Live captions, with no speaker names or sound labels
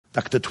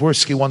Dr.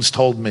 Twersky once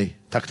told me,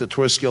 Dr.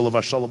 Twersky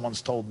Olav Shalom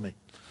once told me,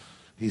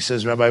 he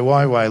says, Rabbi,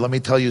 why? Let me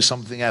tell you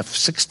something. I have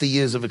 60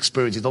 years of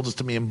experience. He told this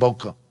to me in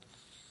Boca.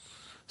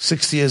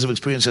 60 years of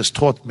experience has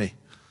taught me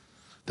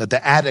that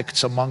the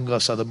addicts among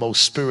us are the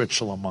most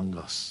spiritual among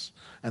us.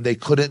 And they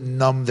couldn't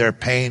numb their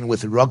pain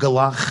with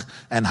rugelach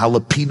and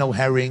jalapeno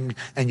herring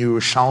and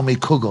Yerushalmi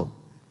kugel,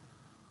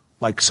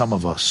 like some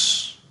of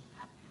us.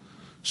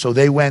 So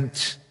they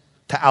went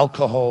to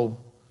alcohol,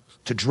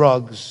 to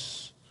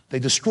drugs. They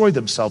destroyed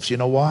themselves. You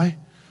know why?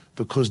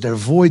 Because their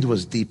void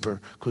was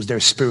deeper, because their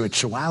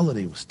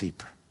spirituality was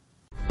deeper.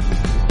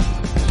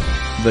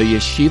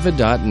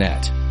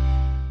 TheYeshiva.net.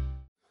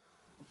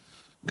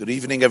 Good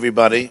evening,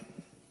 everybody.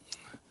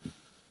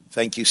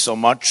 Thank you so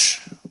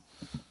much.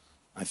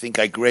 I think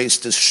I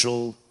graced this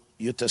shul,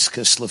 Yutas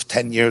Kislev,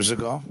 10 years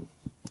ago.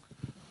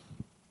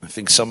 I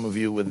think some of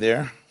you were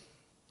there.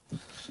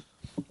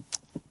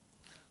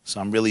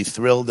 So I'm really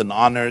thrilled and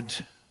honored.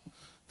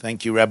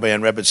 Thank you, Rabbi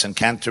and Rebbetzin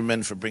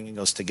Kanterman, for bringing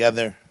us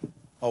together.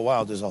 Oh,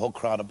 wow, there's a whole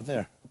crowd up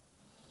there.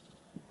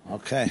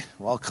 Okay,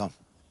 welcome.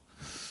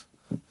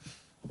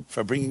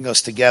 For bringing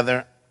us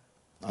together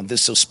on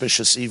this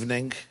auspicious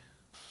evening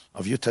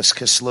of Yutas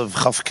Kislev,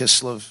 Chav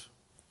Kislev.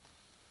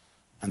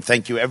 And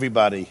thank you,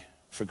 everybody,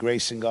 for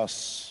gracing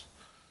us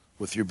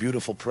with your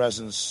beautiful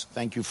presence.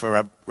 Thank you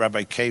for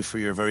Rabbi Kay for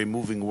your very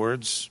moving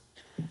words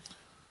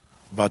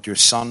about your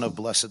son of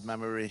blessed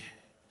memory.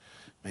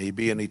 May he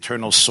be an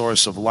eternal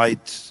source of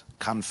light,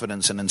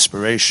 confidence, and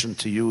inspiration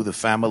to you, the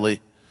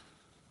family,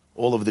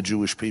 all of the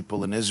Jewish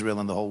people in Israel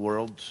and the whole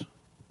world.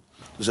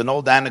 There's an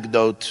old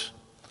anecdote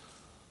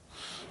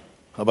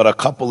about a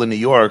couple in New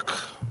York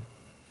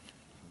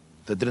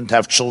that didn't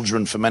have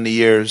children for many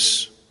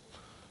years,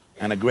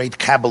 and a great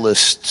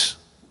Kabbalist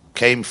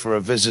came for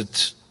a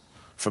visit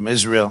from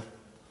Israel,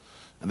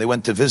 and they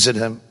went to visit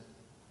him,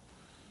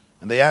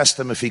 and they asked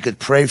him if he could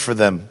pray for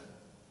them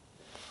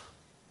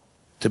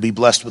to be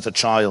blessed with a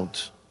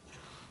child.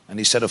 And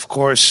he said, of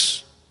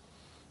course.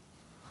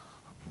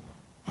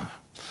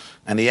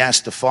 And he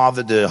asked the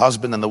father, the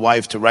husband, and the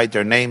wife to write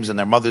their names and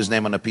their mother's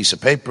name on a piece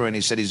of paper, and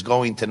he said he's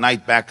going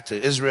tonight back to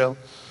Israel.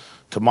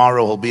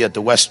 Tomorrow he'll be at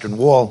the Western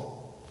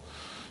Wall,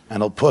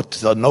 and he'll put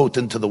the note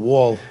into the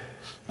wall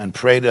and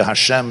pray to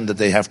Hashem that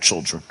they have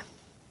children.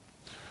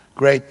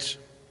 Great.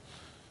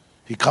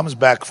 He comes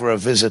back for a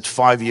visit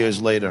 5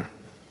 years later,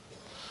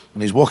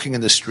 and he's walking in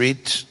the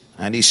street,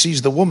 and he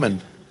sees the woman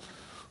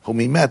whom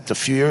he met a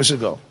few years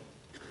ago.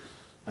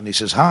 And he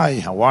says, hi,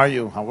 how are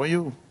you? How are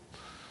you?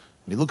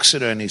 And he looks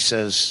at her and he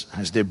says,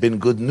 has there been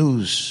good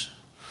news?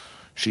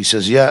 She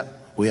says, yeah,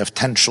 we have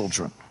 10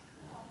 children.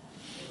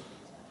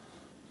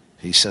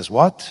 He says,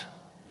 what?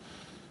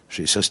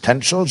 She says, 10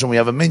 children, we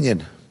have a minyan.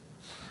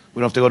 We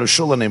don't have to go to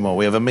shul anymore,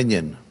 we have a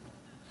minyan.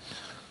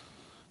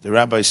 The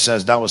rabbi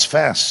says, that was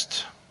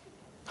fast.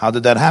 How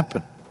did that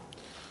happen?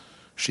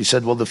 She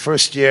said, well, the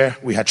first year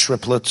we had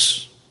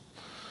triplets.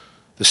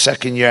 The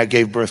second year I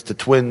gave birth to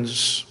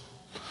twins.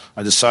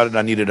 I decided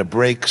I needed a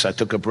break, so I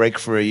took a break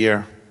for a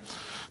year.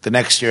 The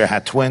next year I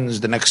had twins.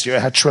 The next year I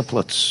had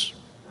triplets.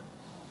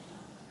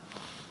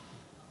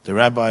 The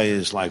rabbi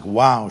is like,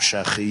 wow,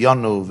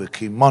 shechiyanu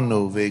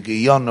v'kimanu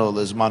v'giyanu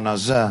lezman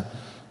hazeh.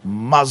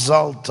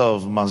 Mazal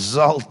tov,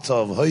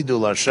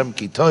 hoidul Hashem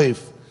ki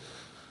toiv.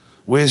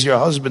 Where's your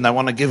husband? I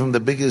want to give him the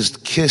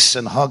biggest kiss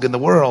and hug in the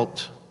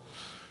world.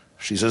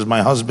 She says,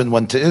 my husband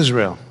went to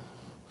Israel.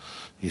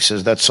 He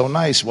says, that's so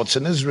nice. What's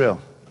in Israel?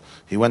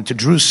 He went to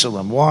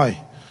Jerusalem.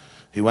 Why?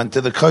 He went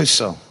to the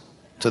Kaisel,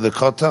 to the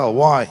Kotel.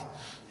 Why?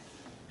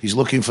 He's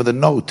looking for the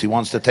note. He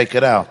wants to take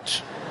it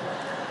out.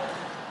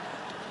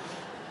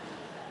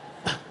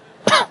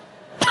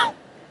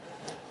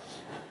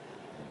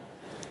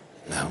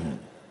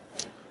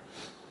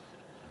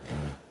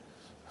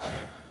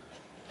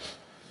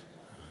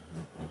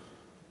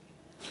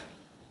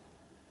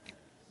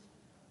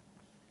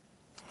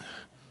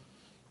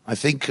 I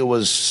think it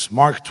was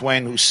Mark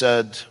Twain who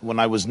said, when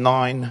I was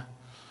 9,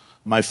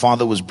 my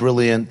father was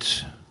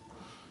brilliant.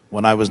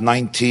 When I was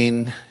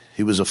 19,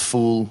 he was a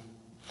fool.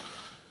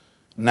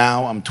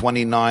 Now I'm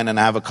 29 and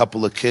I have a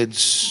couple of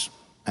kids,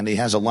 and he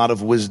has a lot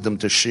of wisdom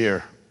to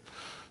share.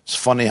 It's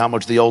funny how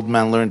much the old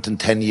man learned in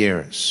 10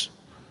 years.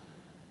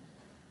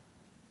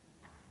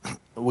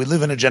 We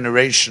live in a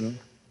generation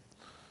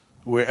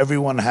where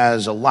everyone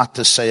has a lot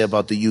to say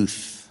about the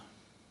youth.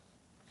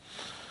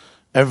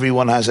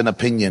 Everyone has an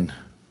opinion.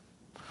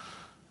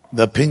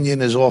 The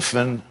opinion is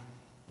often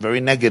very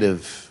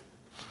negative.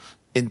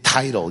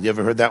 Entitled. You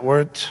ever heard that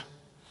word?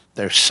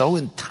 They're so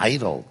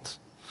entitled.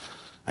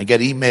 I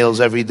get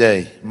emails every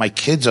day. My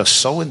kids are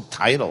so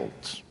entitled.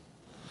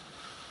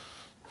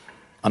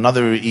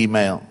 Another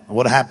email.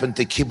 What happened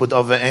to Kibbud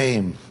Av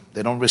V'Eim?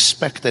 They don't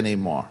respect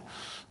anymore.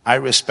 I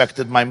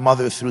respected my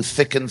mother through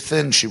thick and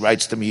thin. She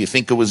writes to me, you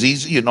think it was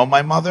easy? You know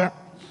my mother?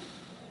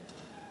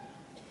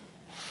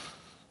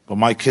 But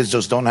my kids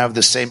just don't have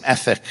the same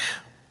ethic.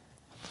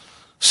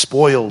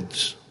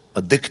 Spoiled,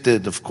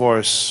 addicted, of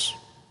course,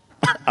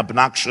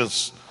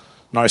 obnoxious,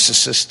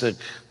 narcissistic,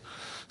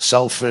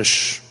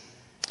 selfish,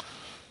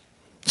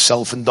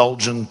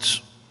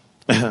 self-indulgent,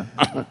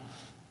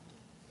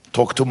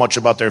 talk too much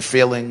about their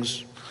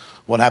feelings,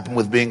 what happened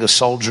with being a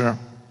soldier,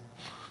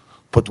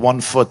 put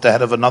one foot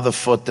ahead of another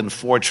foot and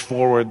forge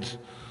forward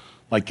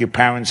like your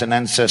parents and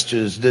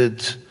ancestors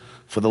did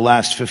for the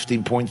last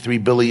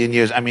 15.3 billion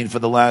years. For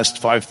the last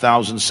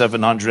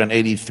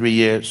 5,783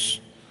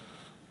 years.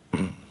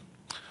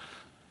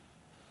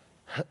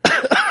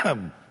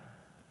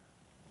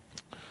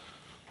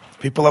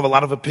 People have a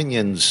lot of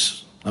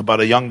opinions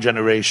about a young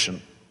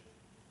generation.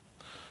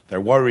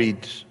 They're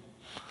worried.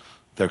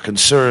 They're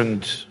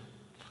concerned.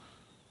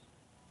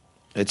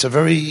 It's a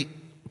very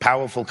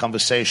powerful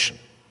conversation.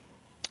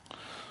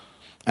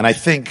 And I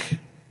think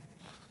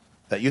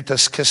that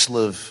Yutas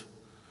Kislev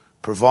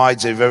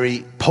provides a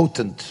very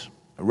potent,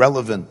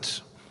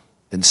 relevant,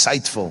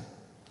 insightful,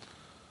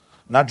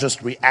 not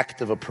just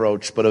reactive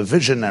approach, but a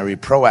visionary,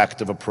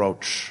 proactive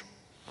approach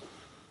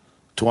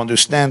to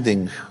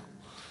understanding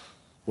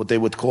what they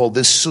would call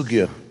this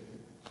sugya,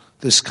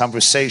 this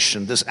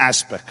conversation, this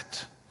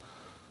aspect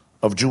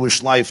of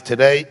Jewish life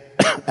today,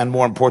 and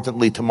more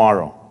importantly,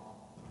 tomorrow.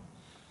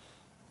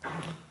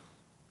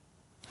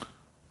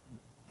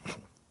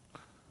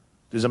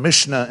 There's a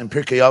Mishnah in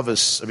Pirkei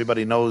Avos,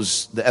 everybody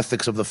knows the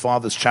Ethics of the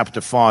Fathers,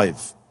 chapter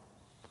 5,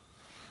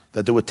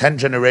 that there were 10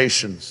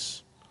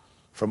 generations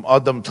from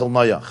Adam till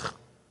Noach.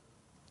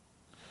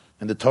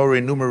 And the Torah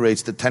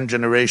enumerates the 10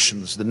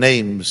 generations, the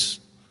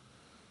names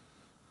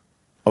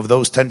of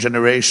those 10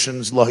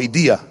 generations,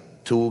 Lahidiyah,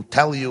 to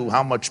tell you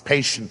how much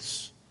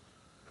patience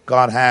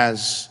God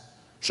has.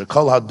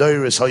 Shekol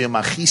hadoros hayam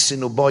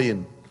achisinu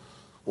boyin.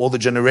 All the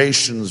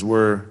generations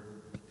were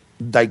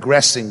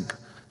digressing,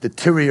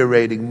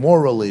 deteriorating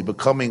morally,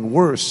 becoming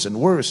worse and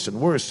worse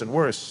and worse and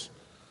worse,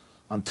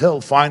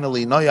 until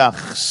finally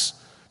Noach's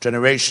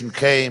generation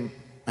came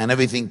and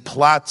everything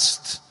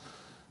platzed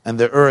and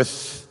the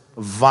earth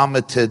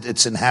vomited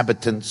its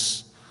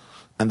inhabitants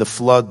and the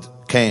flood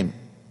came.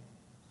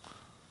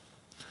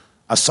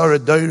 Asara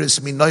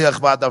doiris min Noach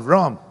ba'ad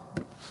Avram.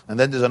 And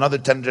then there's another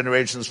 10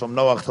 generations from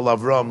Noach till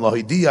Avram,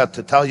 Lahidiyah,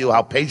 to tell you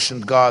how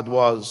patient God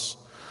was,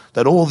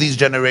 that all these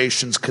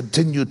generations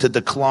continue to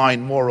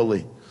decline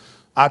morally.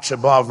 Until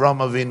Avram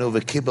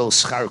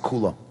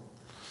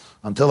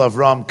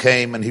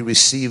came and he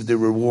received the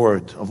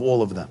reward of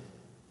all of them.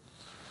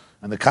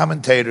 And the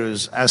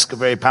commentators ask a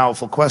very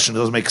powerful question. It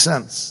doesn't make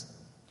sense.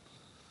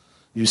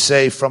 You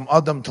say from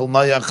Adam till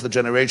Noach the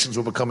generations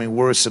were becoming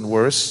worse and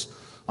worse,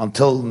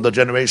 until the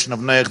generation of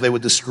Noach they were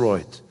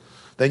destroyed.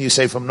 Then you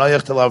say from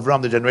Noach till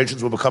Avram the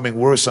generations were becoming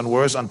worse and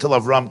worse, until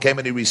Avram came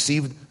and he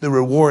received the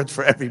reward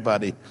for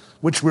everybody.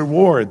 Which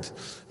reward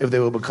if they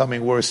were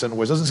becoming worse and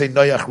worse? It doesn't say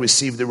Noach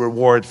received the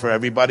reward for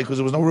everybody, because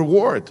there was no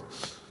reward.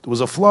 There was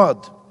a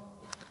flood.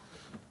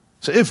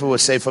 So if it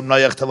was, say, from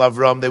Noach till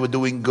Avram, they were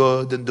doing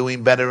good and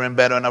doing better and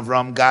better, and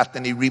Avram got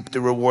and he reaped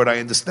the reward, I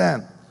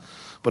understand.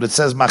 But it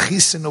says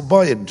Machisinu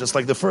boyin, just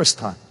like the first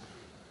time.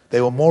 They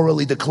were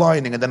morally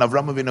declining, and then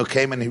Avram Avinu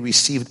came and he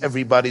received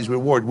everybody's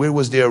reward. Where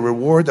was their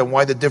reward, and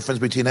why the difference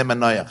between him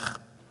and Noach?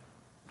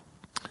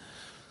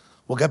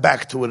 We'll get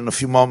back to it in a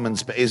few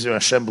moments. Be'ezer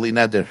Hashem bli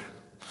neder.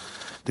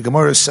 The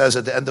Gemara says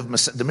at the end of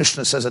the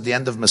Mishnah says at the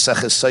end of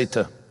Maseches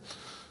Saita,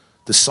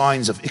 the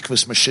signs of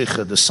Ikvus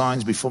Mashiach, the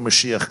signs before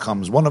Mashiach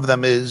comes. One of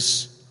them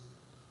is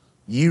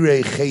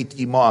Yirei Chet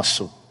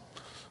Imasu.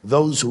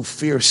 Those who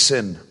fear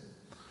sin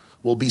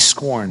will be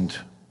scorned.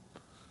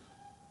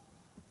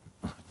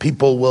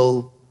 People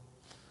will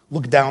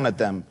look down at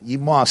them.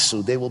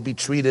 Yimasu. They will be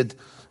treated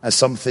as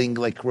something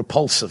like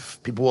repulsive.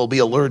 People will be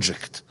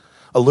allergic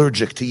to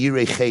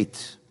Yirei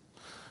Chet.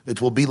 It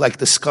will be like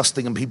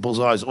disgusting in people's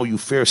eyes. Oh, you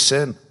fear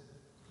sin?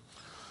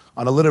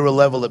 On a literal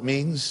level, it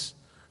means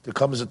there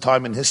comes a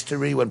time in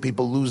history when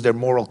people lose their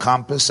moral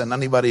compass, and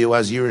anybody who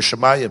has Yirei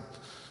Shamayim,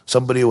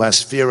 somebody who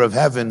has fear of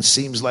heaven,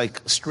 seems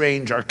like a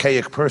strange,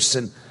 archaic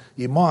person.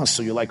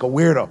 Yimasu. You're like a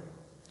weirdo.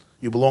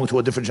 You belong to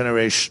a different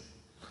generation.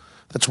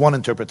 That's one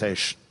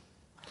interpretation.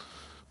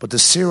 But the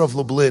Seer of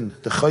Lublin,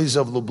 the Chayz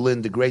of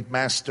Lublin, the great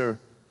master,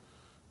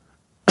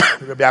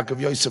 Rabbi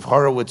Yaakov Yosef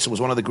Horowitz, was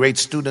one of the great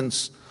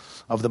students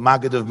of the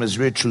Maggid of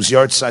Mezritch, whose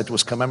yahrzeit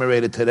was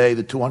commemorated today,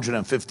 the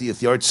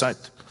 250th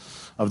yahrzeit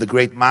of the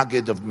great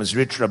Maggid of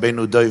Mezritch,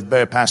 Rabbeinu Dov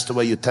Ber, passed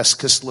away Yutes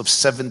Kislev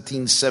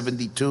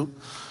 1772,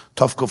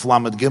 Tovkuf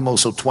Lamed Gimel,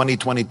 so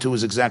 2022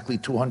 is exactly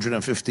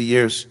 250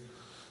 years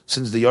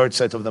since the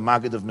yahrzeit of the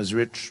Maggid of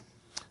Mezritch.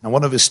 And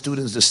one of his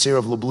students, the Seer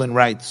of Lublin,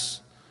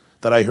 writes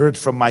that I heard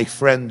from my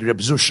friend Reb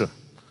Zusha.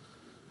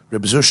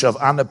 Reb Zusha of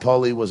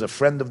Anapoli was a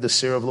friend of the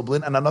Seer of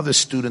Lublin and another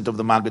student of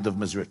the Maggid of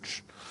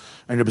Mezritch.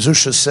 And Reb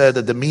Zusha said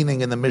that the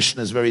meaning in the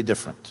Mishnah is very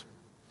different.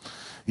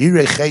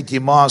 Yirei Chet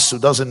Yimasu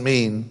doesn't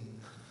mean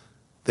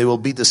they will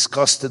be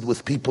disgusted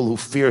with people who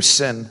fear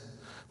sin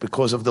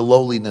because of the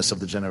lowliness of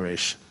the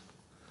generation.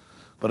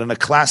 But in a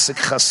classic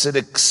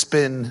Hasidic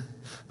spin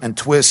and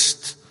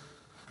twist,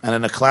 and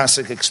in a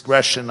classic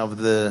expression of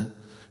the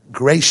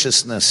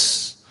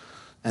graciousness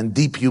and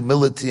deep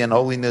humility and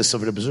holiness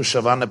of Reb Zusha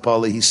of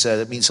Anapoli, he said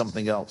it means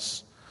something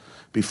else.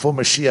 Before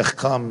Mashiach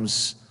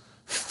comes,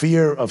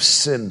 fear of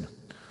sin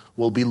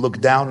will be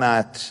looked down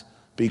at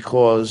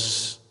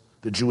because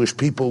the Jewish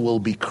people will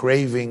be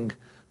craving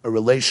a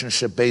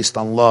relationship based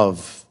on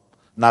love,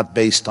 not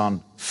based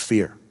on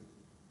fear.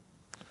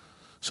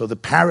 So the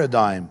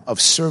paradigm of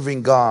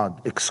serving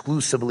God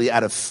exclusively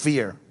out of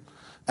fear,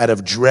 out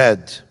of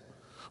dread,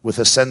 with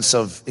a sense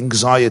of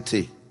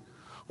anxiety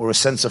or a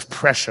sense of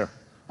pressure,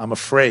 I'm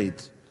afraid,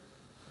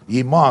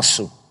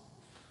 yimasu,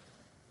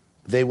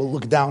 they will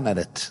look down at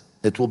it.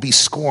 It will be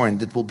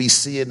scorned. It will be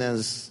seen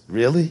as,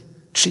 really?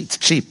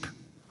 Cheap.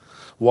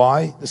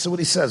 Why? This is what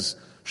he says.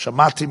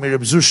 Shamati mi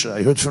Reb Zusha.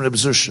 I heard from Reb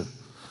Zusha.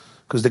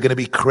 Because they're going to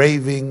be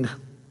craving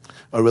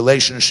a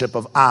relationship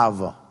of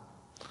ava,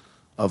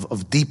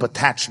 of deep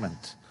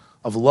attachment,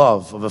 of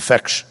love, of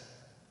affection.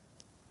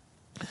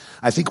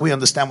 I think we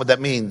understand what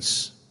that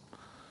means.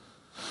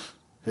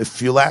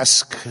 If you'll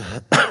ask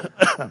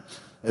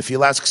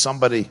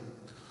somebody,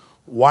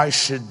 why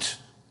do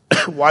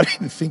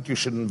you think you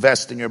should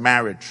invest in your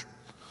marriage?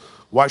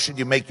 Why should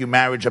you make your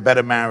marriage a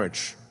better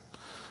marriage?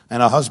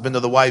 And a husband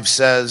or the wife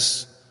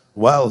says,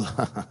 well,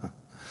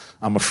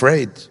 I'm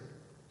afraid.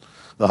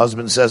 The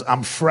husband says,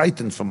 I'm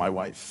frightened for my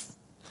wife.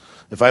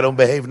 If I don't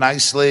behave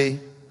nicely,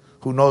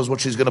 who knows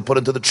what she's going to put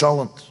into the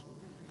cholent?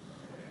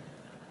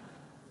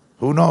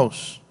 Who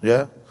knows?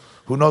 Yeah?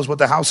 Who knows what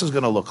the house is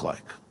going to look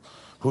like?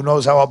 Who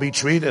knows how I'll be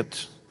treated?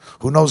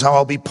 Who knows how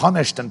I'll be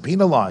punished and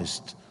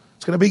penalized?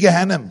 It's going to be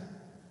Gehenna.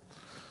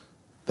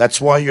 That's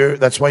why you're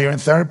in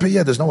therapy?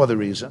 Yeah, there's no other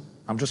reason.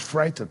 I'm just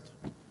frightened.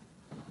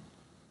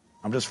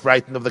 I'm just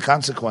frightened of the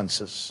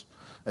consequences.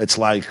 It's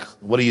like,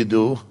 what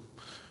do?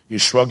 You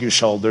shrug your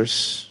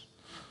shoulders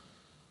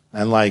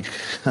and like,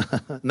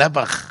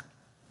 Nebach.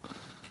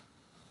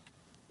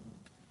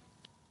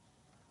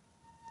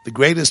 The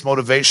greatest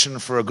motivation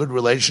for a good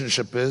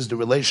relationship is the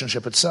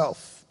relationship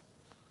itself.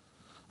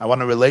 I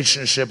want a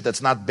relationship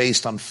that's not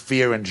based on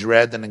fear and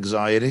dread and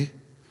anxiety,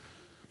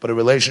 but a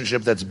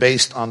relationship that's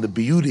based on the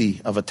beauty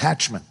of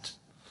attachment,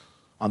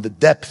 on the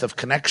depth of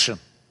connection.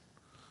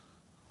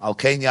 I want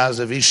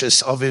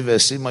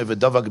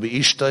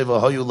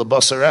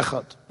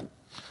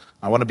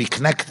to be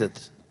connected.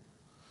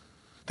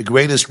 The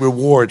greatest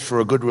reward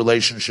for a good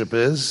relationship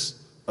is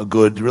a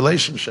good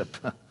relationship.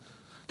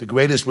 The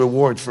greatest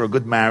reward for a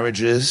good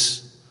marriage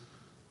is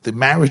the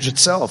marriage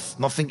itself,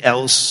 nothing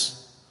else,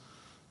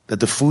 that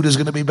the food is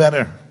going to be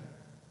better.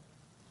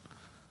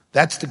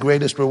 That's the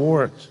greatest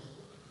reward.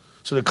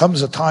 So there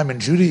comes a time in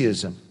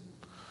Judaism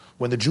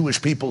when the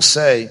Jewish people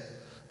say,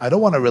 I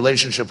don't want a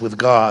relationship with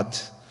God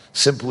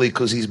simply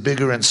because he's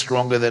bigger and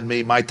stronger than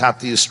me. My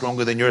tati is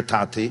stronger than your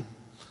tati,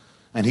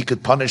 and he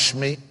could punish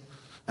me,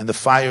 and the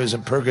fires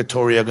in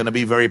purgatory are going to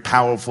be very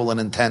powerful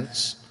and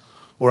intense.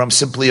 Or I'm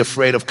simply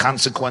afraid of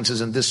consequences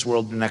in this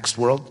world and next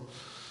world.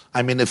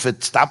 I mean, if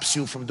it stops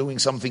you from doing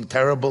something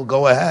terrible,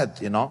 go ahead,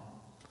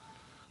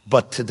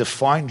 But to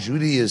define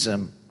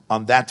Judaism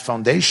on that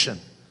foundation,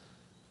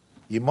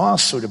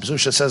 Yimas, or the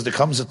B'zusha says, there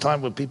comes a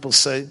time when people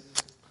say,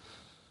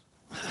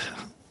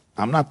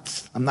 I'm not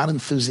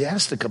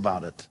enthusiastic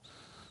about it.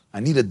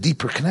 I need a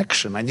deeper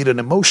connection. I need an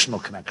emotional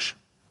connection.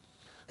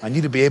 I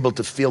need to be able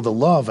to feel the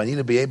love. I need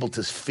to be able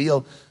to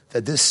feel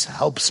that this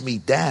helps me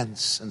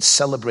dance and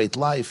celebrate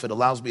life. It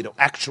allows me to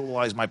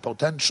actualize my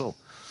potential.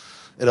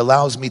 It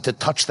allows me to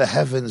touch the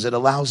heavens. It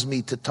allows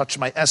me to touch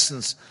my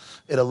essence.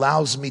 It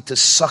allows me to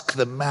suck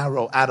the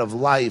marrow out of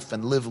life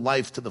and live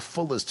life to the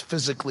fullest,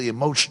 physically,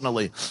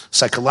 emotionally,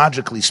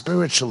 psychologically,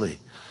 spiritually.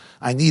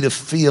 I need to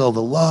feel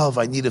the love.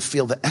 I need to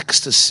feel the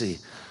ecstasy.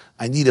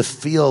 I need to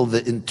feel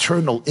the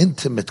internal,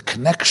 intimate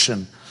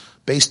connection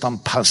based on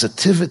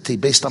positivity,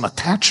 based on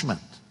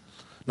attachment,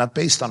 not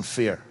based on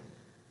fear.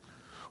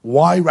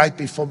 Why right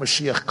before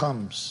Mashiach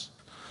comes?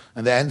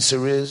 And the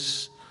answer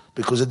is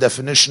because the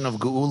definition of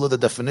Geula, the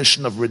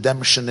definition of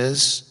redemption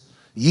is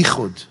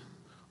Yichud,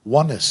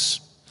 oneness.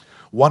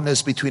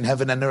 Oneness between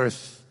heaven and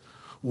earth.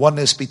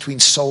 Oneness between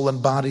soul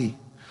and body.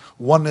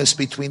 Oneness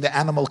between the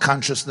animal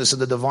consciousness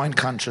and the divine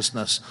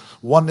consciousness.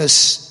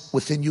 Oneness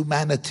within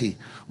humanity.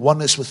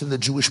 Oneness within the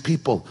Jewish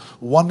people.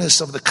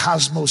 Oneness of the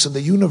cosmos and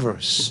the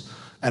universe.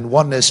 And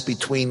oneness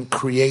between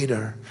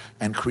creator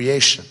and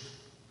creation.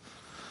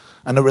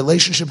 And a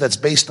relationship that's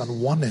based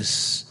on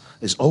oneness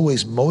is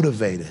always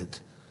motivated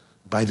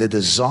by the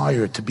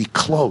desire to be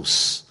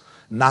close,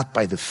 not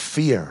by the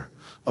fear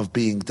of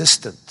being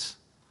distant,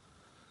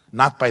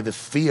 not by the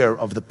fear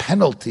of the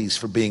penalties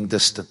for being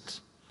distant.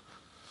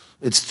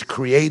 It's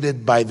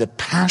created by the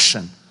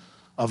passion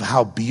of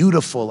how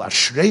beautiful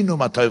Ashreinu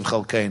Matov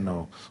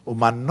Chalkeinu,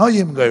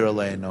 Umanoyim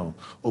Geiraleinu,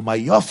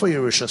 Umayofa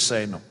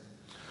Yerushaseinu.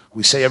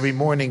 We say every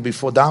morning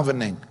before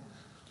davening,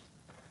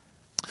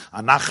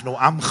 Anachnu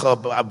Amcha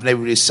B'Abnei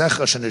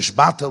Risecha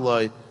Shenishbata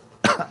Loi.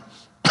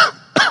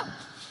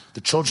 The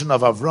children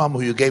of Avram,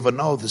 who you gave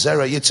an oath,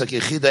 Zera Yitzchak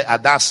Yechidei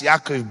Adas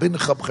Yaakov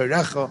Bincha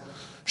B'Cherecha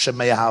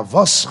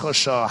Shemeyahavoscha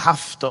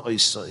She'ahavta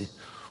Oisai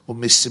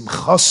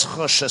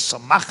Umisimchoscha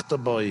She'samachta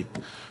Boi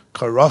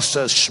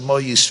Karasa Shmo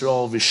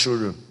Yisrael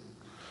V'Shurim.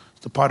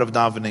 It's a part of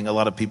davening a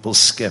lot of people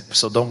skip,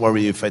 so don't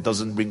worry if it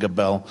doesn't ring a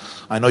bell.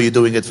 I know you're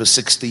doing it for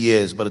 60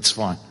 years, but it's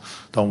fine.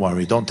 Don't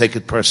worry. Don't take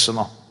it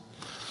personal.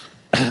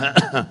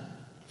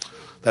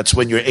 That's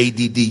when your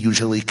ADD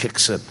usually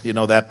kicks in. You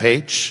know that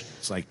page?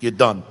 It's like, you're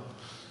done.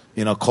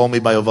 Call me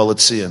by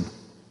Ovaletzian.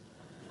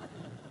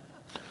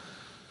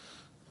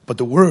 But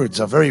the words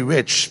are very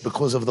rich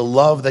because of the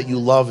love that you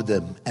loved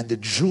him and the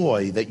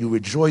joy that you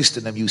rejoiced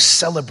in him. You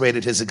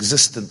celebrated his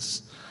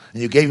existence.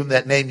 And you gave him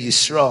that name,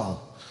 Yisrael.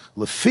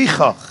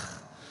 Lefichach.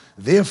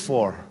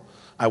 Therefore,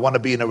 I want to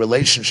be in a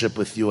relationship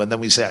with you. And then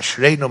we say,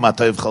 Ashreinu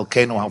matayv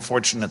chalkeinu, how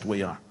fortunate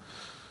we are.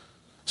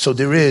 So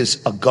there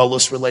is a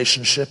Galus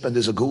relationship and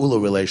there's a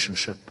Geula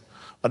relationship.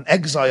 An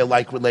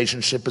exile-like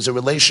relationship is a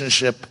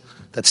relationship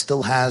that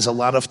still has a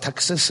lot of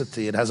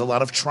toxicity. It has a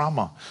lot of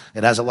trauma.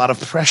 It has a lot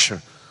of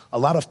pressure. A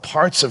lot of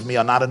parts of me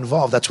are not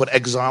involved. That's what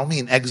exile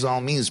means.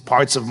 Exile means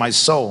parts of my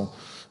soul.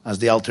 As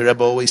the Alter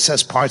Rebbe always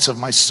says, parts of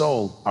my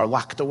soul are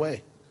locked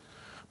away.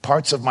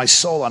 Parts of my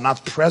soul are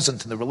not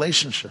present in the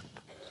relationship.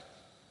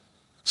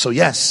 So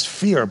yes,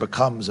 fear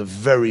becomes a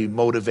very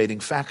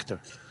motivating factor.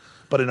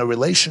 But in a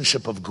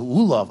relationship of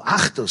geula, of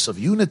achdus, of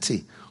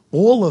unity,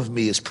 all of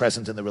me is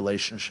present in the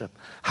relationship.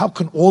 How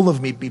can all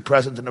of me be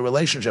present in a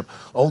relationship?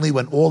 Only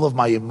when all of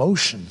my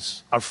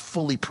emotions are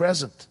fully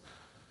present.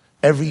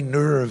 Every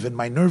nerve in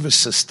my nervous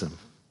system,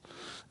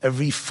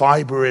 every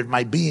fiber in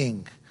my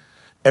being,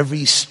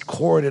 every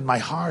cord in my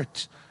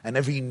heart, and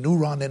every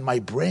neuron in my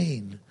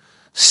brain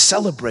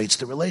celebrates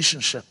the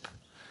relationship.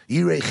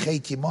 Yirei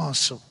chet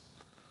yimasu.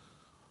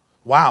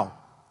 Wow.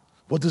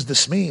 What does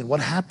this mean? What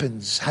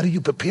happens? How do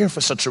you prepare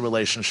for such a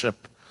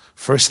relationship?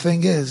 First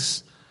thing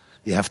is,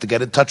 you have to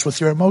get in touch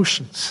with your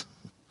emotions.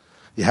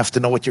 You have to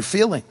know what you're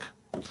feeling.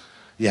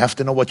 You have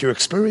to know what you're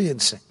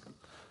experiencing.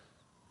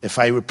 If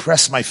I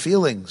repress my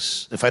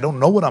feelings, if I don't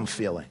know what I'm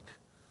feeling,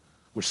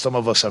 which some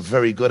of us are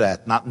very good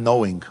at, not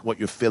knowing what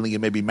you're feeling, you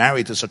may be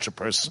married to such a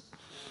person.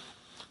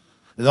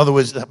 In other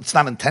words, it's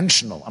not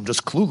intentional. I'm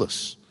just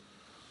clueless.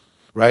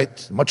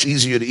 Right? Much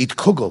easier to eat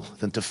kugel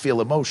than to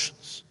feel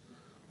emotions.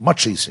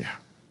 Much easier.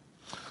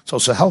 It's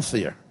also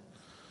healthier.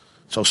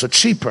 It's also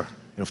cheaper.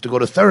 You have to go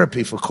to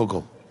therapy for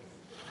kugel.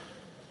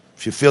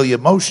 If you feel your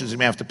emotions, you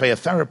may have to pay a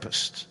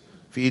therapist.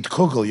 If you eat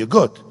kugel, you're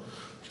good.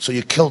 So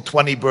you kill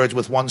 20 birds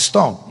with one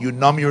stone. You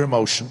numb your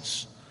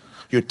emotions.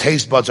 Your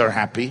taste buds are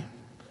happy.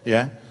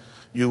 Yeah?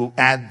 You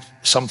add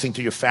something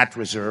to your fat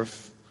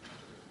reserve.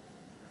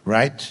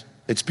 Right?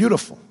 It's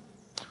beautiful.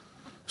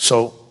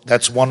 So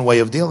that's one way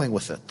of dealing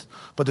with it.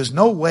 But there's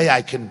no way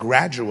I can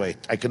graduate,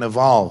 I can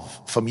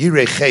evolve from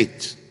yirei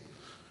chet,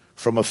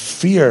 from a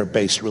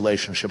fear-based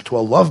relationship to a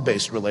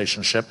love-based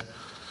relationship,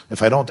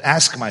 if I don't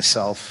ask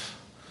myself,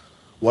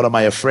 what am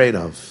I afraid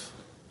of?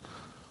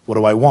 What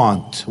do I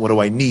want? What do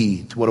I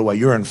need? What do I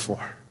yearn for?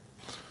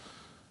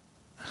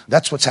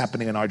 That's what's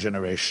happening in our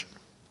generation.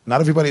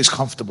 Not everybody is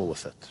comfortable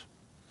with it.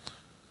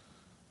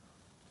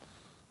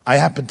 I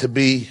happen to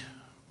be,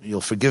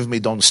 you'll forgive me,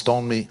 don't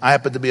stone me, I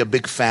happen to be a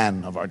big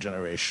fan of our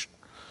generation.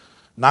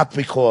 Not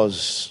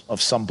because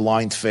of some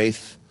blind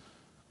faith,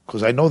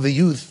 because I know the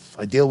youth,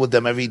 I deal with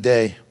them every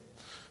day.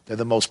 They're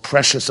the most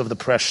precious of the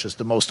precious,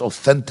 the most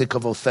authentic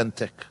of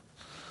authentic,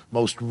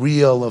 most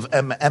real of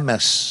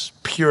MS,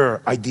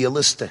 pure,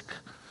 idealistic.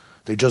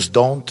 They just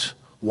don't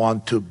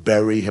want to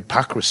bury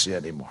hypocrisy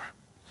anymore.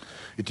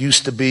 It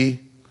used to be,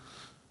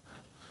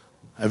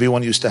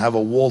 everyone used to have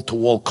a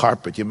wall-to-wall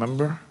carpet, you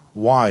remember?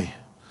 Why?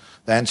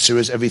 The answer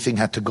is everything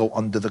had to go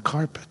under the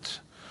carpet.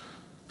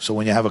 So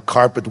when you have a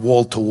carpet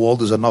wall-to-wall,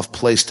 there's enough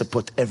place to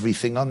put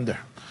everything under.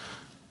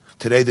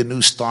 Today the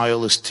new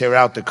style is tear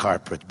out the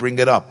carpet, bring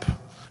it up,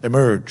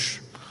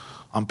 emerge.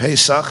 On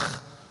Pesach,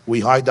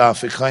 we hide the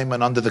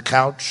Afikaiman under the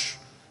couch,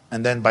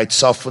 and then by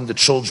Tzafon, the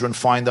children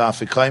find the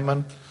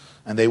Afikaiman,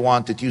 and they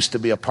want, it used to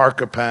be a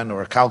Parker pen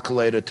or a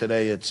calculator,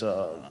 today it's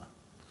a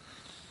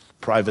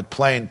private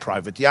plane,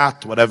 private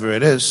yacht, whatever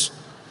it is.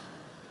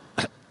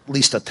 At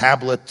least a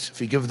tablet.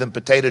 If you give them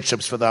potato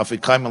chips for the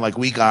Afikaiman like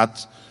we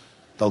got,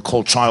 they'll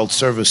call child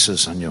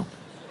services on you.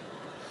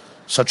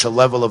 Such a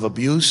level of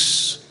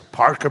abuse. A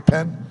Parker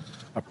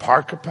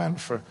pen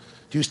for,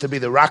 it used to be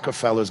the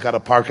Rockefellers got a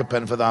Parker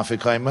pen for the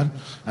Afikaiman,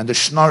 and the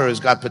Schnorrers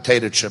got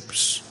potato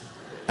chips.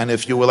 And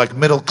if you were like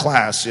middle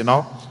class,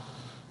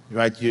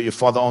 right, your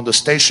father owned a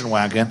station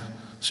wagon,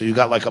 so you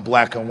got like a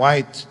black and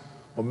white,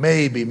 or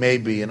maybe,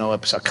 a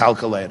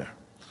calculator.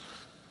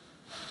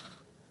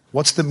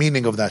 What's the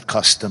meaning of that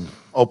custom?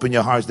 Open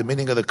your hearts. The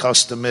meaning of the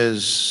custom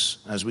is,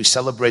 as we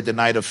celebrate the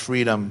night of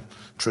freedom,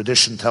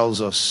 tradition tells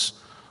us,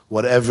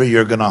 whatever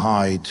you're going to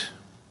hide,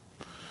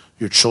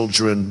 your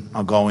children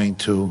are going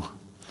to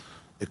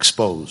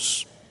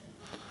expose.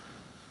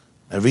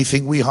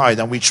 Everything we hide,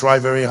 and we try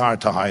very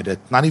hard to hide it,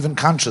 not even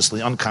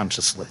consciously,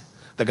 unconsciously,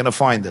 they're going to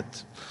find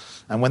it.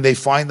 And when they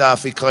find the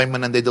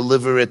Afikaiman and they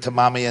deliver it to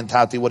Mommy and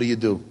Tati, what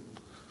do?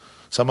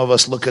 Some of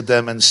us look at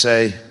them and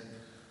say,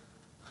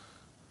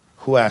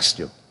 who asked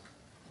you?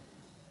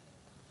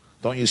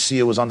 Don't you see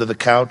it was under the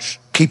couch?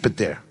 Keep it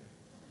there.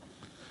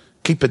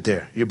 Keep it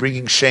there. You're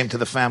bringing shame to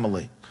the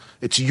family.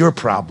 It's your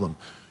problem.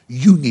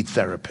 You need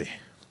therapy.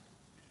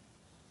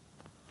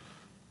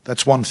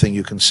 That's one thing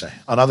you can say.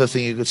 Another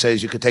thing you could say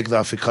is you could take the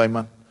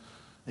Afikoman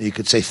and you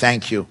could say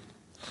thank you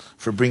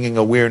for bringing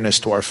awareness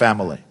to our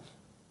family.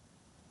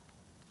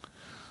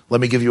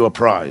 Let me give you a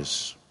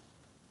prize.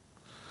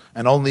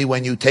 And only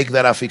when you take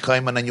that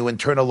Afikoman and you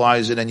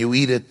internalize it and you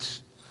eat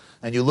it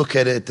and you look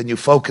at it and you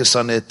focus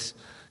on it,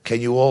 can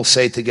you all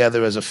say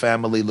together as a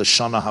family,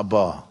 L'shana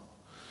haba,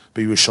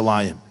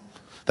 b'Yerushalayim.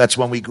 That's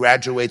when we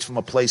graduate from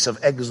a place of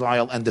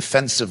exile and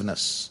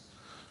defensiveness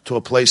to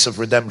a place of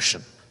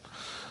redemption.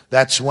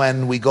 That's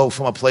when we go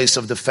from a place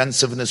of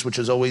defensiveness, which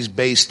is always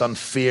based on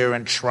fear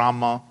and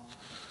trauma.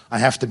 I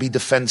have to be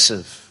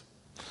defensive.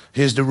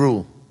 Here's the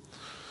rule.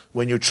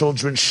 When your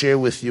children share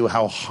with you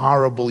how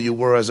horrible you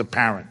were as a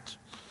parent,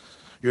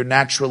 your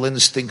natural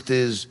instinct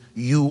is,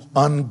 you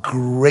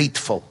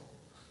ungrateful,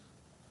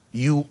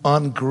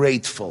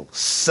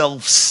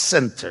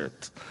 self-centered,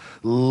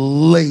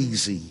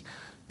 lazy,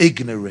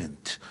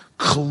 ignorant,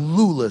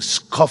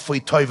 clueless,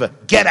 kafui toiva,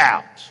 get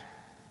out.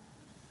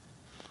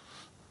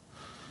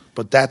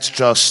 But that's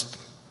just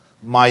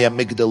my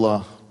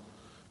amygdala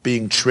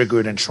being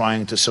triggered and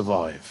trying to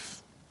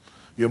survive.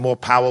 You're more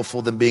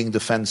powerful than being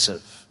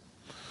defensive.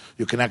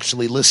 You can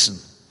actually listen.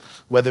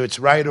 Whether it's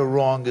right or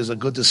wrong is a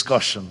good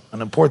discussion,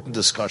 an important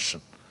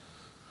discussion.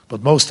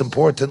 But most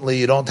importantly,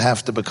 you don't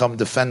have to become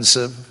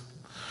defensive.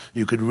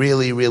 You could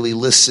really, really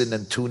listen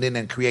and tune in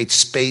and create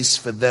space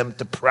for them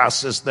to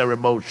process their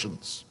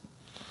emotions.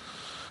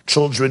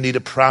 Children need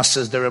to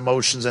process their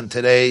emotions, and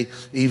today,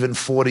 even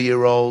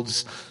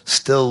 40-year-olds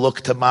still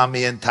look to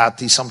mommy and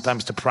tati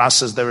sometimes to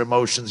process their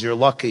emotions. You're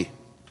lucky.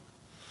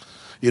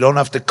 You don't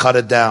have to cut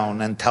it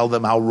down and tell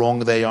them how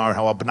wrong they are,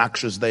 how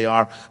obnoxious they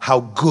are,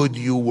 how good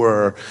you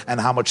were, and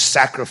how much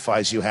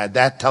sacrifice you had.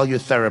 That, tell your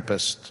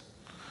therapist.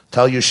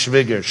 Tell your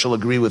shviger. She'll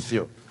agree with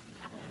you.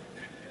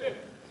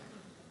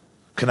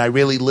 Can I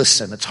really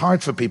listen? It's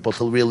hard for people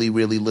to really,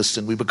 really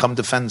listen. We become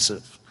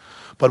defensive.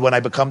 But when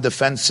I become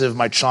defensive,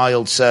 my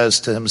child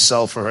says to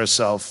himself or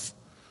herself,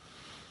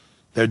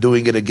 they're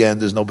doing it again,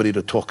 there's nobody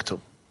to talk to.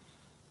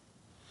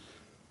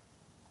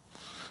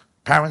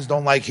 Parents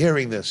don't like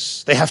hearing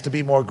this. They have to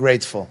be more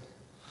grateful.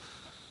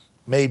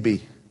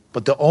 Maybe.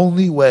 But the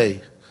only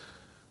way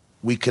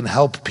we can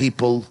help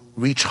people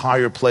reach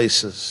higher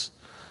places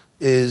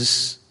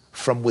is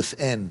from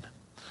within.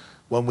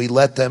 When we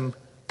let them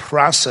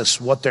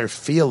process what they're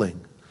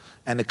feeling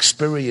and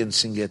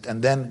experiencing it,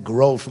 and then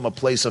grow from a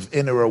place of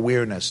inner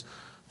awareness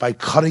by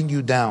cutting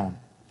you down,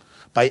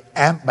 by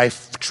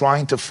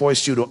trying to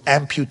force you to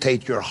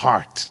amputate your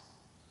heart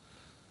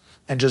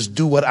and just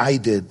do what I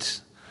did.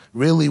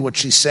 Really what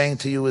she's saying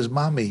to you is,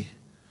 Mommy,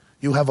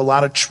 you have a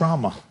lot of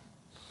trauma.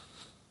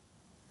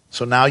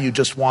 So now you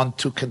just want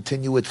to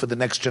continue it for the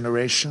next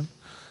generation?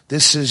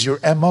 This is your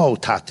MO,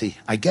 Tati.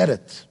 I get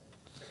it.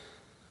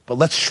 But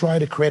let's try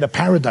to create a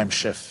paradigm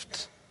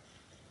shift.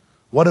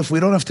 What if we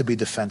don't have to be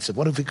defensive?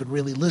 What if we could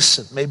really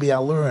listen? Maybe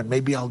I'll learn.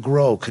 Maybe I'll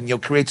grow. Can you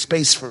create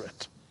space for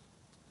it?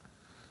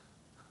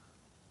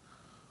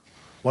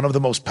 One of the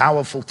most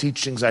powerful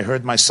teachings I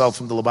heard myself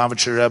from the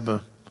Lubavitcher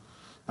Rebbe,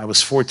 I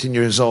was 14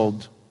 years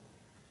old.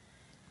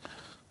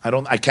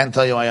 I can't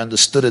tell you I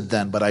understood it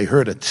then, but I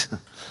heard it.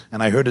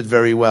 And I heard it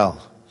very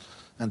well.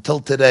 Until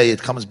today,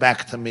 it comes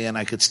back to me and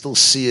I could still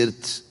see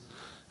it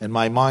in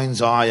my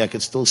mind's eye. I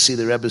could still see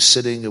the Rebbe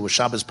sitting. It was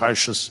Shabbos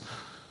Parshas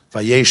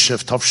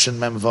Vayeshev, Tovshin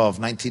Mem Vav,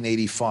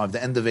 1985,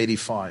 the end of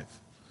 85.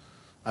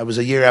 I was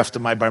a year after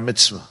my bar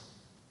mitzvah.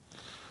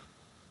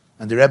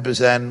 And the Rebbe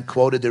then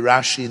quoted the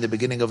Rashi in the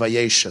beginning of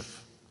Vayeshev.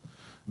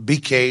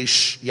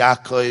 Bikesh,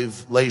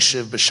 Yaakov,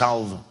 Leishev,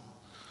 Beshalva.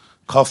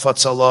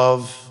 Kofatz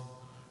alav,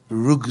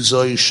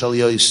 Rugzoi Shal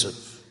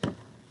Yosef.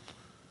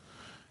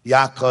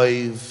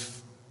 Yaakov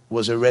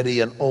was already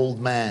an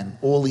old man.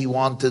 All he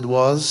wanted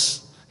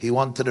was, he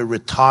wanted to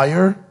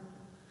retire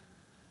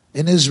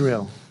in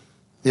Israel.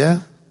 Yeah?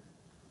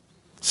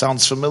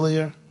 Sounds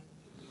familiar?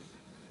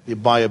 You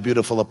buy a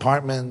beautiful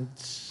apartment.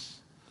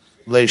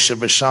 Leisha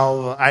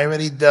B'Shalva. I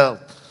already dealt.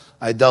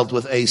 I dealt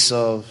with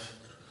Esav.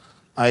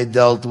 I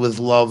dealt with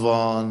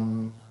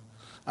Lavan.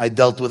 I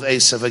dealt with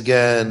Esav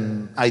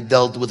again. I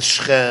dealt with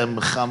Shechem,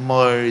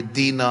 Chamor,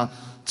 Dina.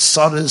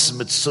 Tzaddis,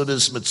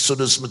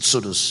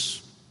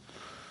 Mitzudas.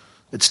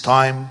 It's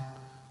time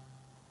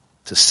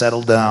to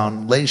settle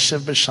down. Leisha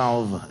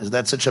B'Shalva. Is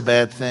that such a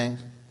bad thing?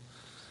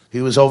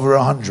 He was over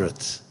 100.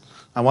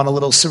 I want a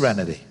little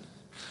serenity.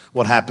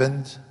 What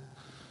happened?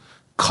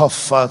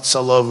 Kofatz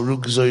alav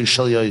rugzoi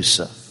shel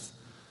Yosef.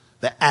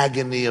 The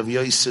agony of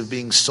Yosef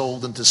being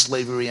sold into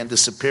slavery and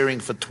disappearing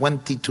for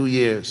 22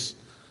 years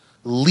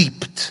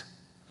leaped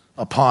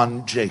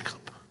upon Jacob.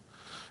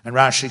 And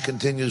Rashi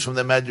continues from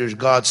the Medrash,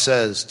 God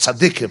says,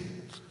 Tzadikim,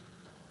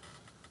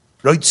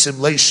 roitzim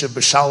leisha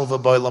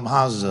b'shalva b'olam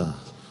hazeh.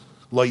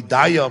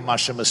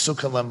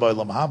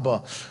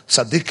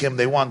 Tzaddikim,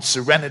 they want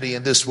serenity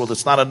in this world.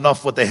 It's not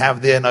enough what they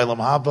have there in Olam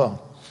Haba.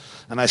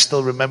 And I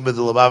still remember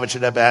the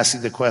Lubavitcher Rebbe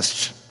asking the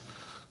question,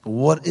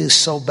 what is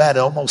so bad? It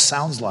almost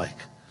sounds like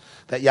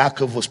that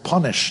Yaakov was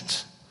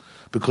punished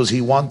because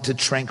he wanted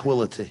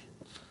tranquility.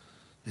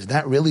 Is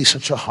that really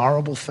such a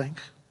horrible thing?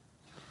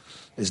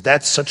 Is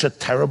that such a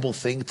terrible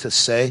thing to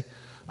say,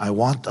 I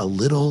want a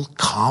little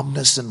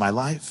calmness in my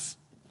life?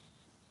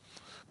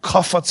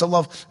 Kafatz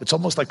alav, it's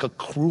almost like a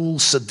cruel,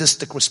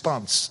 sadistic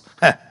response.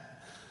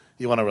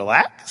 You want to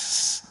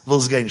relax?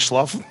 Will's getting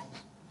schlafen?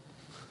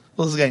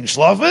 Will's getting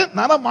schlafen?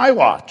 Not on my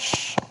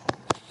watch.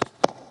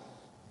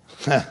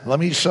 Let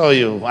me show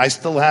you. I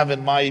still have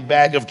in my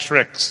bag of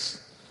tricks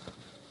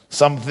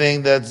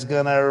something that's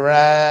going to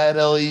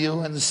rattle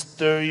you and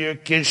stir your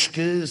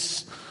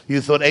kishkis.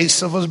 You thought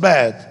Esav was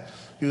bad.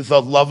 You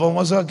thought Lavan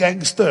was a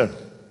gangster.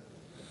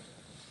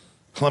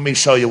 Let me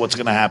show you what's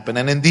going to happen.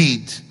 And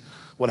indeed,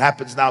 what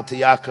happens now to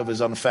Yaakov is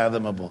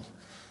unfathomable.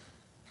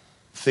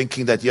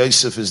 Thinking that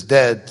Yosef is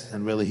dead,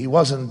 and really he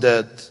wasn't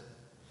dead.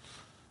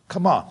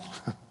 Come on.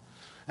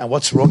 And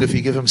what's wrong if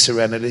you give him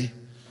serenity?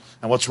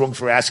 And what's wrong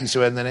for asking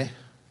serenity?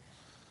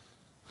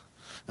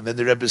 And then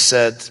the Rebbe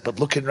said, but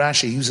look in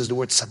Rashi, he uses the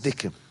word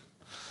tzaddikim.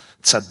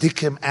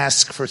 Tzaddikim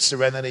ask for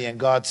serenity, and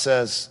God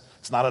says,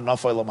 it's not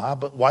enough,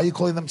 but why are you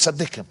calling them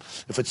tzaddikim?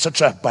 If it's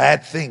such a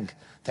bad thing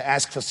to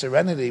ask for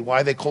serenity,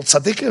 why are they called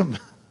tzaddikim?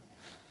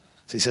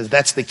 So he says,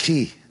 that's the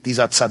key. These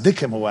are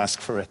tzaddikim who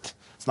ask for it.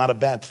 It's not a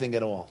bad thing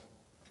at all.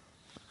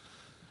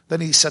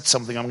 Then he said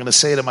something, I'm going to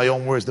say it in my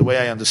own words, the way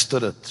I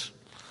understood it.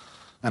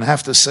 And I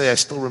have to say, I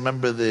still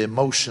remember the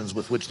emotions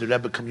with which the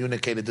Rebbe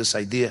communicated this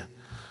idea.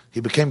 He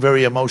became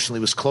very emotional.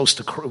 He was close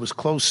to, it was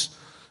close.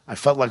 I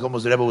felt like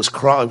almost the Rebbe was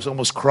crying. I was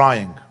almost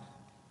crying.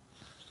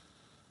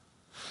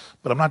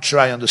 But I'm not sure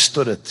I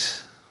understood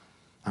it.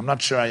 I'm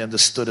not sure I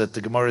understood it.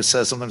 The Gemara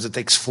says sometimes it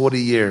takes 40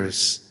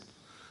 years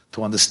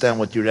to understand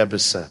what your Rebbe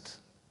said.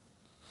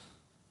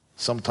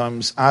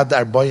 Sometimes,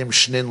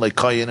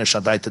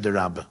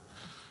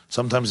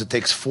 sometimes it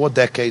takes 4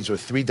 decades or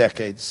 3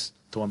 decades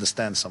to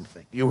understand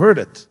something. You heard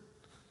it,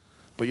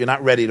 but you're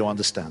not ready to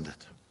understand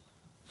it.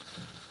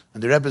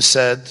 And the Rebbe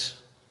said,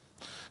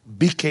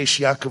 Bikesh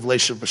Yaakov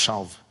Leishav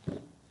B'Shalva.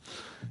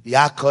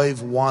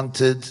 Yaakov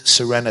wanted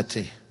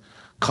serenity.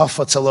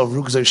 Kafatz alav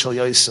rugzei shel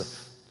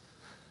Yosef.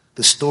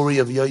 The story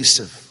of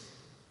Yosef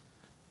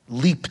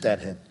leaped at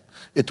him.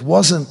 It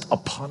wasn't a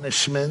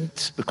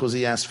punishment because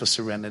he asked for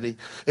serenity.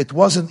 It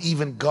wasn't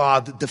even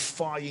God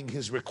defying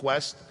his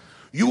request.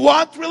 You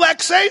want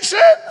relaxation?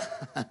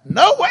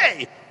 No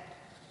way.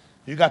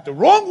 You got the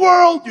wrong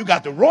world. You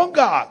got the wrong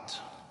God.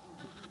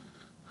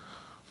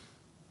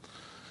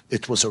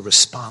 It was a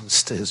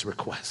response to his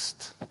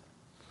request.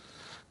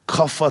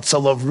 Kafatz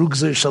alav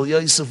rugzei shel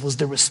Yosef was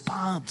the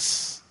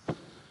response.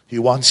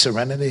 You want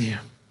serenity?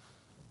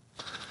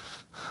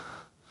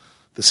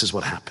 This is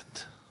what happened.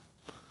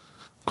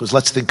 Because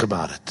let's think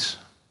about it.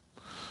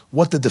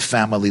 What did the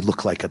family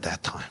look like at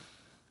that time?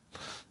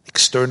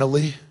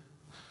 Externally,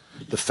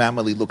 the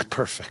family looked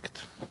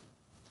perfect.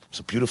 It's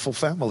a beautiful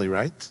family,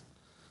 right?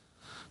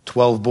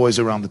 12 boys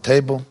around the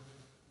table,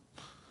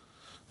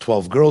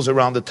 12 girls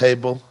around the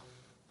table,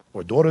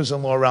 or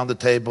daughters-in-law around the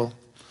table.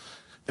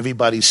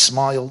 Everybody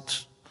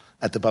smiled.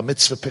 At the bar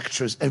mitzvah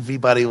pictures,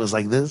 everybody was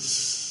like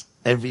this.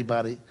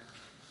 Everybody.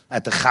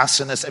 At the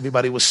chasanas,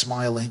 everybody was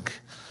smiling.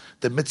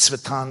 The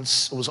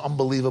mitzvah-tans, it was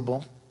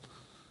unbelievable.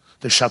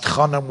 The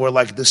shadchanim were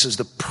like, this is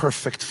the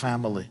perfect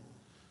family.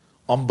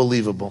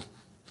 Unbelievable.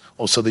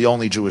 Also the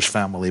only Jewish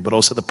family, but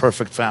also the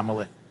perfect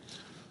family.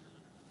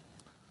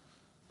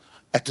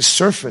 At the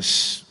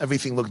surface,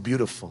 everything looked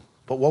beautiful.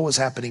 But what was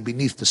happening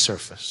beneath the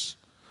surface?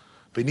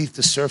 Beneath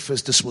the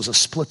surface, this was a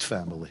split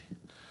family.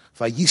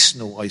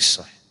 Vayisnu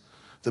Oisai.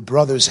 The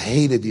brothers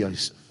hated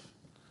Yosef.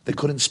 They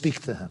couldn't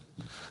speak to him.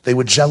 They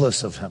were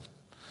jealous of him.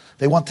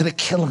 They wanted to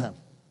kill him.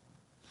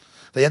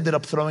 They ended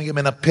up throwing him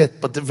in a pit,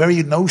 but the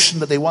very notion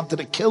that they wanted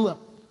to kill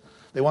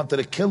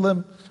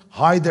him,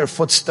 hide their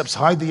footsteps,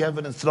 hide the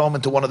evidence, throw him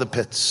into one of the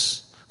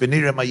pits.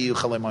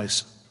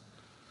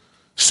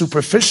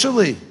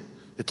 Superficially,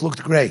 it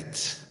looked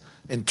great.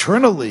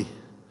 Internally,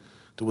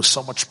 there was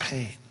so much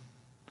pain.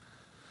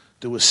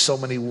 There was so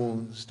many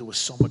wounds. There was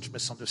so much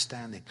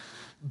misunderstanding.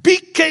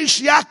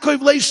 Bikesh Yaakov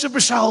Leishav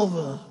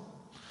B'Shalva.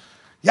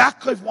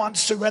 Yaakov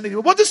wants serenity.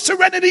 What does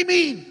serenity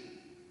mean?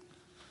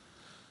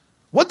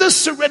 What does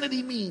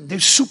serenity mean?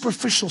 There's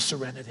superficial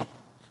serenity.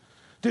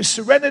 There's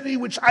serenity,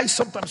 which I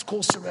sometimes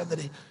call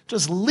serenity.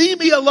 Just leave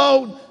me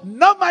alone,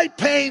 numb my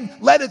pain,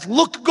 let it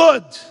look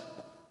good.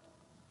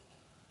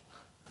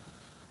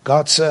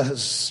 God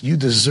says, you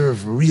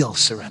deserve real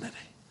serenity.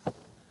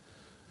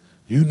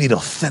 You need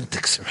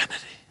authentic serenity.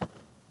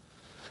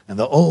 And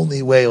the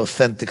only way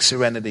authentic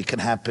serenity can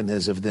happen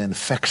is if the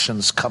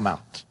infections come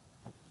out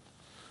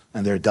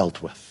and they're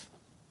dealt with.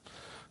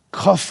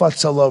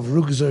 Kafatz alav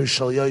rugzei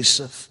shel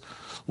Yosef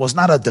was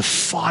not a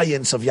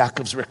defiance of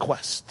Yaakov's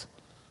request.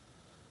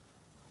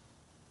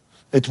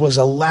 It was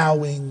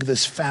allowing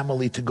this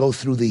family to go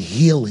through the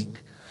healing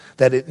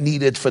that it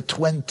needed for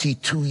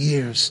 22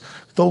 years.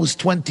 Those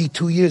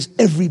 22 years,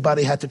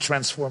 everybody had to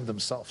transform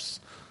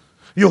themselves.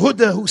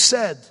 Yehuda, who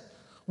said,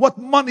 what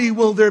money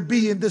will there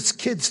be in this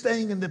kid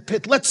staying in the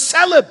pit? Let's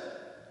sell him.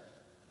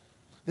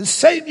 The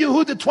same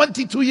Yehuda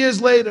 22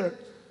 years later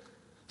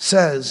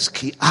says,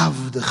 Ki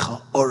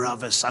avdecha ora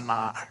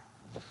v'sanar.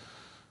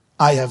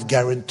 I have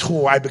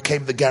guarantor. I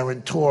became the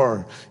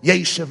guarantor.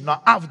 Yeshiv na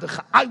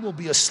avdecha. I will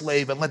be a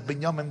slave and let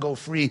Binyamin go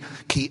free.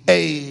 Ki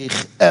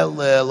eich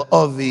elel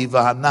ovi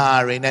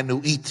v'hanar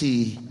einenu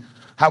iti.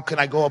 How can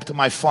I go up to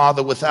my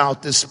father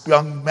without this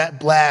young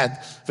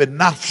lad?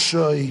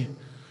 V'nafshoy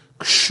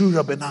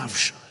kshura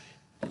b'nafshoy.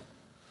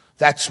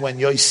 That's when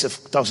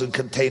Yosef doesn't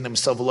contain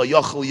himself. Lo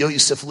yochel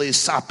Yosef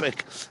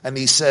le'isapek, and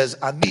he says,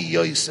 Ani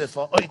Yosef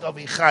ha'oid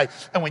avichai.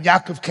 And when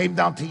Yaakov came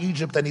down to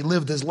Egypt and he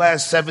lived his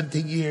last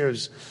 17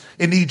 years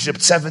in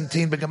Egypt,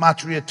 17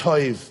 begematria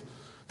toiv,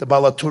 the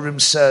Balaturim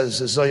says,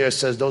 the Zohar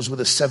says, those were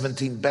the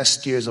 17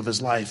 best years of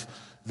his life.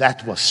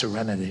 That was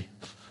serenity.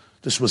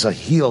 This was a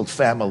healed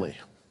family.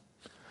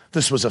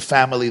 This was a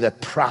family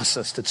that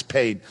processed its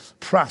pain,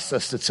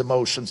 processed its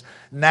emotions.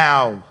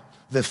 Now,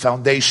 the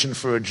foundation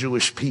for a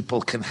Jewish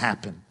people can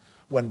happen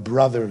when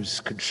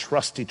brothers can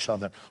trust each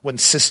other, when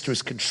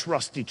sisters can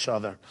trust each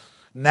other.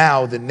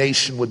 Now the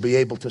nation would be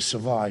able to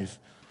survive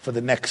for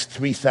the next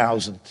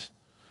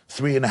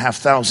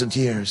 3,500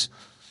 years.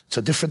 It's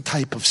a different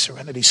type of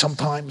serenity.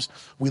 Sometimes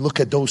we look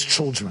at those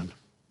children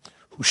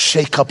who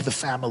shake up the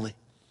family.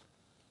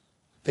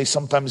 They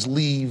sometimes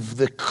leave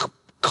the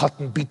cut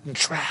and beaten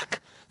track.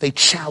 They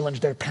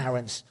challenge their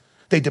parents.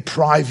 They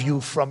deprive you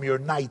from your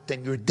night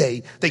and your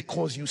day. They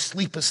cause you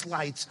sleepless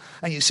nights.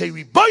 And you say,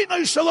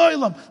 Ribono shel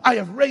olam, I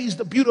have raised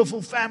a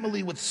beautiful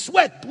family with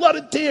sweat, blood,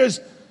 and tears.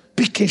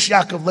 Bikesh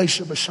Yaakov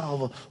leisha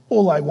b'shalva.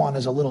 All I want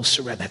is a little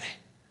serenity.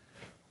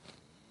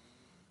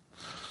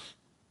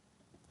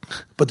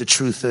 But the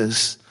truth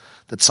is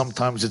that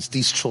sometimes it's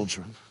these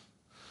children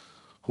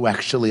who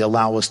actually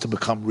allow us to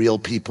become real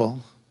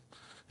people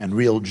and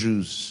real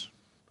Jews.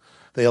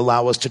 They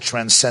allow us to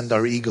transcend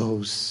our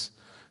egos,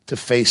 to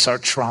face our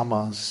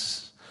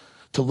traumas,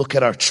 to look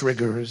at our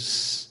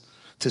triggers,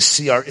 to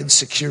see our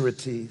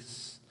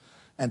insecurities,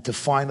 and to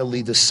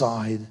finally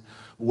decide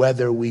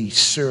whether we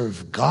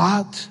serve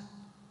God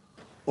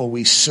or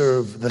we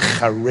serve the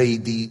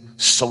Haredi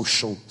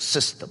social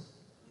system.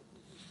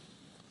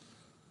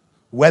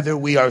 Whether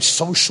we are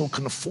social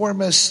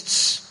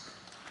conformists,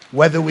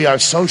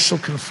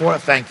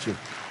 thank you.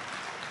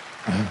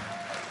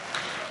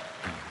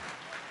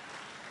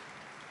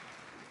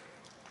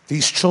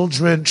 These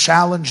children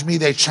challenge me,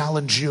 they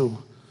challenge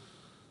you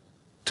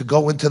to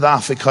go into the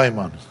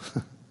Afikoimon,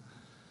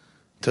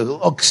 to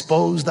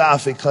expose the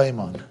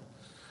Afikoimon,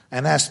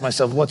 and ask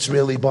myself, what's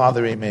really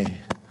bothering me?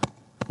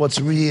 What's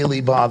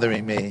really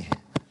bothering me?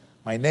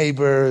 My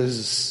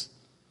neighbors,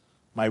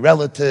 my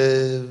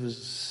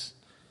relatives,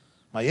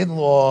 my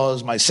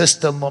in-laws, my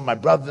sister-in-law, my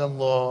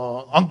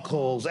brother-in-law,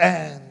 uncles,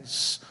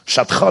 aunts,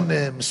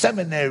 shatchonim,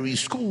 seminaries,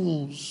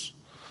 schools,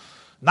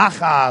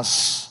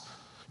 nachas.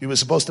 You were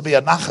supposed to be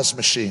a nachas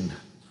machine.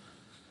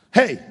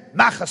 Hey,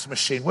 nachas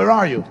machine, where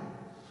are you?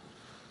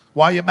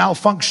 Why are you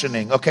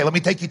malfunctioning? Okay, let me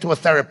take you to a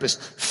therapist.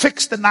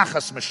 Fix the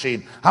nachas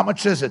machine. How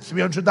much is it?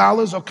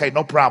 $300? Okay,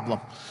 no problem.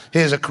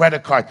 Here's a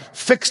credit card.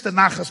 Fix the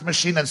nachas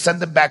machine and send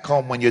them back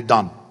home when you're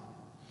done.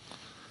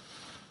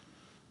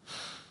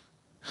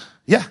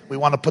 Yeah, we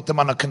want to put them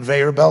on a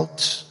conveyor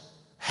belt,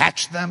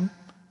 hatch them,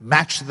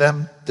 match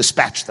them,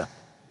 dispatch them.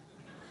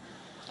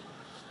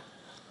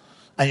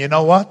 And you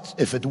know what?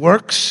 If it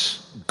works,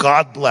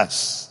 God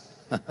bless.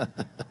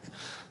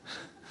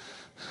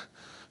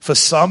 For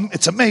some,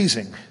 it's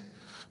amazing.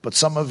 But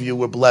some of you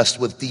were blessed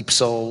with deep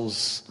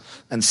souls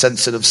and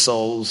sensitive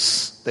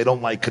souls. They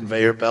don't like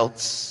conveyor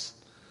belts.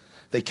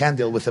 They can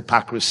deal with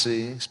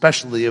hypocrisy,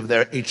 especially if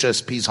they're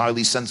HSPs,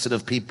 highly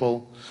sensitive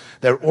people.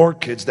 They're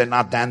orchids, they're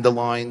not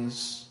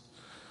dandelions.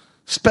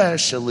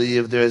 Especially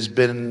if there's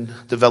been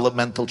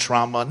developmental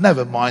trauma.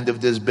 Never mind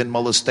if there's been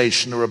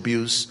molestation or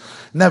abuse.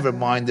 Never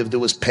mind if there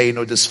was pain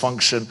or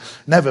dysfunction.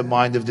 Never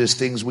mind if there's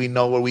things we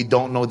know or we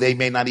don't know. They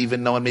may not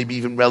even know and maybe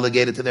even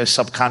relegated to their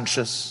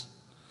subconscious.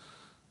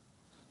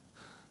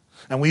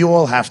 And we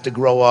all have to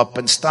grow up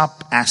and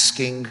stop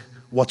asking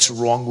what's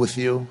wrong with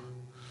you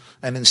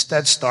and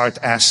instead start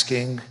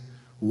asking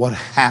what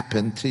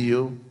happened to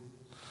you.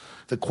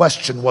 The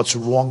question, what's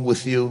wrong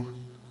with you,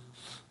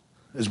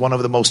 is one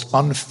of the most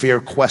unfair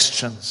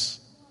questions.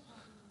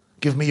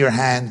 Give me your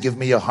hand, give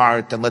me your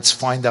heart, and let's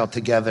find out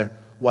together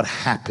what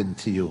happened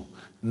to you,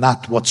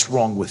 not what's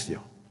wrong with you.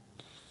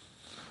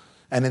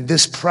 And in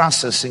this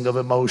processing of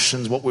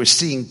emotions, what we're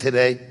seeing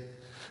today,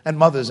 and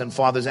mothers and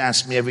fathers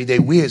ask me every day,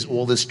 where's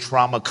all this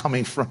trauma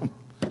coming from?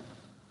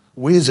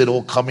 Where's it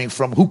all coming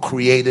from? Who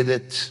created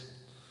it?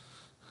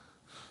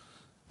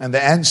 And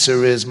the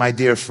answer is, my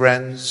dear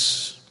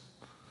friends,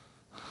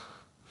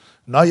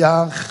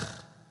 Noach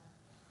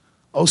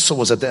also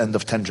was at the end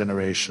of 10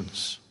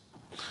 generations.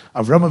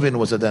 Avram Avinu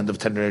was at the end of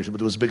 10 generations, but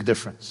there was a big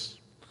difference.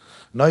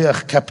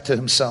 Noach kept to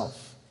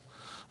himself.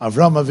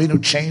 Avram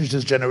Avinu changed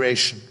his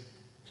generation.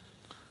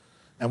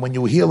 And when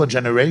you heal a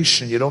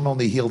generation, you don't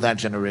only heal that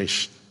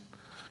generation.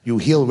 You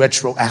heal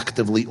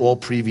retroactively all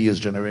previous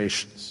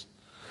generations.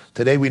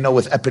 Today we know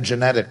with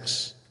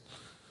epigenetics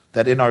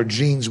that in our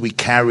genes we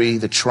carry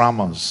the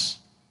traumas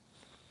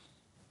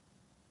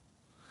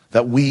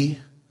that we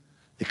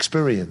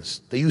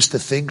experience. They used to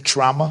think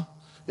trauma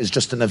is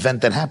just an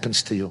event that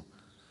happens to you.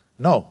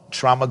 No,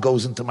 trauma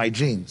goes into my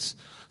genes.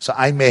 So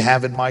I may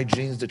have in my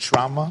genes the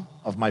trauma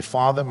of my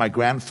father, my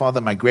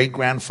grandfather, my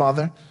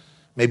great-grandfather,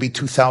 maybe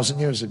 2,000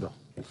 years ago.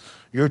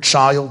 Your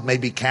child may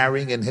be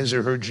carrying in his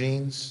or her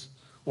genes,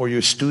 or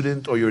your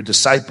student or your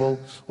disciple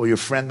or your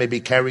friend may be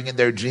carrying in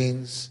their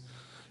genes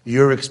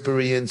your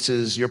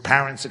experiences, your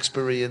parents'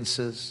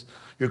 experiences,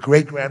 your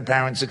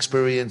great-grandparents'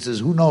 experiences,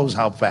 who knows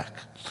how back.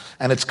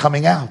 And it's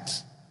coming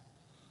out.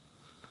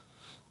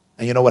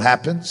 And you know what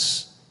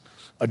happens?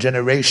 A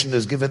generation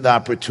is given the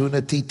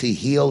opportunity to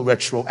heal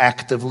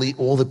retroactively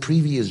all the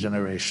previous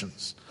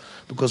generations.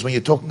 Because when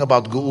you're talking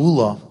about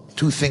Geula,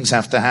 two things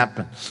have to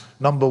happen.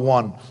 Number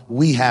one,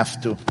 we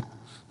have to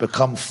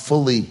become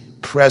fully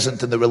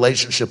present in the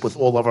relationship with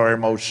all of our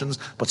emotions,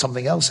 but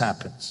something else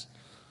happens.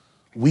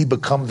 We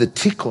become the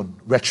tikkun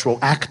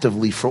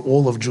retroactively for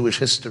all of Jewish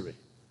history.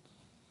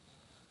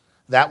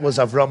 That was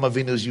Avraham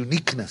Avinu's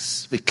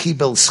uniqueness.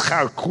 V'kibel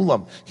schar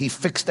kulam. He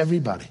fixed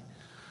everybody.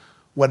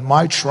 When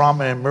my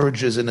trauma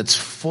emerges in its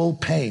full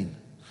pain,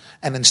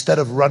 and instead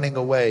of running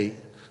away,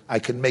 I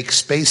can make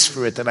space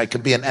for it and I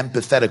can be an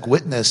empathetic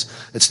witness,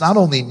 it's not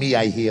only me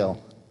I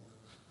heal.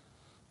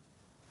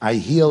 I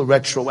heal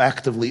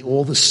retroactively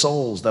all the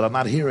souls that are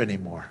not here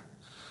anymore.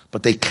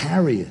 But they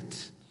carry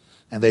it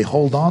and they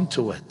hold on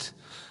to it.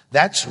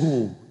 That's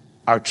who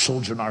our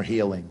children are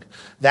healing.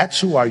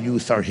 That's who our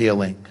youth are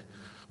healing.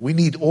 We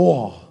need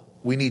awe.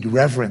 We need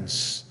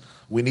reverence.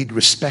 We need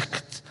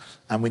respect.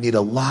 And we need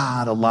a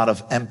lot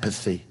of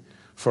empathy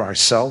for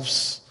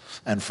ourselves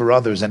and for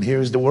others. And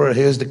here's the word,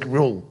 here's the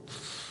rule.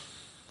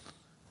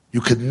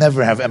 You could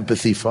never have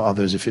empathy for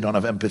others if you don't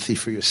have empathy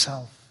for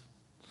yourself.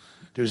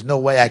 There's no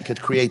way I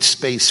could create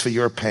space for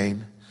your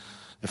pain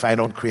if I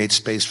don't create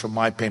space for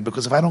my pain.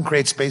 Because if I don't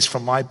create space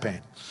for my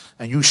pain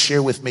and you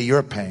share with me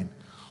your pain,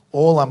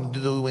 all I'm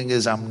doing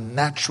is I'm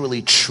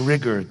naturally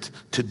triggered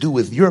to do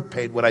with your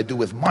pain what I do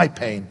with my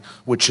pain,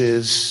 which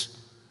is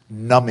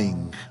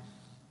numbing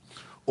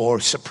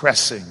or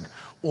suppressing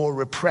or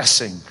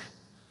repressing.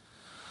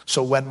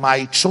 So when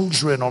my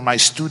children or my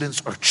students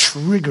are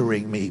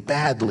triggering me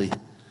badly,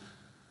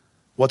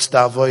 what's the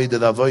avodah?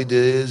 The avodah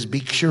is be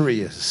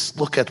curious.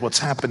 Look at what's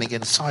happening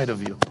inside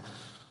of you.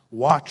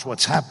 Watch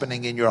what's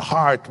happening in your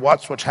heart.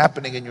 Watch what's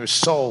happening in your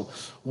soul.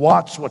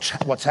 Watch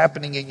what's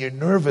happening in your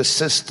nervous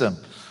system.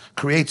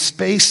 Create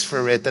space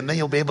for it, and then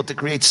you'll be able to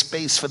create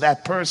space for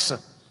that person.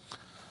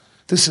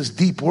 This is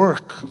deep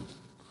work.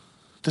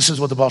 This is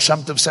what the Baal Shem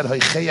Tov said,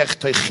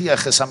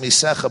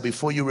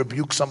 before you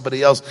rebuke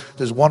somebody else,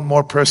 there's one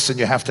more person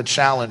you have to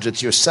challenge.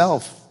 It's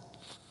yourself.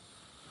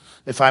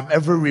 If I'm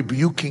ever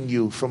rebuking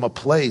you from a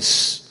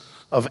place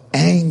of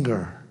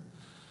anger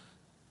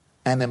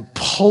and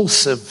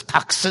impulsive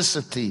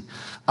toxicity,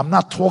 I'm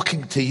not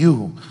talking to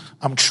you.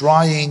 I'm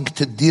trying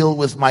to deal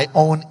with my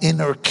own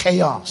inner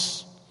chaos.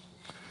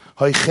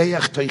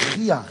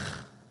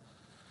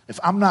 If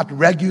I'm not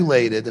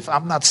regulated, if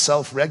I'm not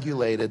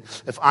self-regulated,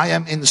 if I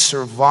am in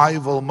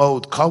survival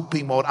mode,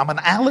 coping mode, I'm an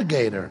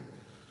alligator.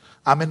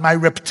 I'm in my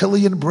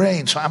reptilian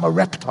brain, so I'm a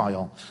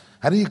reptile.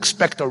 How do you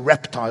expect a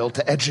reptile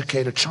to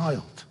educate a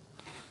child?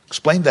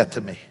 Explain that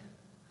to me.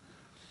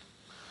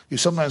 You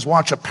sometimes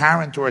watch a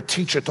parent or a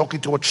teacher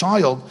talking to a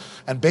child,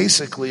 and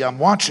basically I'm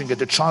watching it.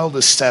 The child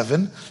is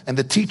 7 and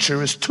the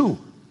teacher is 2.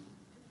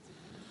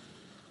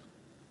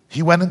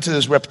 He went into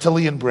his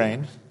reptilian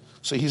brain,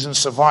 so he's in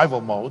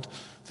survival mode.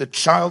 The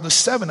child is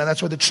 7, and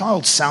that's why the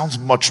child sounds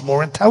much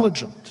more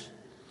intelligent.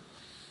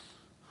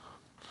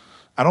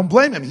 I don't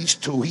blame him. He's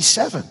 2, he's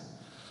 7.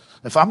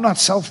 If I'm not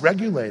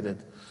self-regulated,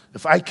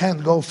 if I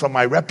can't go from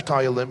my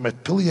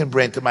reptilian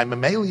brain to my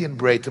mammalian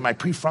brain to my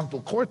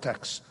prefrontal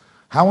cortex,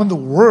 how in the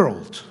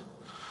world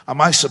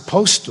am I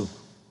supposed to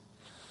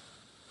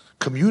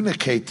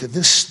communicate to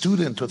this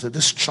student or to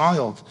this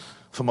child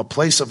from a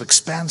place of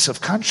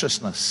expansive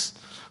consciousness,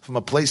 from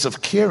a place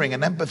of caring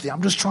and empathy?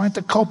 I'm just trying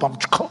to cope.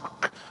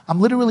 I'm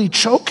literally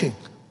choking.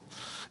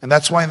 And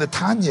that's why in the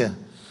Tanya,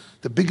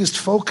 the biggest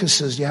focus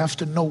is you have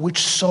to know which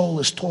soul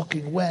is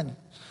talking when.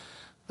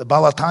 The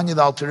Baal HaTanya,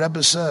 the Alter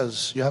Rebbe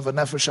says, you have a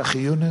nefesh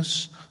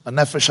hachiyunis, a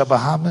nefesh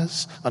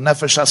habahamis, a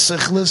nefesh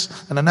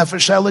hasichlis, and a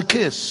nefesh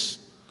elikis.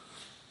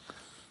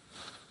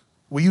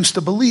 We used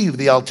to believe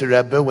the Alter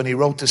Rebbe, when he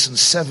wrote this in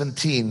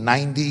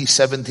 1790,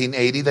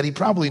 1780, that he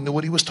probably knew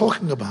what he was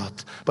talking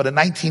about. But in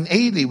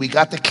 1980, we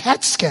got the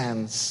CAT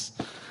scans.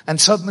 And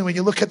suddenly when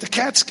you look at the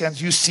CAT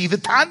scans, you see the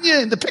Tanya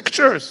in the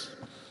pictures.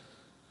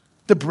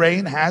 The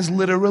brain has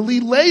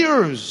literally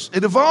layers.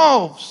 It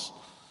evolves.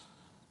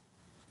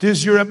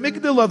 There's your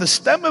amygdala, the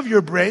stem of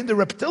your brain, the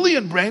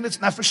reptilian brain. It's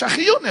nefesh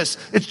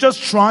hachiyunis. It's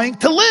just trying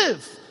to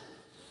live.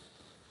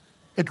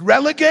 It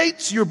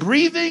relegates your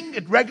breathing.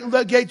 It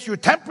relegates your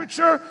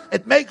temperature.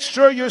 It makes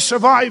sure you're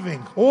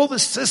surviving. All the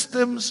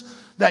systems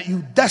that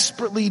you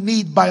desperately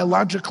need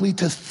biologically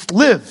to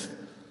live.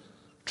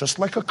 Just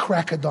like a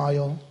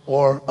crocodile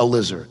or a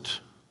lizard.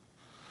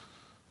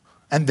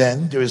 And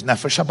then there is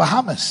nefesh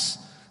habahamis.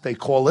 They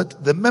call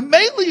it the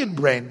mammalian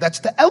brain. That's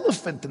the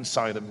elephant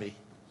inside of me.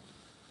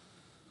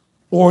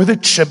 or the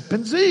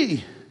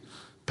chimpanzee.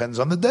 Depends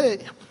on the day.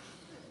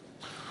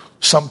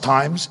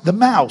 Sometimes the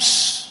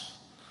mouse.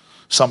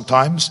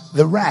 Sometimes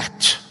the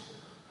rat.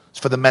 It's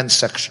for the men's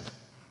section.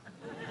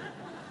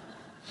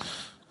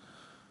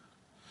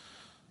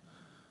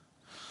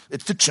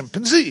 It's the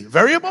chimpanzee,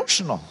 very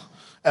emotional.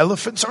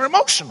 Elephants are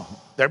emotional.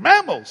 They're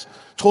mammals.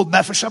 It's called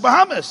Nefesh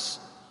HaBahamis.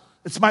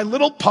 It's my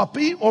little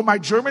puppy or my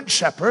German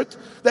shepherd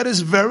that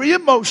is very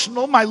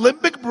emotional, my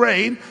limbic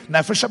brain,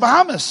 Nefesh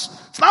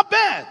HaBahamis. It's not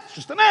bad. It's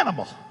just an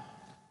animal.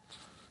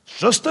 It's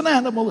just an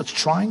animal. It's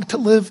trying to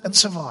live and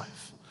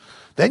survive.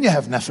 Then you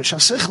have Nefesh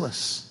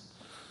HaSichlis.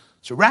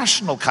 It's a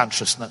rational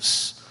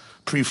consciousness.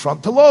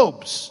 Prefrontal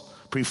lobes,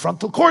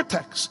 prefrontal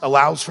cortex,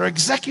 allows for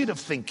executive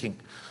thinking,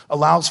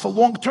 allows for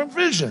long-term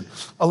vision,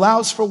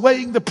 allows for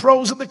weighing the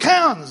pros and the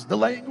cons,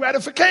 delaying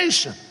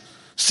gratification,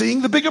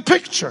 seeing the bigger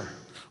picture,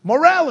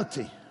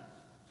 morality.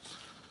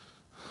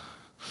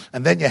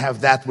 And then you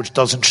have that which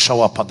doesn't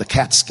show up on the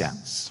CAT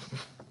scans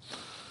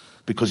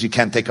because you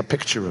can't take a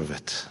picture of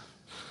it.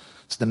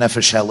 It's the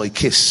Nefesh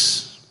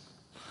HaElokis.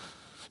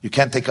 You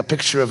can't take a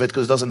picture of it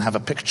because it doesn't have a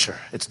picture.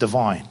 It's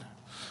divine.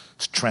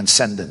 It's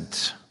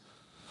transcendent.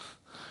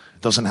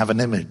 It doesn't have an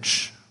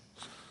image.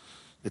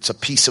 It's a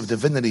piece of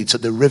divinity. It's a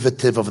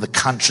derivative of the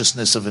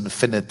consciousness of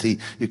infinity.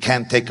 You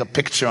can't take a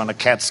picture on a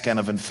CAT scan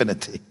of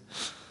infinity.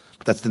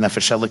 But that's the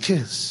Nefesh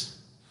HaElokis.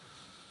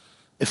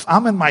 If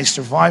I'm in my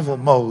survival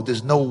mode,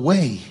 there's no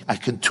way I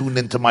can tune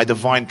into my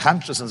divine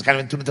consciousness. I can't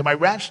even tune into my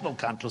rational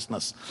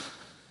consciousness.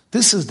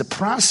 This is the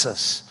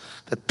process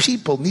that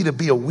people need to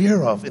be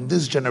aware of in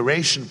this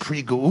generation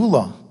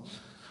pre-Geula,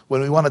 when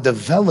we want to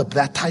develop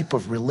that type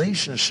of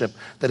relationship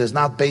that is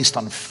not based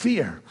on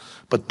fear,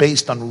 but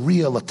based on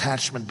real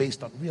attachment,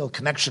 based on real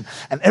connection.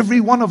 And every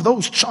one of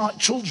those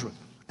children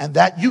and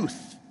that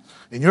youth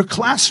in your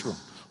classroom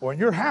or in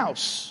your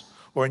house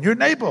or in your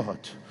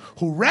neighborhood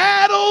who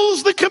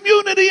rattles the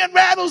community and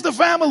rattles the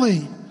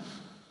family,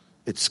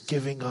 it's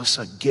giving us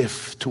a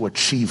gift to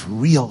achieve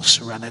real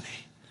serenity,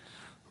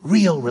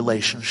 real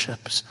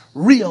relationships,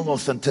 real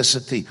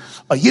authenticity,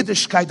 a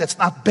Yiddishkeit that's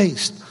not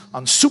based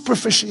on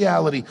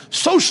superficiality,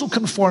 social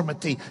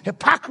conformity,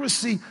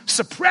 hypocrisy,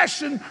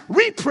 suppression,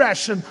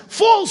 repression,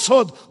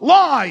 falsehood,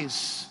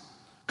 lies,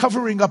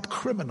 covering up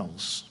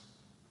criminals,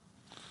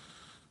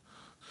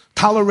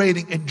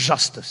 tolerating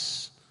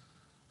injustice,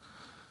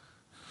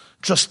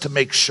 just to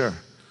make sure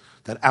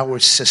that our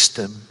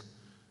system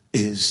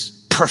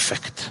is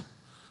perfect.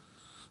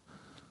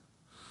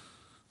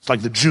 It's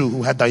like the Jew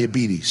who had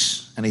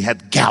diabetes and he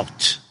had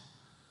gout.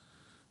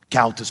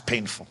 Gout is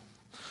painful.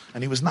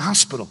 And he was in the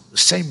hospital, the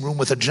same room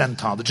with a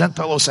Gentile. The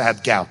Gentile also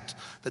had gout.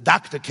 The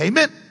doctor came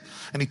in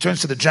and he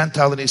turns to the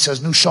Gentile and he says,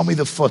 "No, show me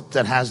the foot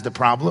that has the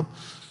problem."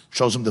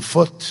 Shows him the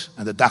foot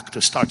and the doctor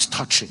starts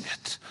touching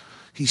it.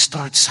 He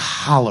starts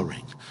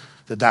hollering.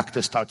 The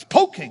doctor starts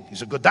poking.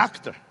 He's a good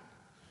doctor.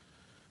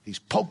 He's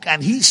poking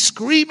and he's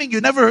screaming.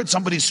 You never heard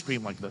somebody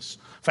scream like this.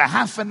 For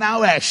half an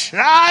hour,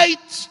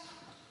 schreit.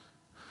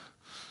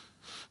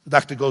 The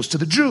doctor goes to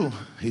the Jew.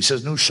 He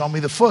says, "No, show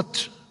me the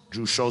foot."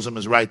 Jew shows him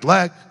his right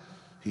leg.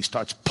 He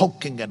starts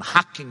poking and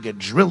hacking and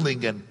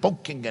drilling and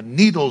poking and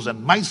needles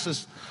and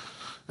mices.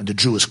 And the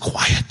Jew is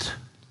quiet.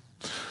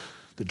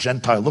 The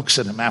Gentile looks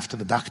at him after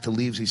the doctor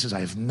leaves. He says,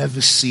 "I have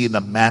never seen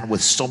a man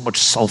with so much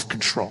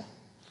self-control.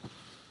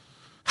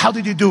 How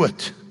did you do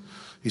it?"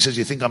 He says,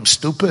 "You think I'm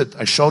stupid?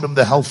 I showed him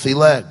the healthy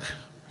leg.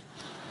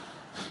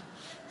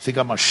 Think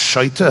I'm a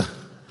shaita?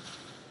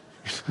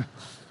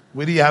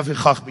 Where do you have it,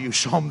 Chachma? You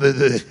show him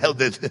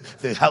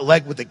the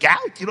leg with the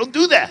gout? You don't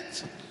do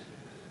that."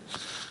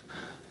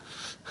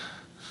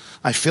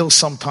 I feel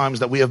sometimes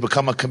that we have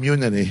become a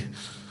community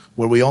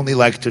where we only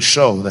like to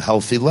show the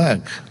healthy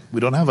leg.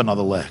 We don't have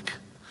another leg.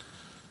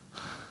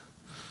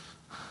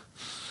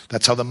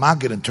 That's how the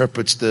Maggid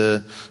interprets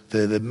the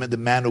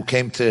man who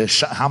came to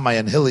Shammai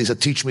and Hillel. He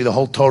said, "Teach me the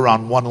whole Torah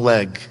on one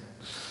leg."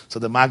 So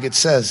the Maggid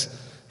says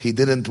he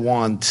didn't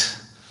want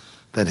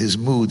that his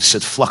mood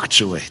should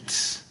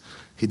fluctuate.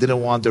 He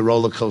didn't want the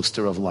roller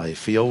coaster of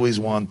life. He always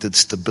wanted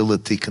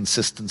stability,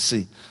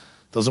 consistency.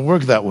 Doesn't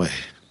work that way.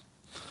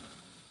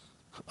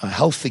 A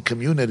healthy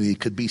community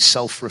could be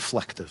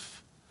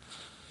self-reflective.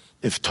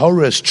 If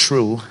Torah is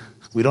true,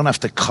 we don't have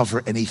to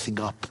cover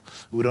anything up.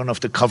 We don't have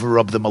to cover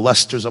up the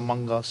molesters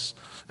among us,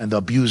 and the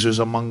abusers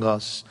among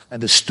us,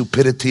 and the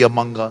stupidity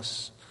among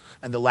us,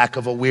 and the lack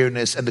of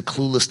awareness, and the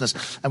cluelessness.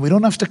 And we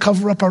don't have to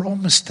cover up our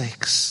own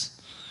mistakes.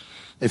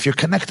 If you're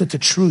connected to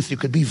truth, you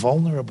could be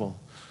vulnerable.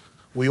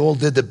 We all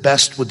did the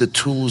best with the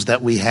tools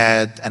that we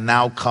had, and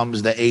now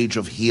comes the age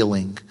of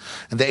healing.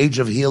 And the age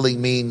of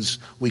healing means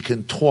we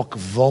can talk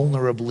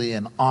vulnerably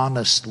and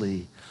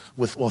honestly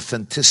with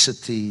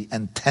authenticity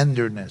and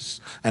tenderness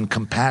and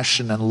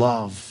compassion and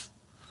love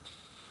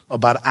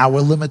about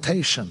our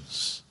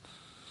limitations,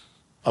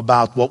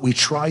 about what we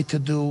tried to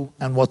do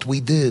and what we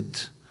did,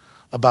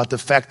 about the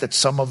fact that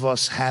some of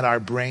us had our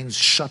brains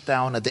shut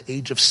down at the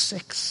age of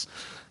 6,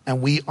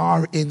 and we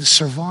are in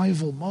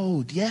survival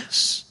mode,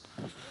 yes.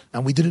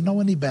 And we didn't know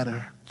any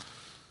better.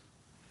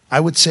 I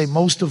would say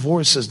most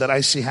divorces that I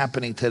see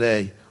happening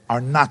today are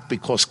not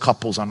because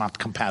couples are not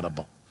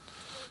compatible.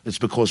 It's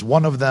because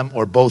one of them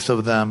or both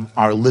of them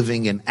are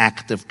living in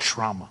active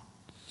trauma.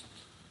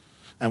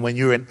 And when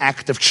you're in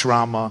active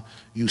trauma,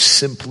 you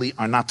simply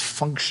are not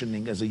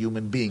functioning as a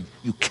human being.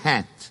 You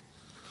can't.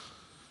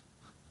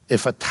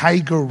 If a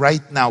tiger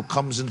right now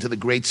comes into the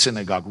great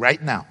synagogue,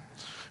 right now,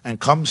 and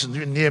comes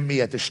near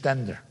me at the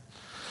stender,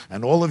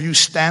 and all of you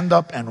stand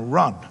up and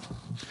run,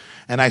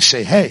 and I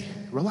say, hey,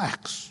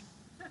 relax.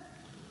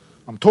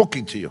 I'm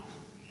talking to you.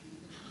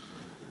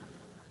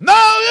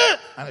 No!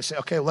 And I say,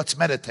 okay, let's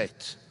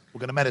meditate. We're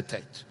going to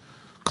meditate.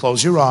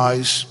 Close your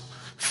eyes.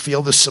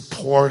 Feel the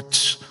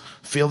support.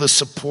 Feel the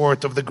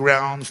support of the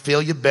ground.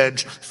 Feel your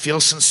bench. Feel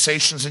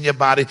sensations in your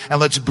body. And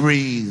let's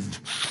breathe.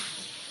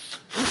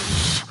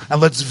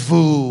 And let's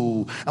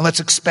voo. And let's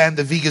expand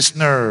the vagus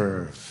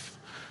nerve.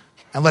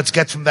 And let's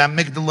get from the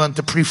amygdala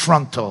into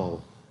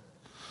prefrontal.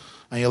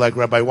 And you're like,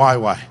 Rabbi,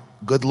 why?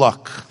 Good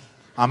luck.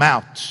 I'm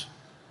out.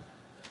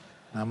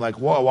 And I'm like,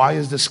 why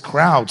is this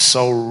crowd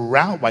so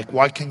round? Like,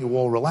 why can't you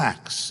all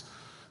relax?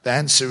 The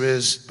answer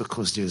is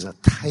because there's a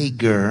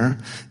tiger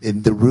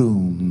in the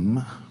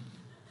room.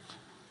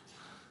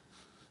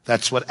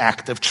 That's what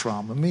active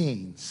trauma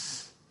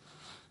means.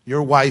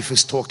 Your wife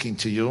is talking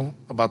to you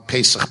about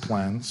Pesach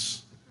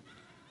plans.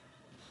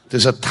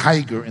 There's a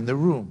tiger in the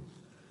room.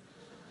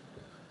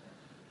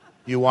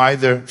 You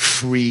either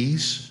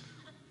freeze,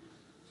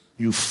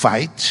 you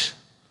fight,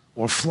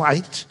 or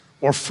flight,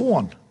 or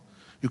fawn.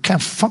 You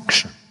can't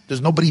function. There's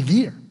nobody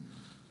there.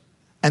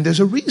 And there's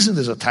a reason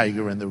there's a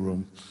tiger in the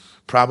room.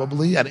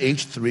 Probably at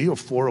age 3 or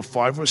 4 or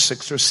 5 or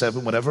 6 or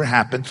 7, whatever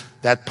happened,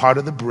 that part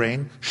of the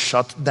brain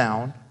shut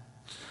down.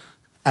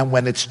 And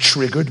when it's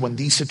triggered, when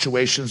these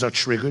situations are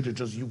triggered,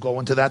 you go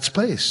into that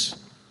space.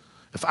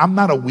 If I'm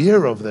not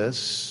aware of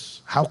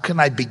this, how can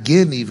I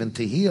begin even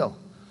to heal?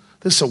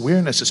 This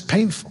awareness is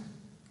painful.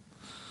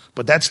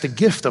 But that's the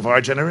gift of our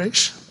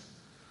generation.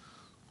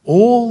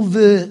 All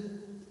the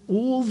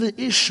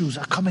issues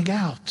are coming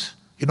out.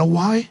 You know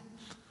why?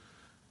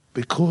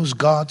 Because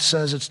God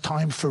says it's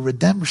time for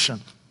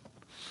redemption.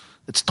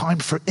 It's time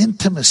for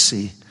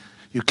intimacy.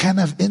 You can't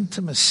have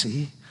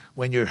intimacy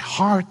when your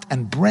heart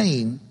and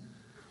brain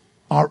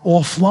are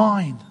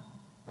offline.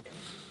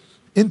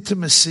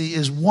 Intimacy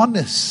is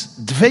oneness,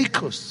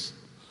 dveikus.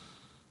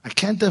 I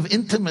can't have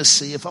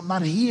intimacy if I'm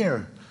not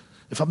here,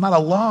 if I'm not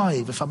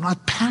alive, if I'm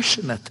not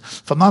passionate,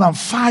 if I'm not on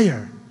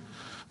fire.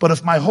 But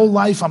if my whole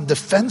life I'm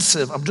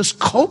defensive, I'm just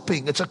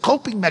coping. It's a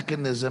coping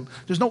mechanism.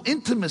 There's no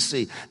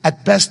intimacy.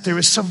 At best, there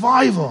is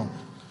survival.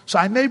 So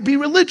I may be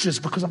religious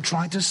because I'm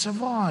trying to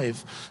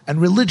survive.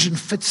 And religion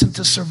fits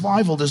into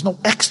survival. There's no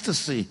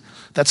ecstasy.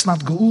 That's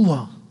not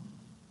geula.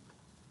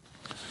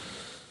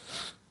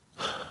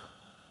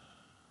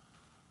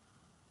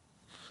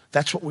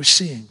 That's what we're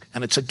seeing.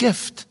 And it's a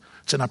gift.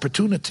 It's an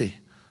opportunity.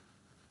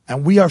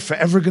 And we are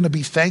forever going to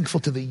be thankful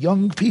to the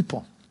young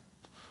people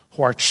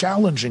who are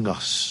challenging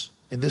us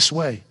in this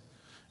way.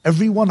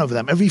 Every one of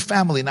them, every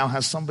family now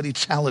has somebody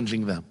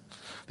challenging them.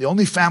 The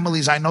only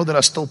families I know that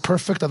are still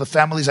perfect are the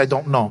families I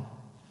don't know.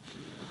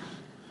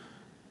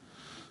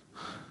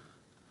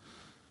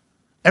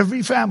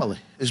 Every family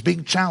is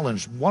being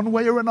challenged one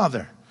way or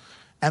another.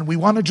 And we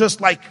want to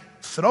just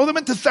throw them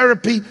into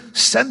therapy,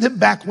 send him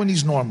back when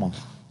he's normal.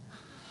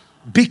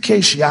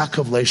 Bikesh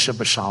Yaakov Leisha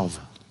B'Shalva.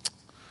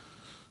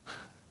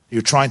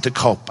 You're trying to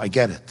cope. I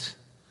get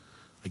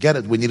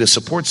it. We need a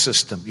support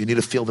system. You need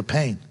to feel the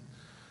pain.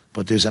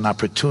 But there's an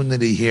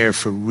opportunity here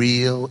for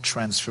real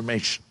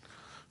transformation,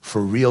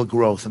 for real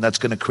growth. And that's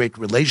going to create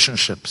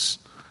relationships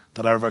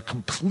that are of a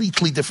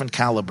completely different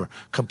caliber,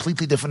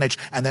 completely different age.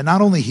 And they're not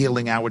only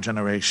healing our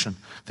generation,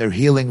 they're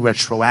healing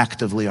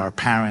retroactively our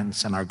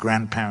parents and our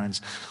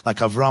grandparents. Like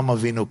Avraham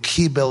Avinu,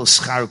 Kibel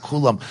Schar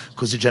Kulam,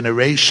 because the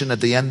generation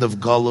at the end of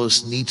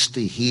Golus needs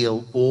to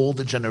heal all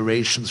the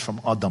generations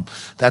from Adam.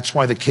 That's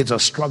why the kids are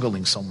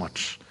struggling so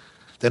much.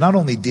 They're not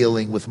only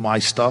dealing with my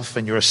stuff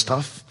and your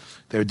stuff,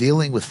 they're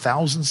dealing with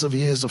thousands of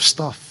years of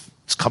stuff.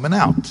 It's coming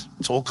out.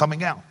 It's all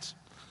coming out.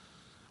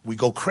 We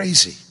go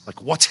crazy.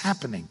 Like, what's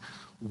happening?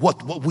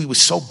 What we were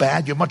so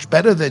bad? You're much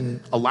better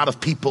than a lot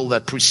of people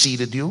that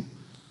preceded you.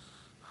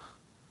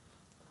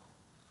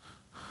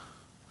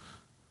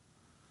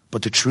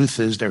 But the truth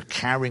is, they're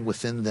carrying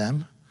within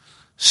them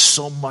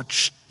so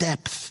much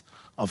depth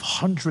of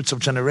hundreds of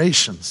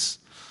generations.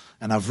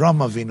 And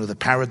Avraham Avinu, the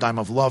paradigm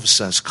of love,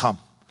 says, come,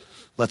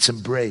 let's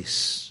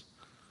embrace.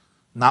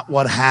 Not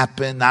what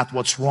happened, not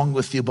what's wrong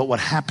with you, but what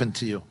happened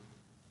to you.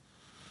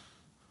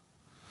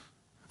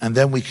 And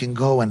then we can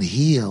go and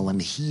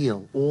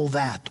heal all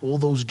that, all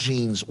those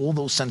genes, all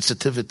those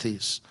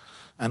sensitivities.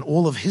 And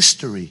all of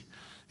history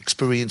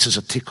experiences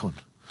a tikkun.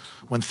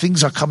 When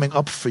things are coming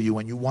up for you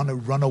and you want to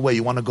run away,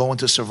 you want to go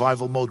into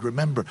survival mode,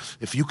 remember,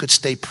 if you could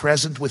stay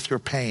present with your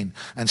pain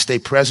and stay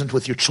present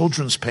with your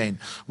children's pain,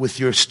 with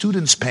your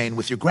students' pain,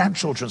 with your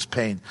grandchildren's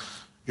pain,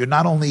 you're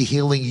not only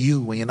healing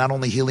you, and you're not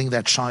only healing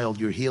that child,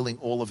 you're healing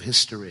all of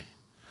history.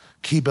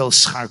 Kibel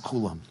Schar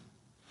Kulam.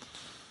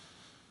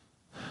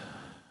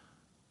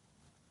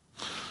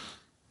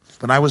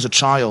 When I was a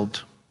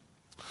child,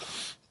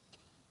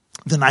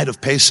 the night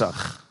of Pesach,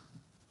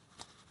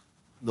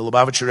 the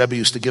Lubavitcher Rebbe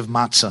used to give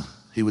matzah.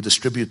 He would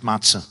distribute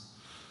matzah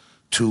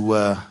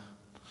to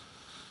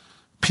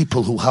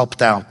people who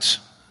helped out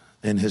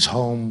in his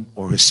home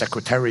or his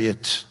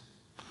secretariat.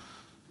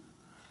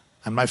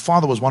 And my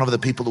father was one of the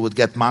people who would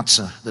get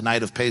matzah the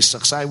night of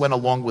Pesach, so I went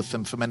along with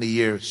him for many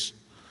years.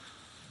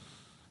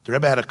 The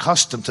Rebbe had a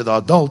custom to the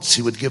adults,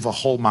 he would give a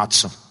whole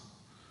matzah.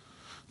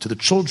 To the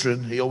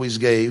children, he always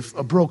gave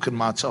a broken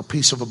matzah, a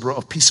piece of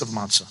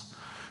matzah.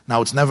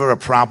 Now, it's never a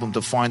problem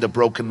to find a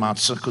broken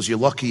matzah, because you're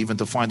lucky even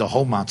to find a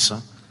whole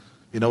matzah.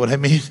 You know what I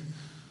mean?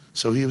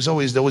 So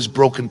there was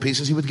broken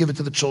pieces, he would give it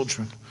to the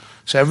children.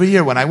 So every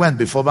year when I went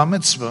before Bar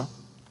Mitzvah,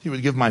 he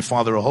would give my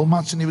father a whole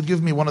matzah, and he would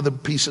give me one of the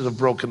pieces of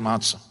broken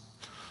matzah.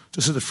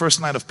 This is the first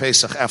night of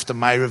Pesach after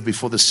Ma'ariv,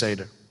 before the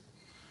Seder.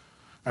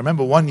 I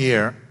remember one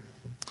year,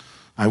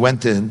 I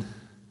went in,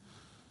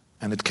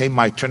 and it came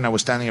my turn. I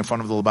was standing in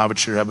front of the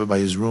Lubavitcher Rebbe by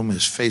his room.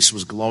 His face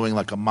was glowing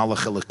like a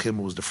Malach Elokim.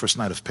 It was the first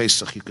night of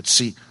Pesach. You could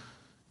see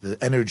the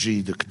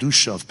energy, the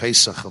Kedusha of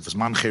Pesach, of his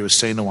Mancher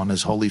Husseinu on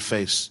his holy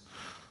face.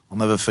 I'll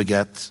never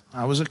forget.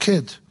 I was a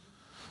kid.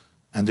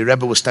 And the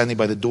Rebbe was standing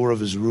by the door of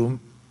his room.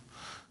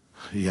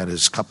 He had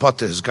his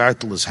kapota, his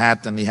gartel, his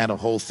hat, and he had a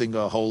whole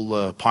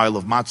pile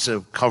of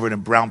matzah covered in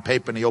brown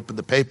paper, and he opened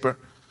the paper.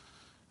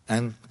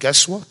 And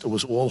guess what? It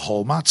was all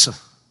whole matzah.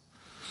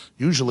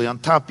 Usually on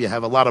top you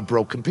have a lot of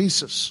broken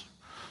pieces.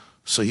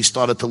 So he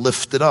started to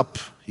lift it up.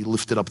 He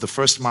lifted up the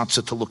first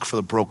matzah to look for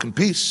the broken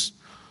piece.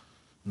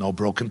 No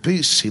broken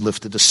piece. He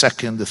lifted the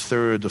second, the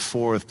third, the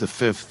fourth, the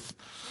fifth,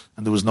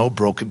 and there was no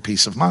broken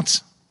piece of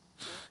matzah.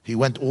 He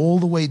went all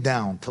the way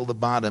down till the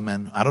bottom,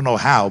 and I don't know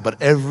how,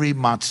 but every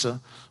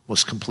matzah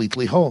was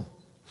completely whole.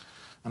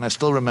 And I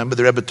still remember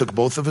the Rebbe took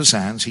both of his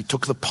hands, he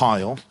took the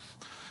pile,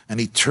 and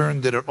he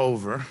turned it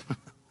over,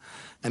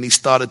 and he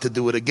started to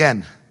do it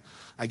again.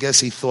 I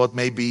guess he thought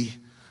maybe,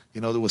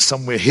 there was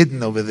somewhere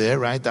hidden over there,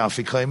 right? The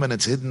Afikoyman,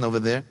 it's hidden over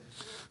there.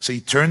 So he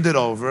turned it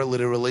over,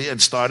 literally,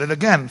 and started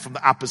again from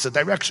the opposite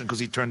direction, because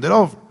he turned it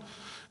over.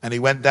 And he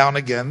went down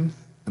again,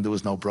 and there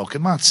was no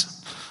broken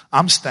matzah.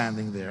 I'm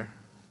standing there,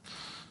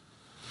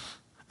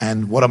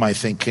 and what am I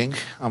thinking?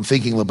 I'm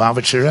thinking,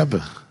 Lubavitcher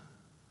Rebbe,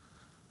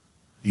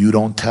 you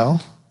don't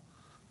tell,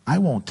 I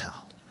won't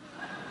tell.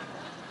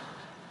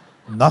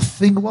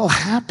 Nothing will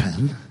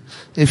happen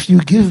if you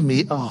give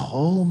me a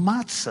whole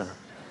matzah.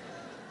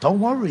 Don't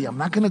worry, I'm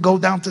not going to go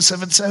down to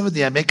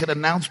 770. I make an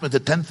announcement to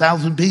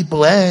 10,000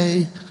 people.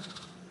 Hey,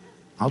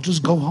 I'll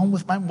just go home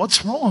with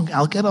what's wrong?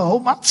 I'll get a whole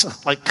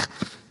matzah.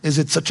 Is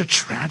it such a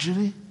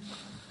tragedy?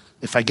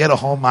 If I get a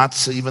whole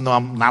matzah, even though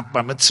I'm not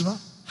bar mitzvah?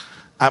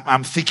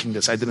 I'm thinking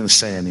this. I didn't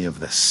say any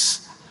of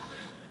this.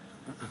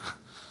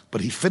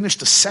 But he finished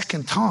the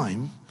second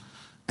time,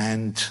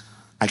 and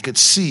I could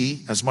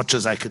see, as much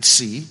as I could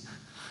see,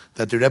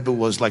 that the Rebbe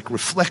was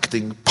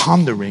reflecting,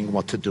 pondering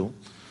what to do.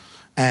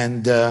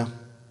 And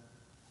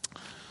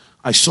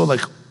I saw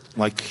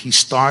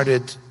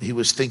he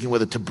was thinking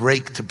whether to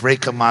break a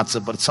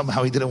matzah, but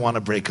somehow he didn't want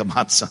to break a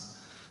matzah.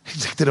 He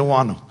didn't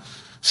want to.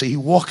 So he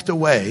walked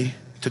away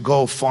to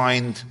go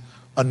find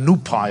a new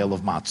pile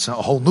of matzah,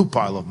 a whole new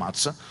pile of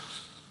matzah,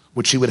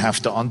 which he would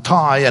have to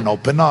untie and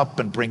open up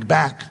and bring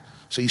back.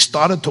 So he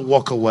started to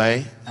walk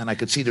away, and I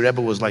could see the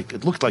Rebbe was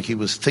it looked like he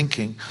was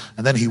thinking,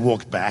 and then he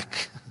walked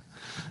back,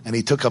 and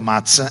he took a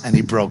matzah and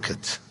he broke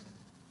it.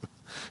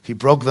 He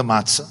broke the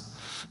matzah,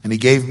 and he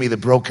gave me the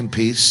broken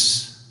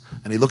piece,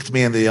 and he looked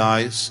me in the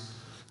eyes,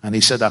 and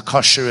he said,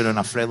 "Akasher and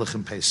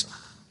afreilichem Pesach."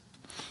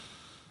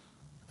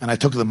 And I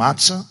took the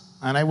matzah,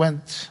 and I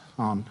went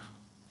on.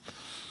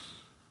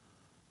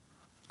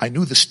 I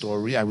knew the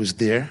story, I was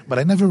there, but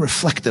I never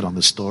reflected on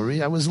the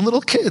story. I was a little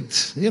kid,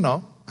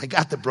 I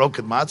got the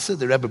broken matzah,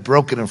 the Rebbe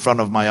broke it in front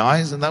of my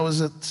eyes, and that was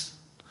it.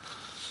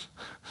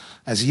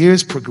 As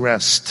years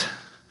progressed,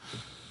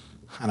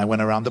 and I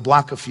went around the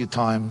block a few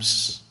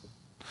times,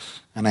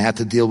 and I had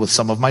to deal with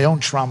some of my own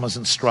traumas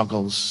and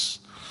struggles,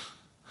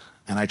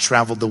 and I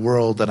traveled the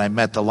world, and I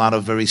met a lot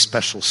of very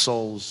special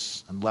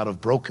souls, and a lot of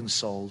broken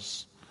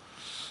souls.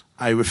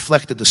 I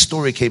reflected, the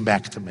story came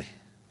back to me.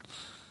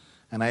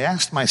 And I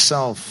asked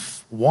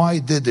myself, why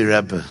did the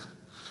Rebbe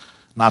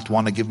not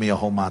want to give me a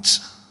whole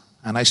matzah?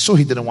 And I saw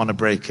he didn't want to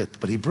break it,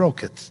 but he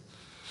broke it.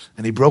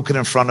 And he broke it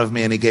in front of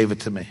me and he gave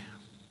it to me.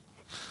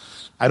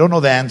 I don't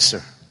know the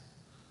answer,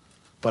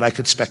 but I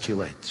could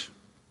speculate.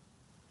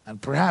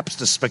 And perhaps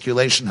the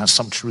speculation has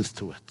some truth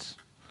to it.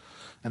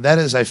 And that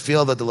is, I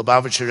feel that the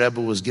Lubavitcher Rebbe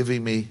was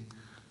giving me,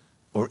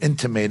 or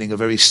intimating, a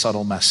very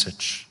subtle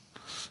message.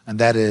 And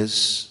that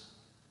is,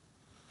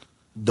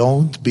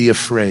 don't be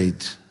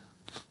afraid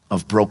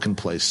of broken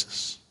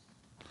places.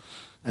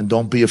 And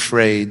don't be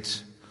afraid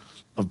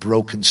of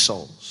broken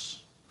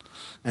souls.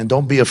 And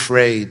don't be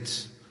afraid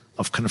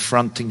of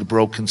confronting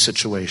broken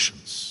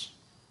situations.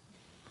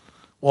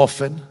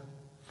 Often,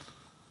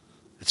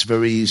 it's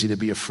very easy to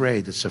be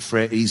afraid. It's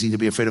easy to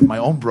be afraid of my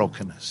own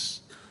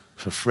brokenness.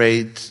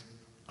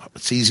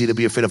 It's easy to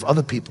be afraid of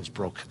other people's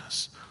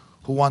brokenness.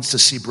 Who wants to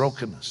see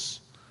brokenness?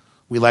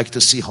 We like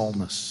to see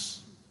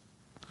wholeness.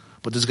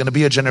 But there's going to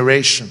be a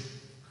generation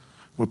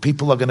where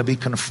people are going to be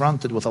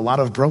confronted with a lot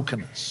of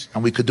brokenness.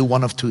 And we could do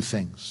one of two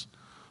things.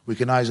 We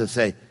can either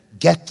say,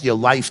 get your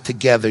life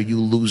together, you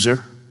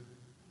loser.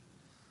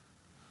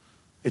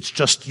 It's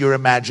just your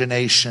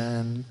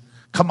imagination.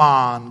 Come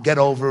on, get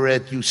over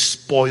it, you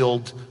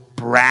spoiled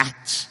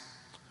brat.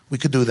 We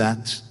could do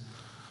that.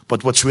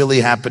 But what's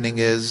really happening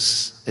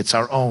is it's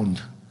our own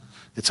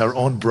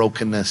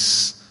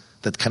brokenness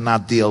that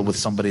cannot deal with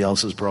somebody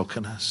else's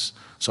brokenness.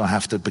 So I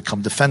have to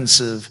become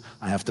defensive.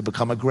 I have to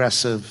become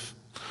aggressive.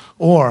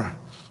 Or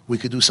we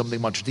could do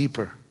something much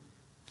deeper.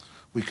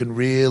 We can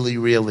really,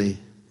 really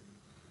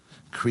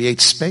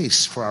create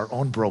space for our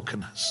own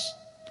brokenness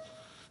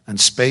and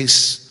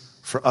space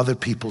for other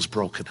people's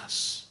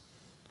brokenness.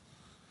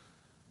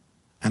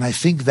 And I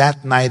think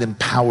that night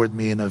empowered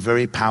me in a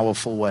very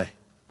powerful way.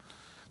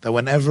 That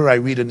whenever I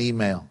read an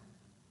email,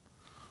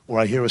 or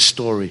I hear a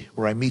story,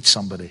 or I meet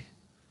somebody,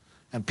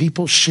 and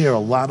people share a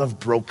lot of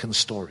broken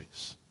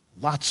stories,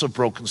 lots of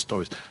broken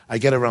stories. I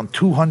get around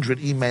 200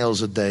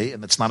 emails a day,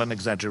 and it's not an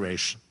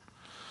exaggeration.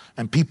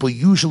 And people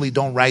usually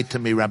don't write to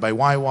me, Rabbi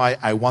YY,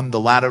 I won the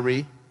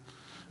lottery,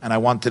 and I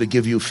wanted to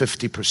give you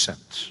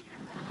 50%.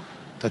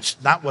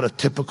 That's not what a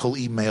typical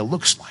email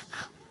looks like.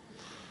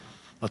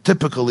 A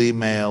typical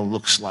email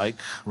looks like,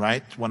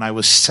 right, when I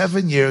was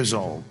 7 years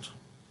old.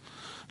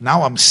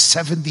 Now I'm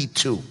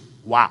 72.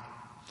 Wow.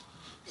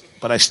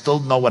 But I still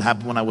know what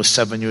happened when I was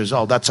 7 years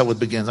old. That's how it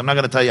begins. I'm not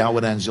going to tell you how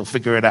it ends. You'll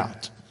figure it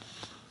out.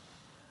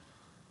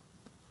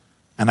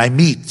 And I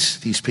meet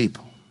these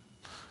people.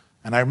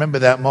 And I remember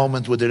that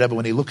moment with the Rebbe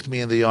when he looked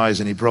me in the eyes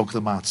and he broke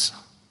the matzah.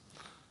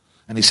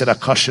 And he said,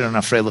 Akasher and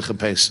Afreilich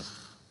Pesach.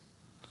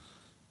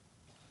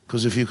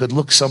 Because if you could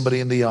look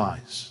somebody in the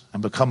eyes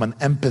and become an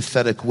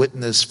empathetic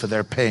witness for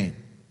their pain,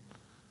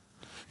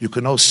 you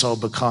can also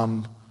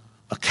become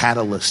a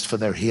catalyst for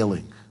their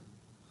healing.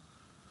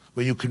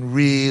 Where you can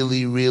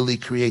really, really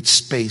create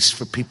space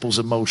for people's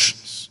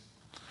emotions.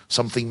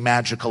 Something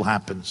magical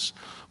happens.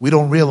 We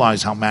don't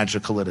realize how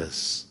magical it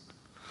is.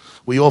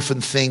 We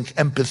often think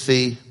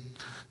empathy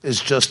is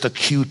just a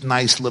cute,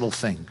 nice little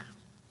thing.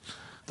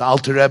 The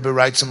Alter Rebbe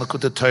writes in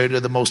Likutei Torah,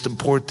 the most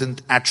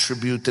important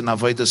attribute in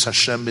Avodas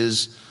Hashem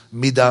is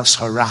Midas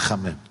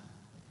Harachamim.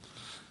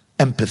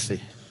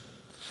 Empathy.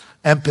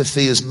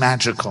 Empathy is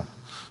magical.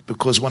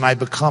 Because when I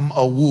become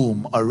a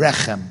womb, a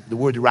rechem, the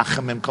word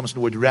rachamim comes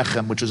from the word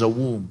rechem, which is a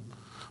womb.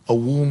 A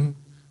womb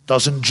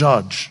doesn't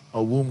judge.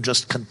 A womb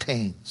just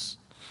contains.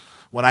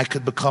 When I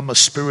could become a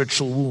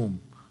spiritual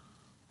womb,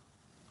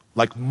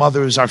 like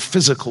mothers are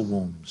physical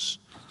wombs,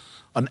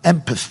 an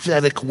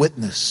empathetic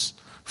witness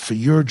for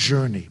your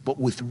journey, but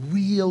with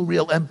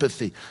real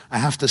empathy. I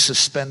have to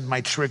suspend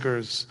my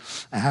triggers.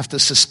 I have to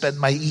suspend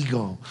my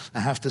ego. I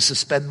have to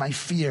suspend my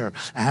fear.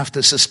 I have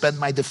to suspend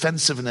my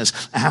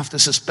defensiveness. I have to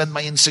suspend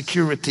my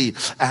insecurity.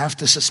 I have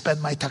to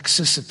suspend my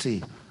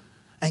toxicity.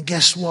 And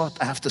guess what?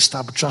 I have to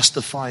stop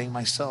justifying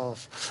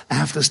myself. I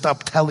have to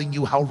stop telling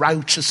you how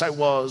righteous I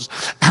was.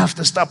 I have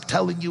to stop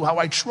telling you how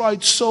I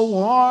tried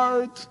so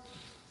hard.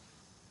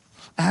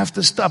 I have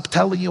to stop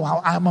telling you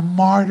how I'm a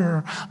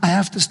martyr. I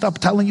have to stop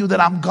telling you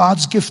that I'm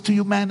God's gift to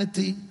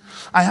humanity.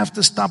 I have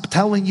to stop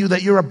telling you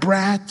that you're a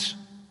brat.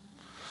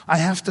 I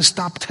have to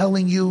stop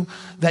telling you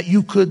that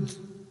you could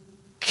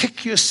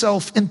kick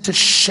yourself into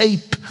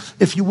shape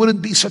if you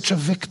wouldn't be such a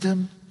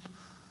victim.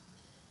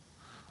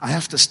 I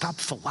have to stop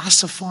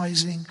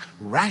philosophizing,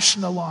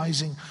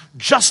 rationalizing,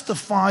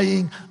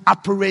 justifying,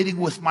 operating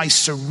with my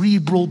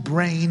cerebral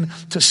brain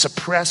to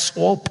suppress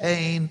all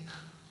pain.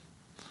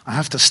 I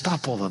have to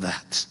stop all of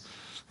that.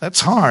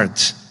 That's hard.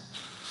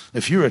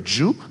 If you're a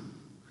Jew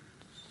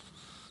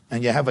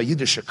and you have a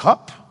Yiddish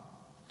cup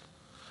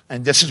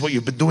and this is what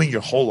you've been doing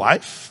your whole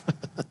life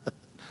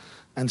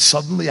and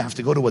suddenly I have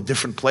to go to a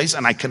different place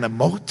and I can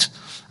emote,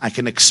 I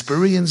can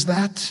experience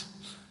that,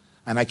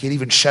 and I can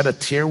even shed a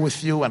tear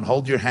with you and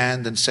hold your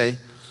hand and say,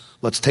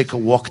 let's take a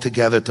walk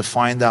together to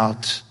find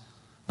out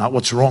not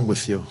what's wrong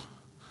with you,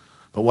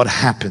 but what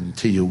happened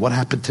to you, what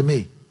happened to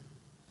me.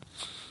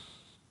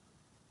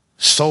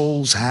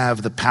 Souls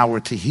have the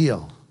power to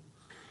heal.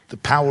 The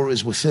power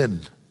is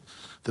within.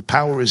 The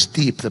power is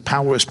deep. The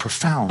power is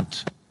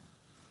profound.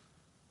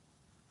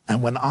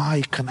 And when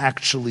I can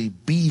actually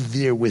be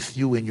there with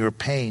you in your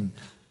pain,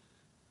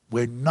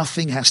 where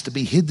nothing has to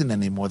be hidden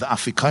anymore, the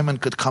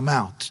Afikoman could come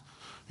out,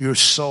 your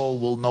soul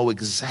will know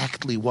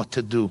exactly what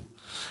to do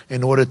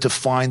in order to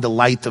find the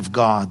light of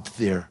God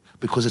there.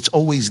 Because it's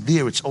always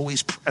there. It's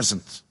always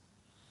present.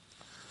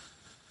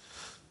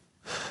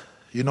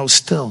 You know,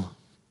 still,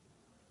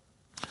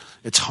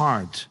 it's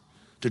hard.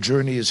 The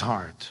journey is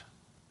hard.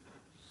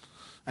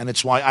 And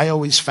it's why I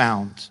always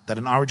found that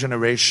in our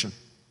generation,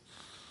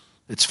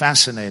 it's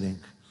fascinating.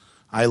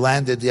 I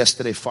landed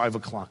yesterday 5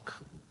 o'clock.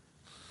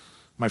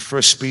 My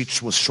first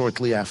speech was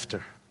shortly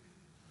after.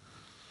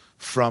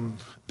 From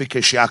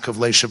Bikesh Yaakov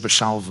Leisha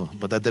B'Shalva,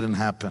 but that didn't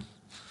happen.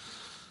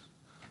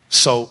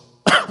 So,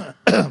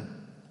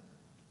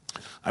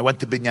 I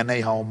went to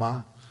Binyanei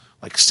Ha'oma.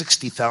 Like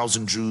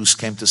 60,000 Jews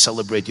came to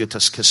celebrate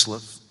Yutas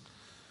Kislev.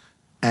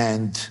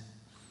 And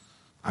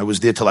I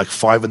was there till like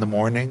 5 in the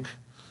morning.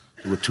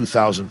 There were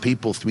 2,000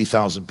 people,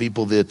 3,000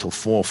 people there till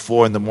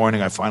 4 in the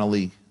morning. I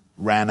finally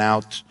ran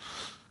out,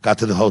 got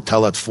to the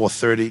hotel at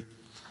 4:30.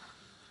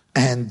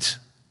 And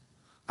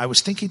I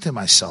was thinking to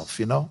myself,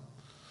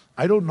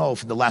 I don't know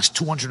if in the last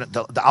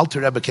the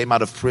Alter Rebbe came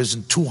out of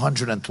prison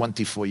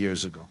 224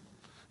 years ago,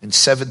 in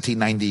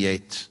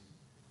 1798.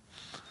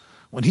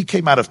 When he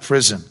came out of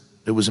prison,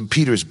 it was in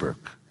Petersburg.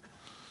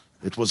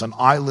 It was an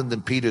island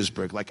in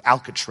Petersburg, like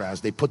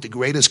Alcatraz. They put the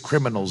greatest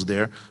criminals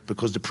there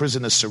because the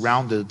prison is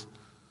surrounded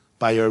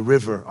by a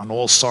river on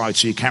all sides,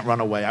 so you can't run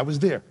away. I was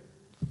there.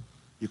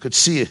 You could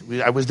see it.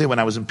 I was there when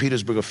I was in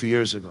Petersburg a few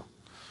years ago.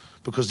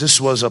 Because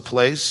this was a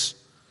place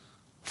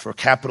for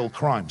capital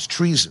crimes,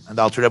 treason. And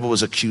the Alter Rebbe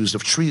was accused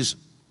of treason.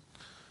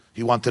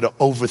 He wanted to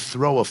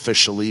overthrow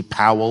officially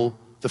Powell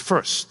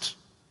I.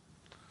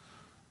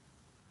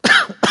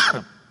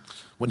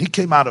 When he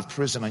came out of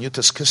prison on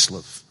Yutas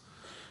Kislev,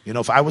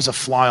 if I was a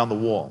fly on the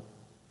wall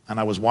and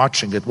I was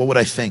watching it, what would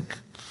I think?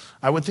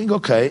 I would think,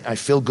 okay, I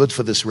feel good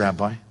for this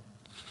rabbi.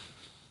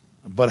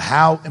 But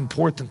how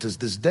important is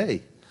this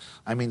day?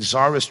 I mean,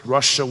 Tsarist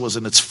Russia was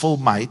in its full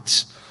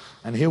might,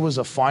 and here was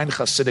a fine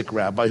Hasidic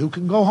rabbi who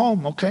can go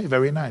home. Okay,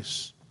 very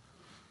nice.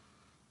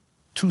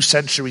 2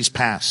 centuries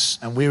pass,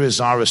 and where is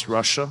Tsarist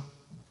Russia?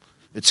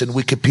 It's in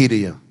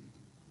Wikipedia.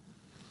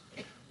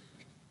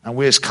 And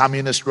where's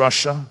communist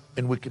Russia?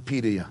 In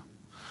Wikipedia.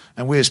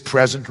 And where's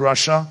present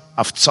Russia?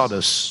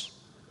 Avtsadas.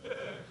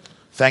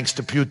 Thanks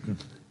to Putin.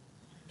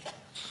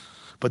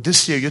 But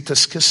this year,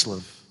 Yutas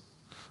Kislev,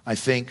 I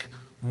think,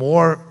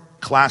 more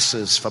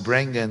classes,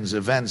 Farbrengens,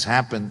 events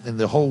happened in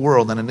the whole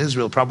world and in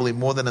Israel probably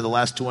more than in the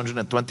last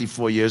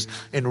 224 years.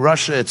 In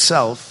Russia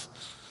itself,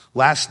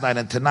 last night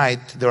and tonight,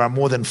 there are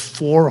more than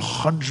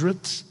 400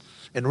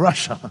 in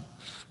Russia.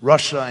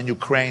 Russia and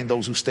Ukraine,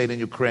 those who stayed in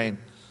Ukraine.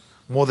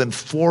 More than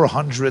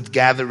 400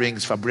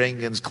 gatherings,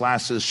 Farbrengens,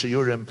 classes,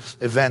 shiurim,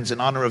 events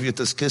in honor of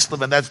Yutas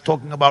Kislev, and that's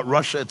talking about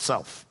Russia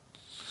itself.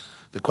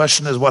 The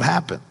question is, what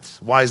happened?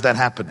 Why is that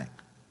happening?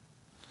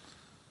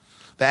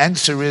 The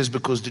answer is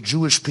because the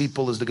Jewish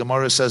people, as the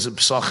Gemara says in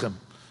Pesachim,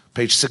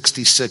 page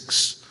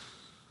 66,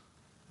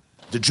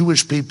 the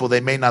Jewish people, they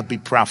may not be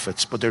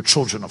prophets, but they're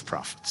children of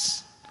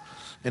prophets.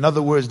 In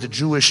other words, the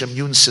Jewish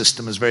immune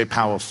system is very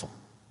powerful.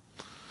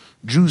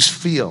 Jews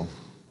feel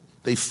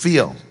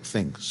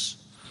things.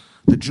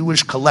 The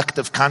Jewish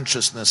collective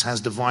consciousness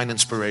has divine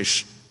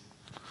inspiration.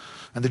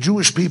 And the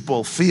Jewish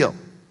people feel,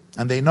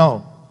 and they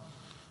know,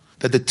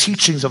 that the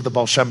teachings of the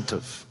Baal Shem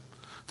Tov,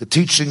 the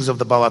teachings of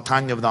the Baal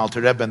HaTanya of the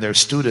Alter Rebbe and their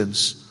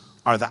students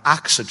are the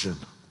oxygen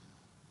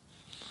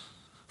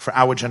for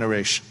our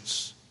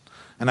generations.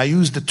 And I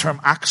use the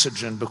term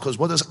oxygen because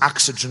what does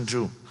oxygen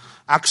do?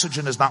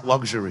 Oxygen is not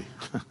luxury.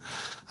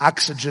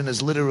 Oxygen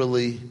is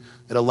literally,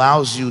 it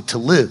allows you to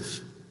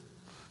live.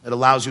 It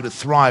allows you to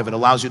thrive. It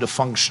allows you to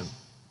function.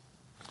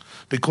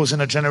 Because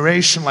in a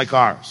generation like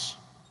ours,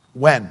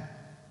 when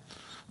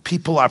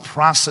people are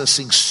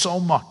processing so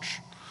much,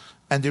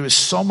 and there is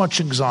so much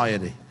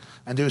anxiety,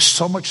 and there is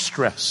so much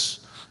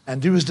stress,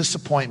 and there is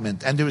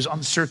disappointment, and there is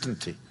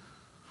uncertainty.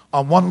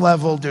 On one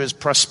level, there is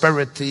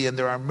prosperity, and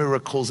there are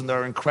miracles, and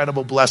there are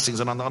incredible blessings.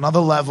 And on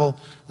another level,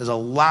 there's a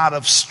lot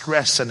of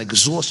stress and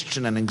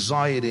exhaustion and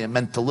anxiety and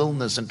mental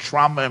illness and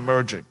trauma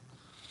emerging.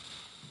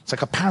 It's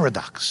like a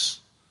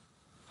paradox.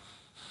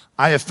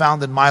 I have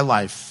found in my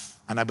life,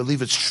 and I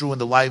believe it's true in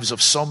the lives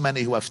of so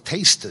many who have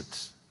tasted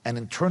and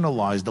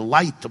internalized the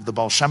light of the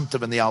Baal Shem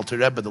Tov and the Alter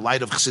Rebbe, the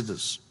light of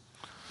Chassidus,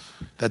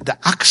 that the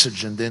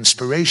oxygen, the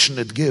inspiration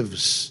it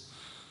gives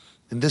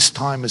in this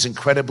time is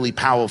incredibly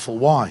powerful.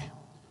 Why?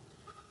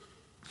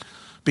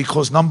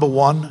 Because number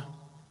one,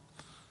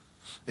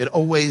 it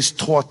always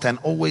taught and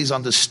always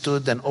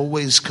understood and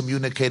always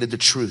communicated the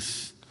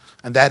truth.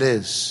 And that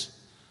is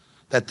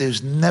that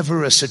there's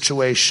never a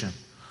situation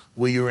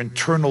where your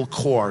internal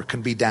core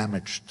can be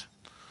damaged.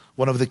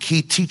 One of the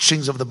key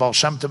teachings of the Baal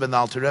Shem Tov and the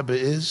Alter Rebbe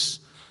is,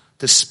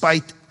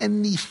 despite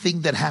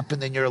anything that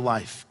happened in your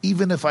life,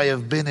 even if I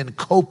have been in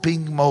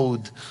coping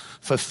mode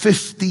for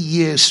 50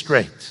 years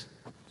straight,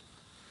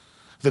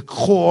 the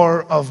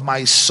core of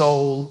my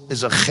soul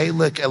is a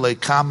chelik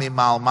elekami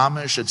mal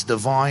mamish. It's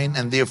divine,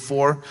 and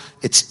therefore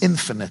it's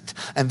infinite,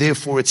 and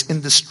therefore it's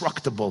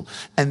indestructible,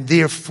 and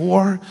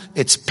therefore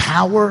its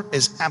power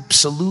is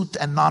absolute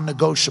and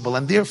non-negotiable,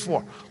 and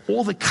therefore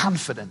all the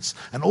confidence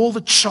and all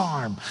the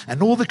charm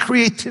and all the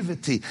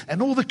creativity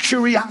and all the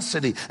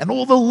curiosity and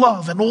all the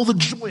love and all the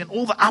joy and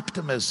all the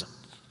optimism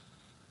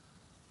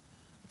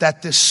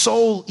that the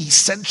soul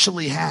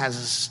essentially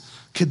has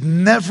could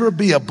never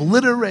be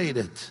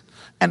obliterated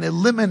and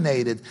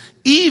eliminated,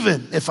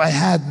 even if I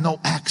had no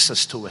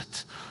access to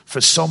it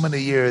for so many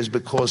years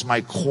because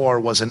my core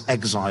was in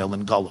exile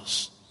in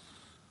Gullus.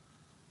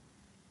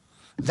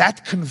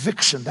 That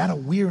conviction, that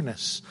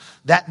awareness,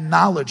 that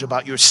knowledge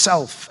about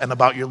yourself and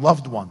about your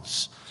loved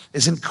ones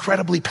is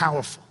incredibly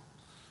powerful.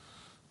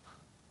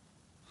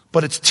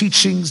 But its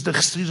teachings, the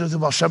Chassidus of the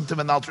Baal Shem Tov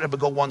and the Alter Rebbe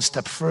go one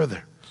step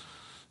further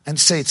and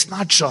say it's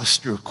not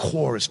just your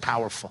core is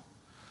powerful.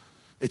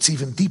 It's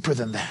even deeper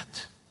than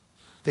that.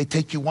 They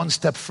take you one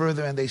step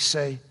further and they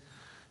say,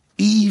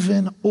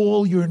 Even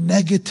all your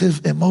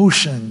negative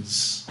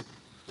emotions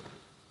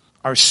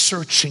are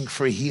searching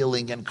for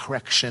healing and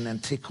correction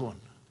and tikkun.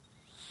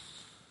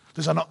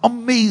 There's an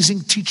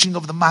amazing teaching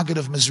of the Maggid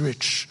of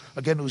Mezrich,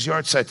 again, whose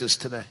yahrzeit is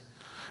today.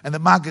 And the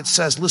Maggid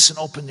says, listen,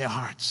 open your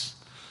hearts.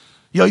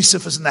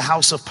 Yosef is in the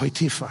house of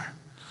Potiphar.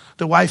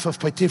 The wife of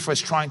Potiphar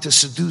is trying to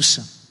seduce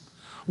him.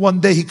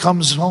 One day he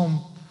comes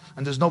home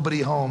and there's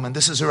nobody home, and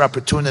this is her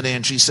opportunity,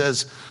 and she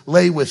says,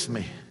 lay with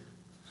me.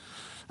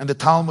 And the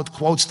Talmud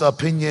quotes the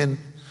opinion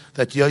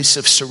that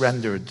Yosef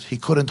surrendered. He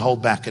couldn't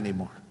hold back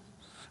anymore.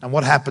 And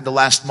what happened the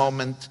last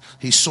moment?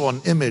 He saw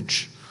an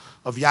image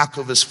of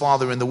Yaakov, his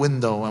father, in the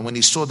window. And when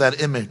he saw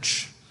that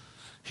image,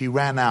 he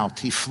ran out.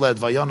 He fled.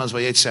 Vayonas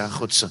vayetze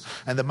hachutza.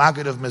 And the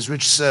Maggid of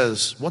Mezrich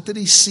says, what did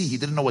he see? He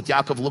didn't know what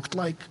Yaakov looked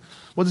like.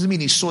 What does it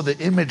mean? He saw the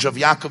image of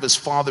Yaakov, his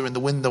father, in the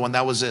window, and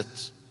that was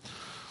it.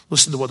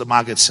 Listen to what the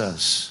Maggid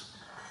says.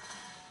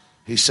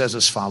 He says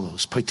as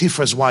follows.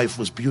 Potiphar's wife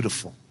was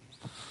beautiful.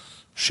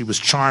 She was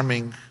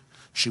charming.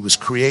 She was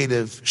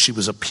creative. She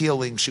was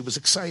appealing. She was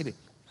exciting.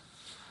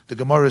 The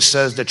Gemara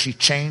says that she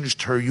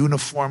changed her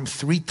uniform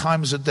 3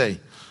 times a day.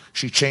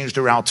 She changed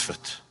her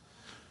outfit.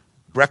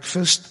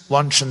 Breakfast,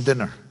 lunch, and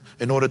dinner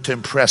in order to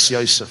impress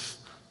Yosef.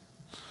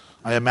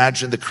 I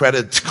imagine the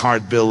credit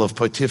card bill of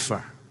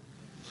Potiphar.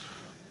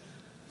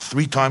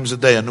 3 times a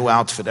day, a new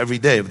outfit, every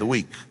day of the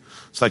week.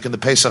 It's like in the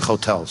Pesach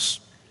hotels.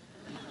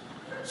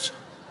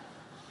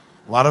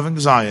 A lot of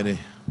anxiety,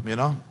 you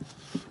know.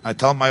 I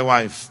tell my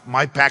wife,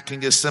 my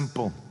packing is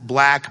simple.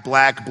 Black,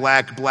 black,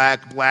 black,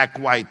 black, black,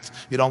 white.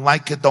 You don't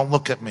like it, don't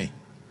look at me.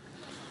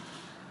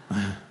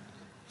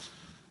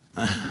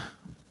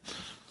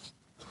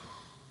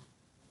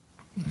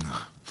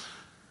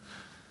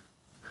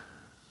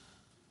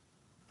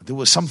 There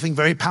was something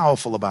very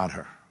powerful about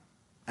her.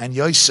 And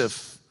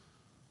Yosef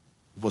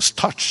was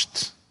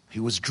touched. He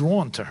was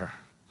drawn to her.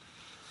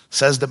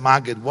 Says the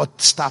Maggid,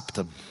 what stopped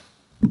him?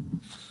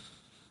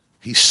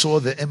 He saw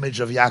the image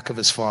of Yaakov,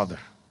 his father.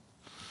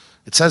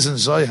 It says in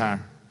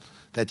Zohar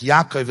that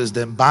Yaakov is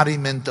the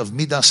embodiment of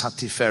Midas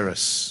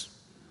HaTiferes.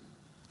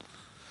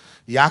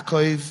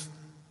 Yaakov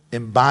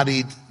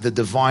embodied the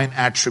divine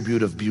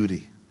attribute of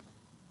beauty.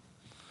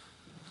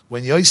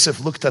 When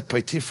Yosef looked at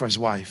Potiphar's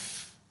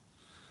wife,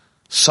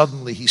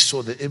 suddenly he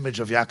saw the image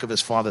of Yaakov,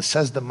 his father.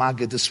 Says the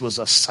Maggid, this was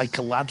a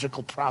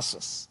psychological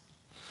process.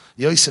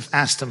 Yosef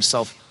asked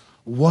himself,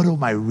 what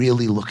am I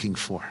really looking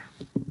for?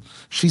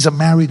 She's a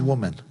married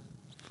woman.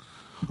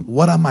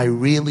 What am I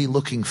really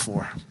looking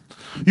for?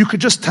 You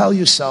could just tell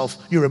yourself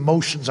your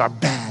emotions are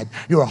bad.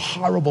 You're a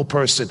horrible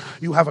person.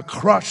 You have a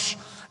crush,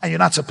 and you're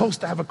not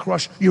supposed to have a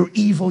crush. You're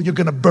evil. You're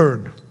going to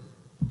burn.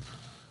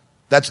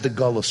 That's the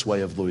Gullus way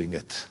of doing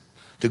it.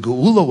 The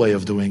Geula way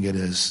of doing it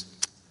is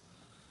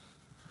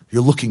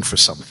you're looking for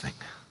something.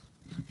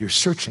 You're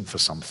searching for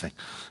something.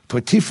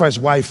 Potiphar's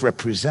wife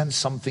represents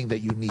something that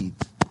you need.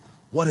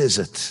 What is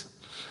it?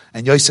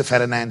 And Yosef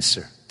had an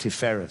answer.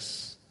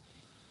 Tiferes.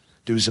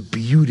 There's a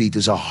beauty,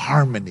 there's a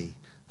harmony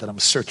that I'm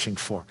searching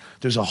for.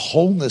 There's a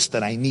wholeness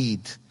that I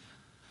need.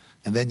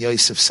 And then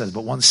Yosef says,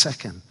 but one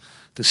second.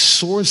 The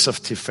source of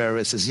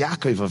Tiferes is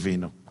Yaakov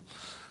Avinu.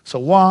 So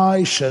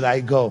why should I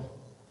go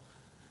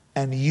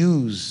and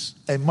use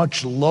a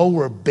much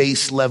lower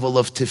base level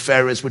of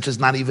Tiferes, which is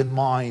not even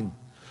mine,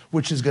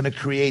 which is going to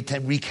create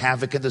and wreak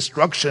havoc and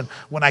destruction,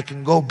 when I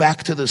can go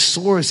back to the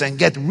source and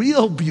get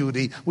real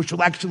beauty, which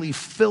will actually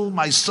fill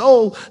my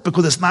soul,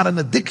 because it's not an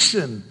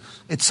addiction.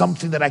 It's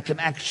something that I can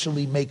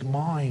actually make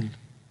mine.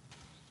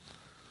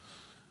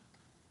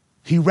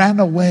 He ran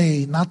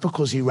away, not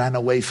because he ran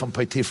away from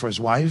Potiphar's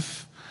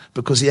wife,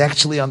 because he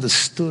actually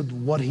understood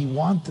what he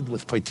wanted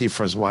with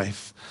Potiphar's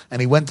wife. And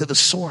he went to the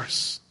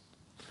source.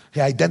 He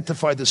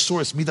identified the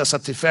source, Midas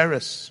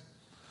HaTiferes.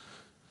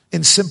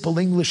 In simple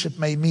English, it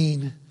may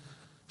mean,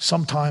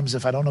 sometimes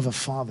if I don't have a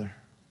father,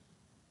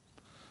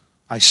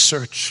 I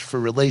search for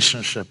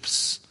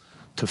relationships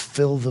to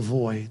fill the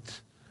void.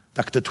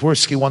 Dr.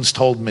 Twersky once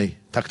told me,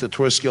 Dr.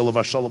 Twersky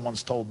Olav Shalom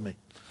once told me,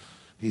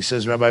 he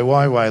says, Rabbi,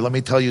 why? Let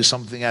me tell you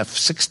something. I have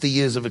 60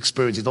 years of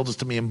experience. He told this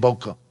to me in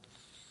Boca.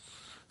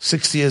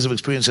 60 years of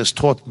experience has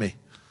taught me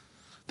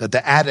that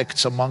the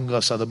addicts among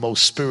us are the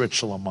most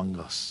spiritual among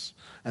us.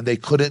 And they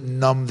couldn't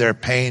numb their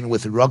pain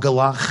with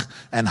rugelach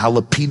and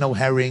jalapeno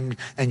herring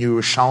and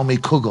Yerushalmi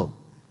kugel,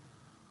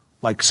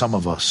 like some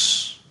of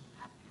us.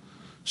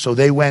 So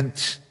they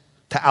went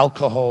to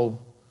alcohol,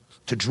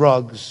 to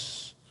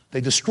drugs.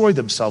 They destroyed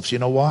themselves. You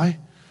know why?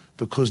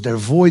 Because their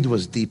void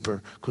was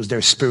deeper, because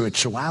their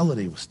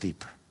spirituality was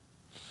deeper.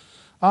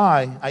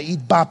 I eat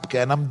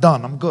babka and I'm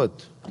done, I'm good.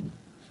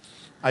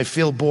 I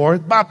feel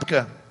bored,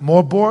 babka.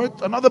 More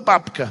bored, another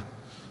babka.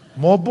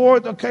 More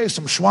bored, okay,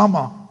 some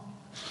shwama.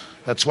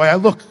 That's why I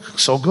look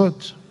so good.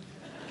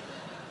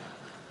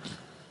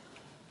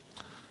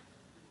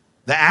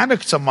 The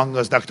addicts among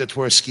us, Dr.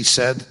 Twersky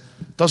said,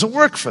 doesn't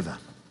work for them.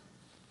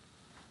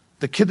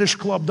 The Kiddush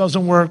Club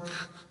doesn't work.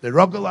 The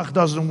Rogelach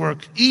doesn't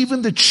work.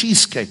 Even the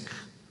cheesecake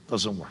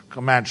doesn't work.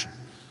 Imagine.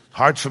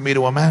 Hard for me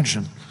to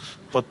imagine.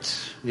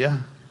 But yeah,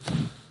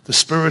 the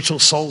spiritual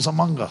souls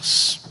among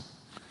us.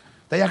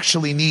 They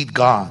actually need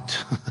God.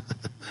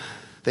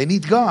 They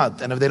need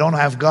God. And if they don't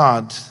have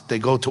God, they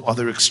go to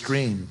other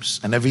extremes.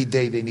 And every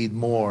day they need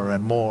more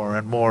and more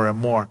and more and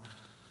more.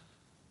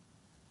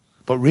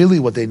 But really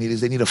what they need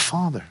is they need a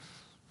father.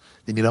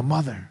 They need a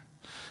mother.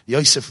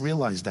 Yosef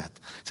realized that.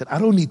 He said, I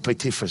don't need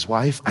Potiphar's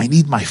wife. I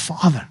need my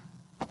father.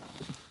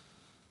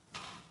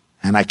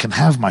 And I can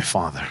have my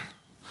father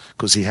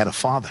because he had a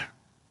father.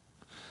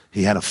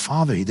 He had a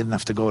father. He didn't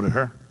have to go to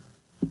her.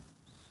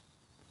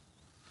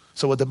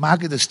 So what the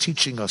Maggid is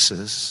teaching us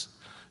is,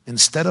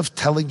 instead of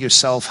telling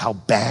yourself how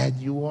bad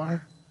you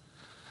are,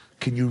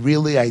 can you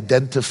really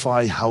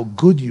identify how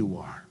good you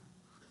are?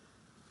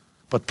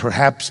 But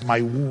perhaps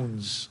my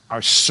wounds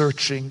are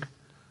searching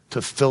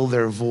to fill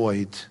their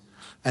void,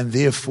 and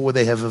therefore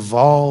they have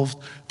evolved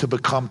to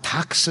become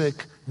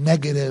toxic,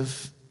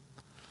 negative.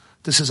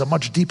 This is a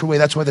much deeper way.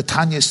 That's why the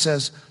Tanya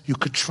says you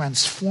could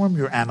transform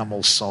your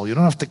animal soul. You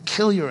don't have to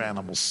kill your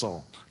animal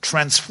soul.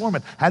 Transform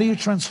it. How do you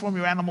transform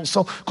your animal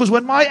soul? Because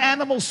when my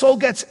animal soul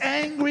gets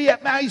angry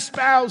at my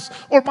spouse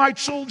or my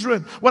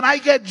children, when I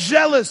get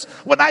jealous,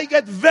 when I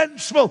get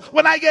vengeful,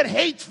 when I get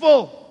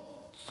hateful,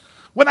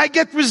 when I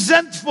get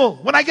resentful,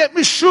 when I get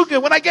mishuga,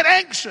 when I get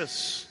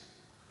anxious,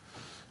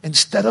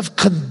 instead of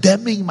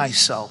condemning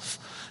myself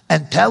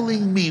and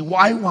telling me,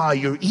 why,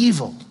 you're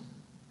evil,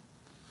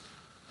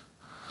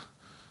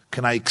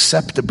 can I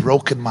accept a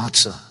broken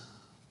matzah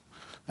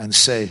and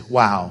say,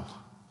 wow,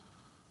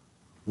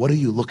 what are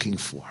you looking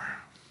for?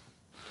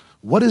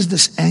 What is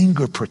this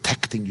anger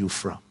protecting you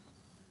from?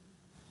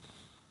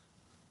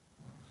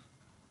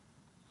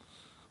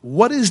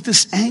 What is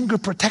this anger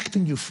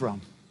protecting you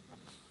from?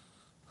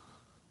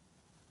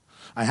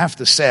 I have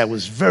to say, I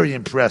was very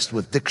impressed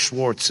with Dick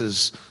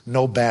Schwartz's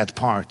No Bad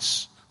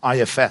Parts,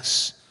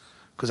 IFS,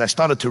 because I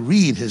started to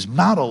read his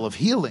model of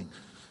healing.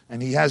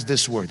 And he has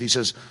this word. He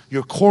says,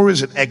 your core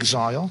is in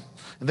exile,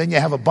 and then you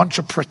have a bunch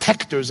of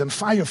protectors and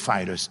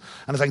firefighters.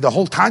 And it's like the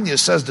whole Tanya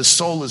says the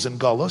soul is in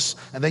Golus,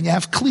 and then you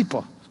have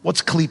Klippa.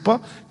 What's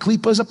Klippa?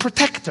 Klippa is a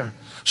protector.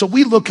 So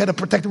we look at a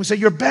protector and we say,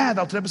 you're bad.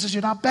 Alter Rebbe says,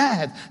 you're not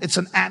bad. It's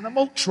an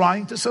animal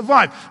trying to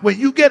survive. When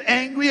you get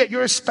angry at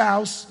your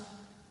spouse,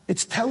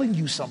 it's telling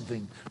you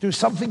something. There's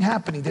something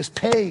happening. There's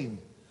pain.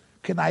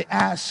 Can I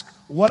ask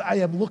what I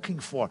am looking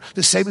for?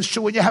 The same is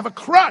true when you have a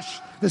crush.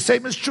 The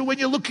same is true when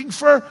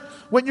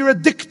when you're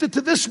addicted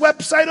to this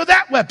website or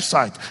that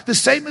website. The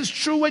same is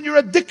true when you're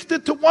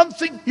addicted to one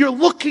thing. You're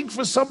looking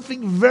for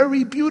something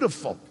very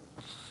beautiful.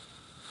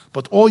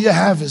 But all you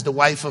have is the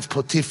wife of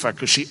Potiphar,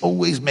 because she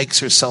always makes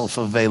herself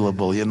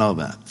available. You know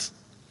that.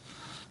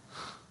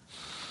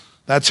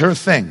 That's her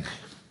thing.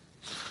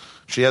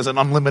 She has an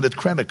unlimited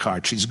credit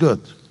card. She's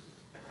good.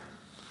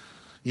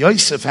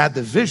 Yosef had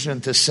the vision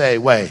to say,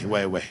 wait.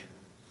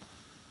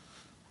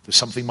 There's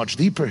something much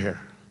deeper here.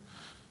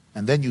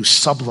 And then you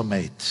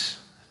sublimate.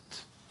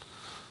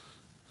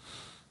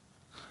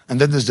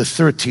 And then there's the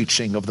third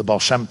teaching of the Baal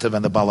Shem Tov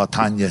and the Baal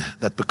HaTanya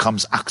that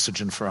becomes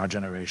oxygen for our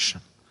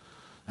generation.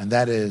 And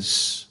that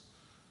is,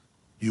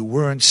 you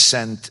weren't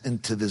sent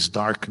into this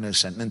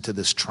darkness and into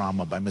this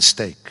trauma by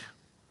mistake.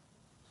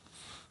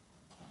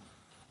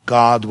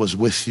 God was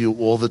with you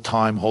all the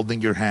time,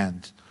 holding your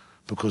hand,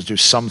 because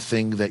there's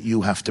something that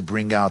you have to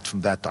bring out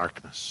from that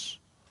darkness.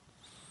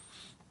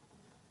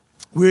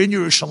 We're in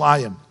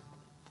Yerushalayim.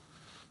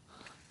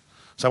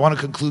 So I want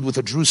to conclude with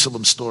a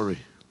Jerusalem story.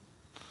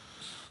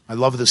 I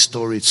love this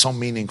story. It's so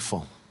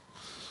meaningful.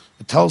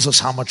 It tells us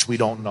how much we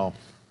don't know.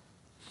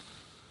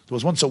 There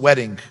was once a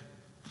wedding.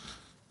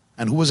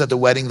 And who was at the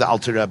wedding? The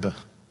Alter Rebbe.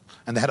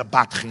 And they had a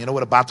batchen. You know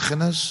what a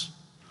batchen is?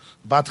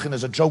 Batchen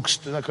is a joke,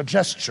 like a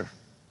gesture.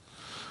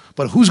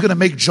 But who's going to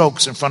make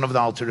jokes in front of the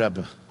Alter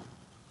Rebbe?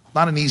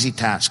 Not an easy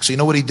task. So you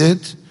know what he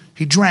did?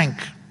 He drank.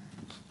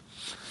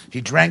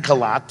 He drank a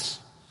lot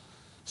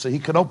so he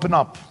could open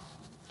up.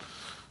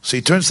 So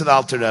he turns to the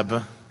Alter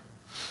Rebbe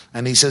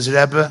and he says,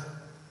 Rebbe,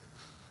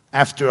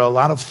 after a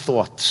lot of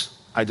thought,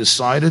 I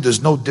decided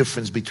there's no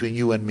difference between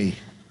you and me,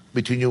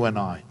 between you and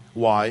I.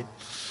 Why?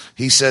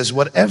 He says,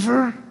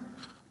 whatever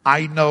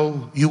I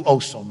know, you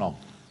also know.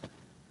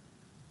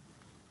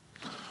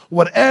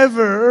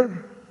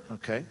 Whatever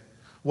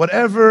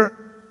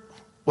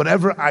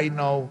I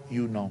know,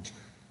 you know.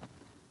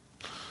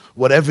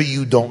 Whatever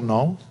you don't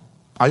know,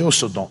 I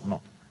also don't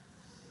know.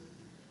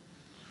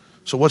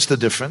 So what's the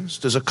difference?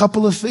 There's a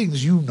couple of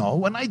things you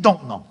know and I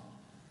don't know.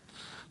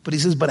 But he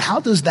says, but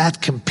how does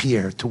that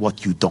compare to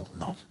what you don't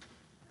know?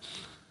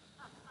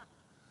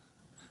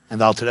 And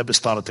the Alter Rebbe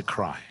started to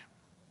cry.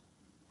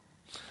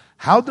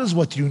 How does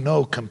what you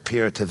know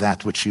compare to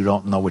that which you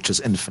don't know, which is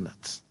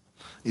infinite?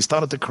 He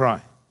started to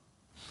cry.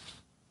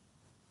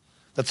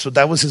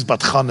 That was his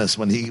batchanes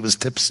when he was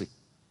tipsy.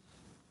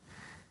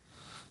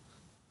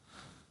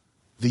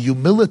 The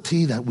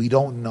humility that we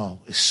don't know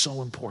is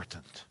so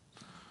important.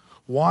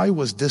 Why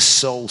was this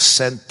soul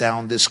sent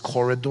down this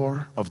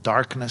corridor of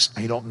darkness?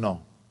 I don't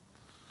know.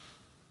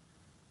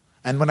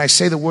 And when I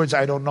say the words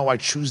I don't know, I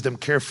choose them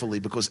carefully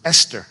because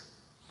Esther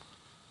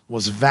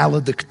was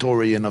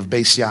valedictorian of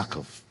Beis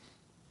Yaakov,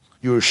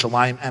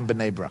 Yerushalayim and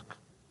Bnei Brak.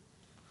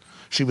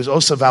 She was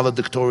also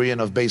valedictorian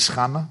of Beis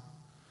Chana,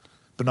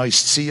 B'nai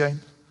Tzion,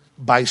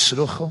 Beis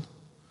Ruchel,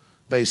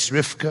 Beis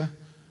Rivka,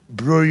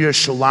 Bruria,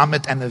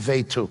 Shulamit, and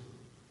Nevetu,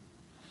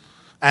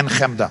 and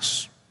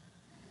Chemdas,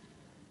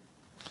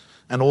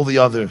 and all the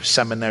other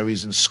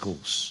seminaries and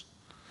schools.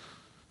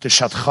 The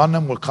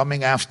Shadchanim were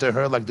coming after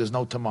her like there's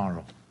no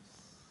tomorrow.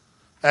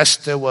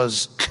 Esther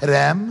was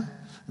creme,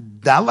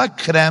 dala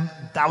creme,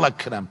 dala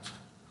creme.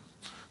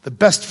 The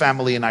best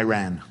family in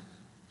Iran.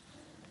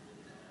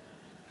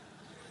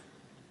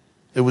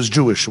 It was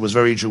Jewish. It was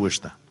very Jewish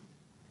then.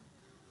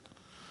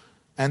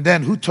 And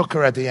then who took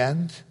her at the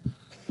end?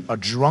 A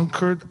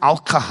drunkard,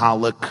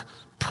 alcoholic,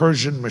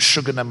 Persian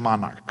Meshuggah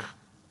monarch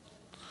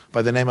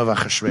by the name of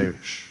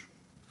Achashverosh.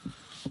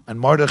 And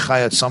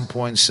Mordechai at some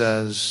point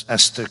says,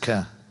 Esther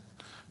ke,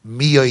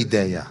 mi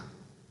yodeya,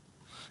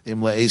 im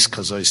le'ez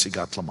kazoi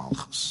sigat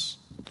lamalchus.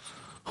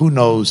 Who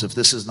knows if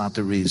this is not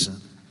the reason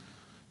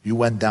you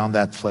went down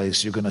that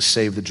place, you're going to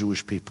save the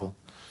Jewish people.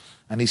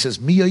 And he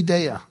says, mi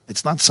yodeya.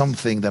 It's not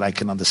something that I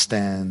can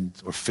understand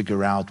or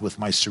figure out with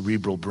my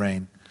cerebral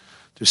brain.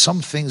 There's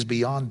some things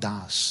beyond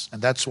das.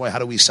 And that's why, how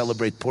do we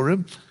celebrate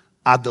Purim?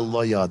 Ada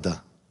lo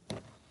yada.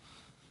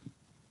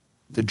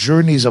 The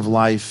journeys of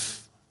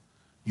life,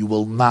 you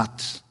will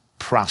not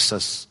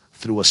process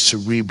through a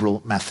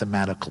cerebral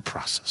mathematical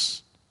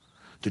process.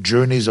 The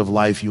journeys of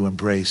life you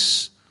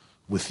embrace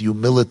with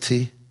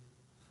humility,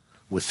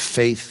 with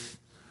faith,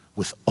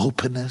 with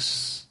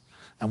openness,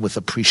 and with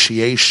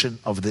appreciation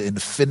of the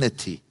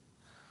infinity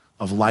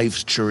of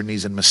life's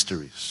journeys and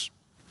mysteries.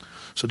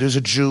 So there's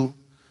a Jew,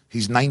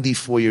 he's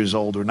 94 years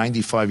old or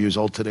 95 years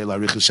old today, he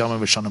lives in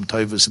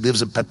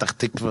Petach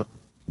Tikva,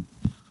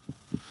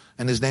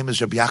 and his name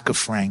is Rabbi Yaakov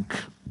Frank.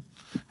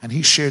 And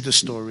he shared the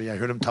story. I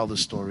heard him tell the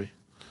story.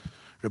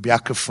 Rabbi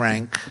Yaakov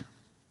Frank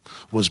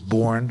was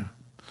born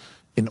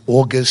in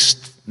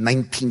August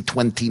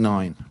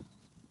 1929.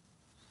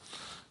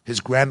 His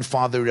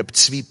grandfather, Reb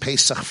Tzvi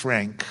Pesach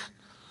Frank,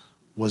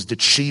 was the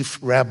chief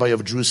rabbi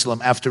of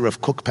Jerusalem after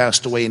Rav Kook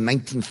passed away in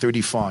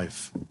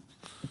 1935.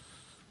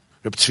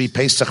 Reb Tzvi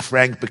Pesach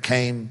Frank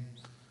became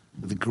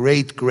the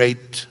great,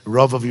 great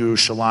Rav of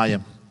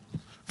Yerushalayim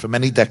for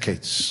many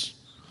decades.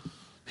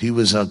 He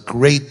was a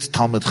great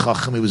Talmid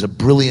Chacham. He was a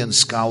brilliant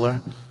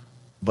scholar,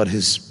 but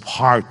his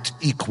heart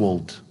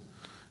equaled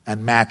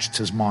and matched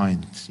his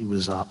mind. He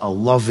was a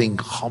loving,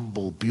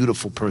 humble,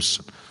 beautiful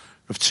person.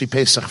 Rav Tzvi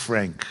Pesach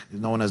Frank,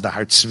 known as the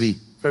Har Tzvi,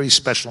 very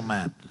special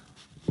man.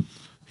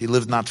 He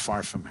lived not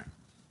far from here.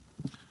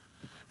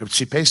 Rav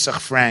Tzvi Pesach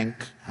Frank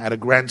had a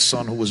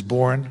grandson who was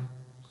born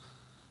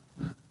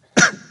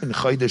in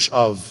Chodesh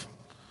Av,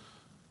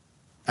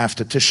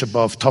 after Tisha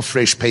B'Av,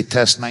 Tofresh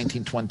Peites,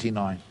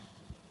 1929.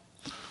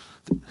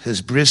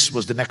 His bris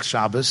was the next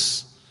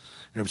Shabbos.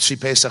 Rav Tzvi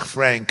Pesach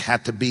Frank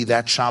had to be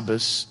that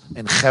Shabbos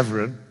in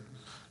Chevron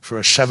for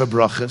a Sheva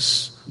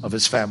Brachas of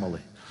his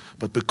family.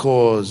 But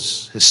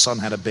because his son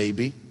had a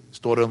baby, his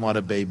daughter-in-law had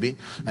a baby,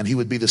 and he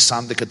would be the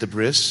sandik at the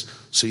bris,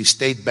 so he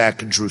stayed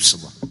back in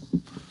Jerusalem.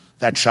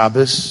 That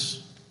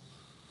Shabbos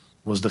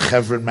was the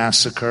Chevron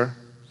massacre,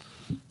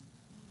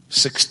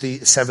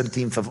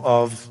 17th of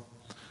Av,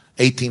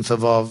 18th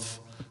of Av,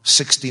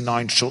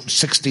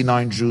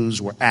 69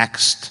 Jews were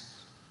axed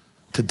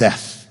to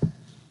death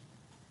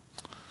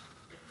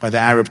by the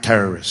Arab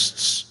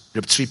terrorists.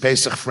 Reb Tzvi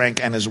Pesach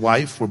Frank and his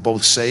wife were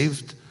both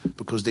saved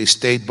because they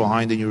stayed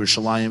behind in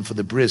Yerushalayim for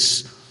the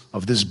bris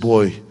of this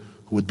boy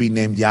who would be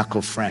named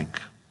Yaakov Frank,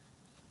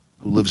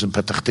 who lives in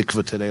Petach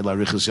Tikva today,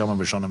 Larichas Yamam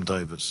V'Shonim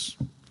Tovos.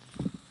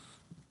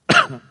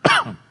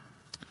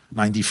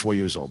 94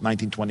 years old,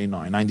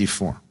 1929,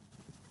 94.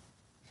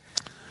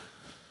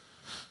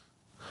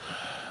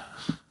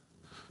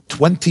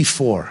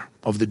 24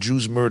 of the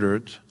Jews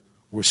murdered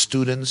were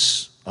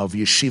students of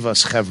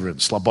Yeshivas Chevron,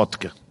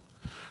 Slabodka.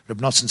 Reb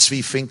Nosson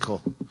Tzvi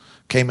Finkel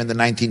came in the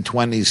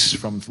 1920s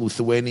from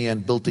Lithuania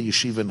and built a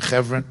yeshiva in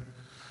Chevron,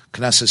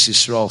 Knesset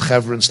Yisrael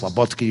Chevron,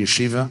 Slabodka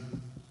Yeshiva.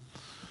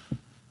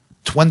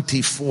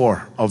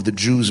 24 of the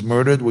Jews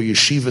murdered were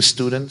yeshiva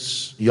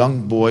students,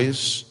 young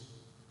boys,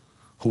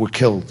 who were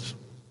killed.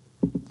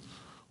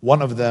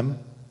 One of them,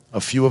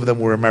 a few of them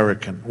were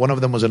American. One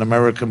of them was an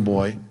American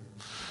boy.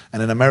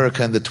 And in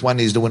America in the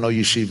 20s, there were no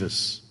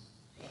yeshivas.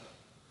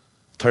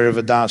 Torah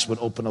Vodaas would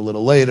open a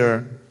little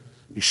later.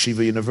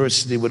 Yeshiva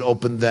University would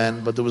open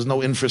then, but there was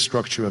no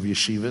infrastructure of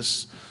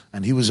yeshivas.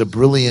 And he was a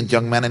brilliant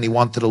young man and he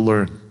wanted to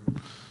learn.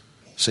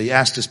 So he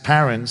asked his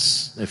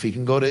parents if he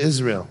can go to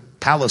Israel,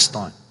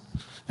 Palestine.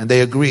 And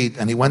they agreed,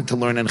 and he went to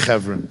learn in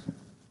Chevron.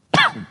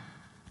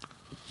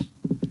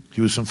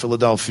 He was from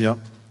Philadelphia,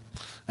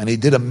 and he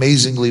did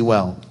amazingly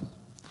well.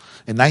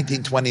 In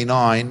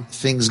 1929,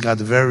 things got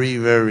very,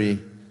 very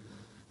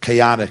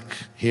chaotic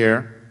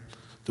here.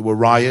 There were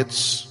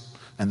riots,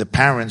 and the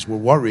parents were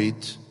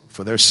worried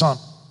for their son.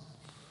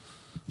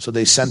 So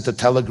they sent a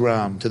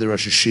telegram to the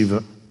Rosh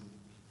Yeshiva,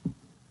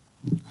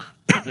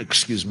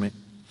 excuse me,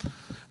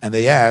 and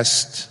they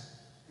asked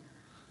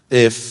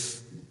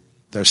if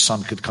their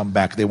son could come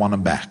back. They want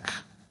him back.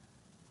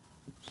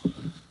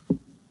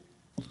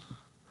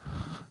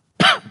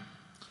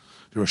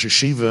 The Rosh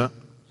Yeshiva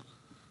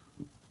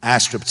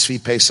asked Reb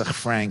Tzvi Pesach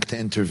Frank to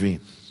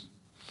intervene.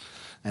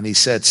 And he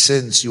said,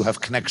 since you have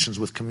connections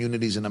with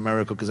communities in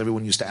America, because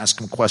everyone used to ask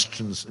him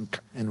questions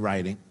in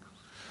writing,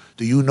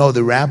 do you know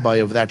the rabbi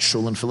of that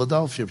shul in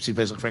Philadelphia? Reb Tzvi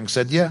Pesach Frank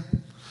said, yeah.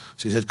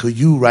 So he said, could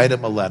you write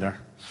him a letter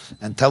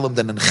and tell him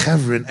that in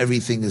Chevron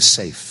everything is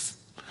safe?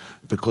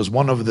 Because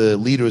one of the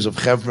leaders of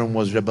Chevron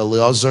was Rebbe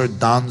Eliezer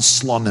Dan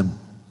Slonim.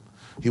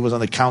 He was on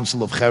the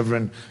council of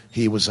Chevron.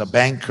 He was a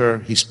banker.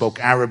 He spoke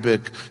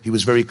Arabic. He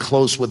was very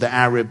close with the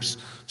Arabs.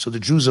 So the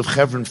Jews of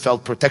Chevron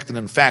felt protected.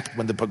 In fact,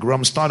 when the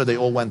pogrom started, they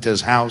all went to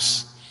his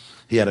house.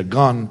 He had a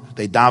gun.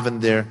 They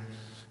davened there.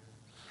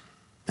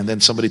 And then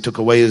somebody took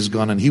away his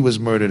gun and he was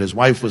murdered. His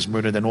wife was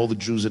murdered and all the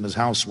Jews in his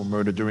house were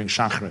murdered during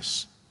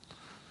Shachris.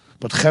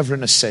 But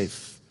Chevron is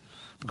safe.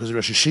 Because the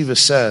Rosh Yeshiva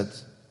said,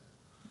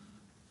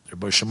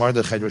 Rabbi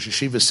Shemardachai, Rosh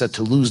Yeshiva said,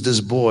 to lose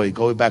this boy,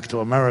 going back to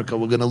America,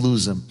 we're going to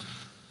lose him.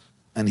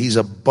 And he's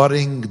a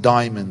budding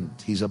diamond.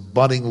 He's a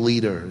budding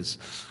leader. He's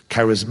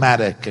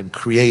charismatic and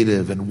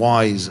creative and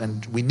wise.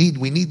 And we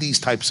need these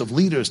types of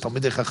leaders.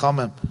 Talmidei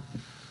Chachamim.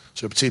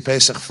 So Reb Tzvi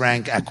Pesach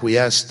Frank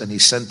acquiesced and he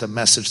sent a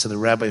message to the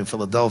rabbi in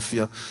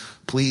Philadelphia.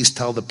 Please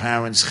tell the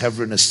parents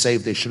Chevron is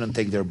safe. They shouldn't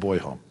take their boy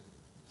home.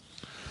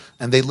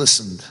 And they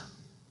listened.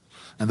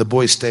 And the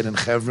boy stayed in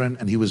Chevron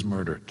and he was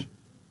murdered.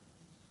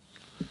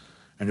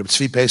 And Reb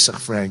Tzvi Pesach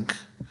Frank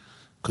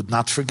could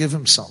not forgive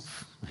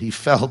himself. He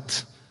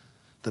felt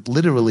that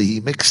literally he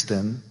mixed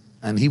in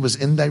and he was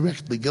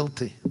indirectly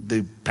guilty.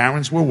 The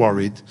parents were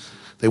worried.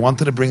 They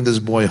wanted to bring this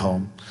boy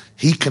home.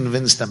 He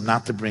convinced them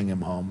not to bring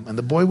him home and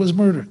the boy was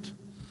murdered.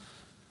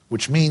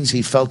 Which means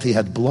he felt he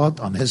had blood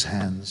on his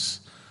hands.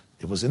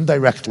 It was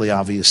indirectly,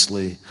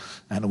 obviously,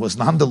 and it was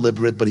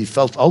non-deliberate, but he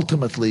felt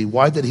ultimately,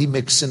 why did he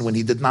mix in when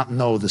he did not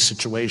know the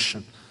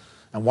situation?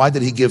 And why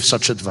did he give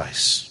such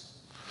advice?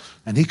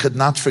 And he could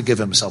not forgive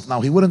himself.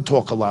 Now, he wouldn't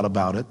talk a lot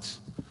about it,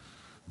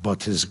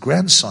 but his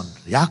grandson,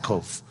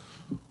 Yaakov,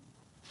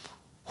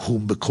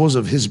 whom because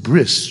of his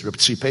bris, Reb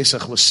Tzvi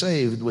Pesach was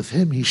saved, with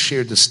him he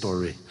shared the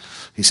story.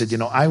 He said,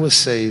 I was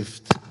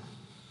saved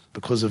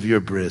because of your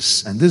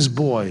bris, and this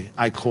boy,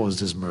 I caused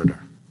his murder.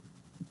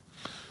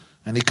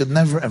 And he could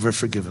never ever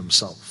forgive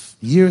himself.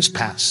 Years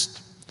passed.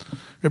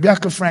 Rabbi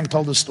Yaakov Frank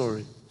told the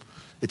story.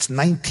 It's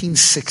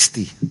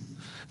 1960.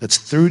 That's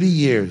 30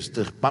 years.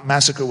 The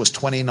massacre was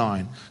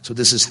 29. So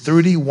this is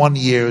 31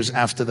 years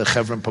after the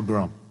Chevron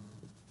pogrom.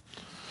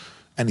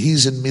 And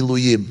he's in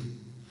Miluyim.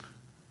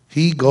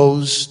 He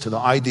goes to the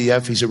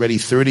IDF. He's already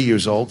 30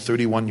 years old,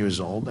 31 years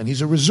old, and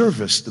he's a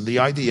reservist in the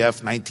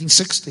IDF,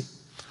 1960.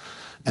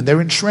 And they're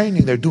in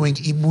training. They're doing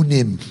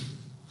imunim.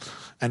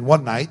 And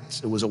one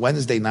night, it was a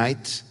Wednesday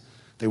night,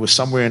 they were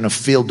somewhere in a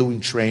field doing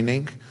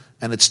training,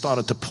 and it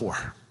started to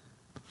pour.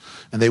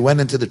 And they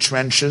went into the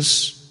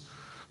trenches,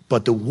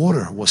 but the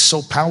water was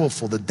so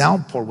powerful, the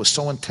downpour was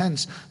so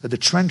intense, that the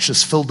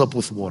trenches filled up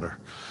with water.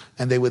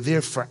 And they were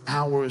there for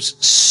hours,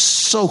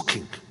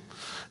 soaking.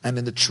 And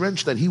in the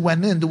trench that he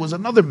went in, there was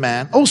another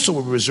man, also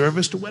a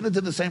reservist, who went into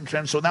the same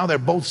trench. So now they're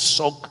both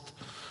soaked.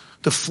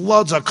 The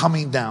floods are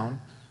coming down.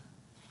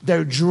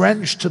 They're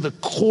drenched to the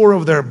core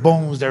of their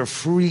bones. They're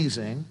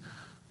freezing.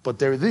 But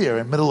they're there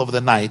in the middle of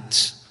the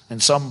night in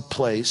some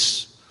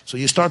place. So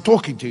you start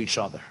talking to each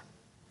other.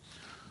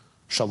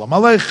 Shalom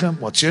Aleichem.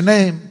 What's your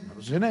name?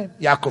 What's your name?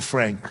 Yaakov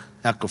Frank.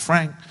 Yaakov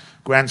Frank,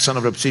 grandson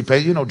of Reb Tzvi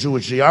Pesach,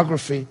 Jewish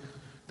geography.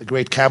 The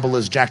great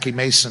Kabbalist Jackie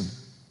Mason.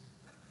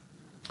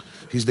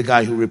 He's the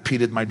guy who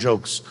repeated my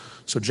jokes.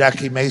 So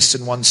Jackie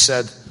Mason once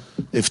said,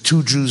 if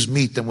two Jews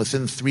meet and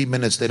within 3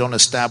 minutes they don't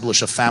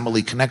establish a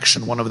family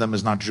connection, one of them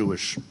is not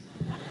Jewish.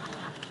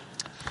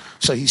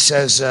 So he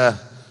says,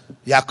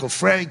 Yaakov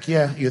Frank,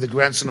 yeah, you're the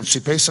grandson of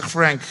Tzvi Pesach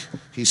Frank.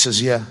 He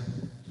says, yeah.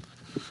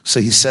 So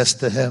he says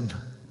to him,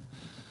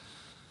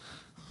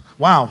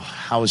 wow,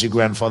 how is your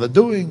grandfather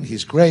doing?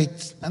 He's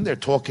great. And they're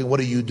talking,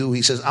 what do you do?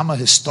 He says, I'm a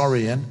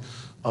historian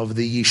of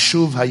the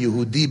Yishuv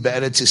HaYehudi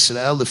Be'eretz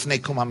Yisrael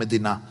Lifnei Kum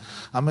HaMedina.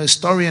 I'm a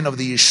historian of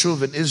the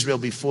Yishuv in Israel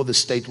before the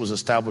state was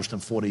established in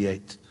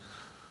 48.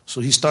 So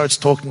he starts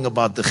talking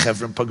about the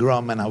Chevron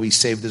pogrom and how he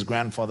saved his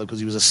grandfather because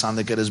he was a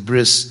sandik at his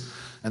bris.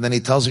 And then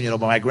he tells him,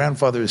 but my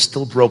grandfather is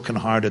still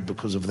brokenhearted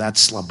because of that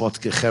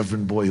Slabotke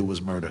Chevron boy who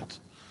was murdered.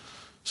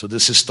 So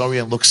this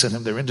historian looks at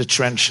him, they're in the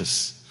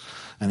trenches.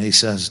 And he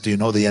says, do you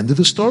know the end of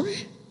the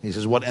story? He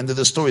says, what end of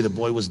the story? The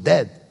boy was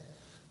dead.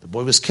 The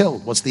boy was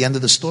killed. What's the end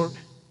of the story?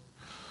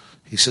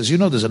 He says,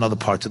 there's another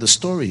part to the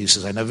story. He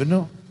says, I never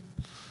knew.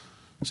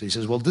 So he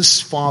says, well,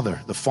 this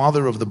father, the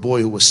father of the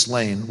boy who was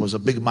slain, was a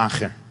big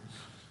macher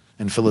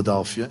in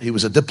Philadelphia. He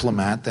was a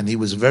diplomat, and he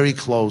was very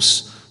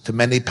close to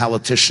many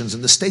politicians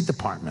in the State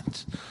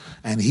Department.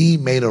 And he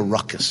made a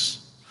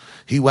ruckus.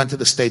 He went to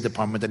the State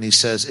Department and he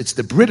says, it's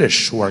the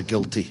British who are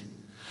guilty.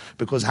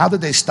 Because how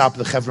did they stop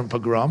the Chevron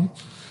pogrom?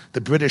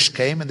 The British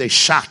came and they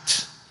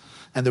shot.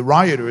 And the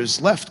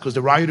rioters left because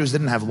the rioters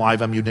didn't have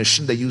live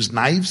ammunition. They used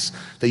knives,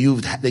 they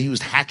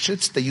used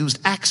hatchets, they used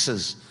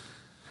axes.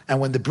 And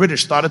when the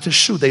British started to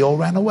shoot, they all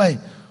ran away.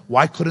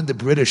 Why couldn't the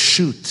British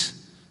shoot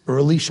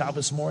early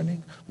Shabbos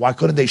morning? Why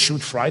couldn't they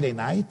shoot Friday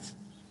night?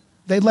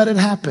 They let it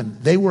happen.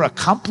 They were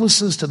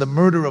accomplices to the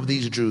murder of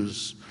these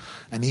Jews.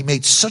 And he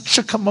made such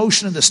a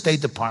commotion in the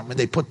State Department,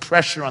 they put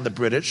pressure on the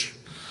British,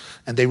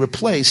 and they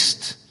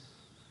replaced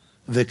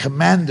the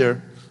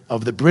commander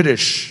of the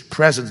British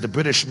presence, the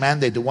British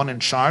mandate, the one in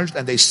charge,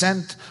 and they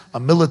sent a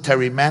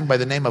military man by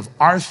the name of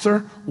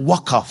Arthur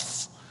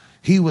Wakaf.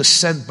 He was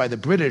sent by the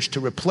British to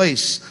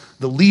replace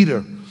the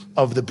leader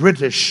of the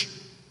British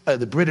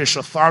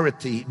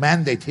authority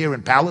mandate here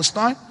in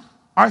Palestine,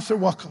 Arthur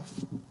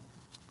Wakaf.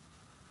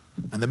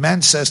 And the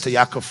man says to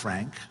Yaakov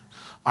Frank,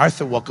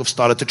 Arthur Wakaf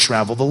started to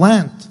travel the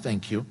land.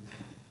 Thank you.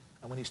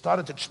 And when he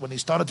started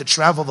to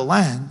travel the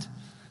land,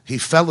 he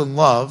fell in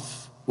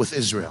love with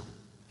Israel.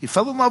 He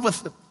fell in love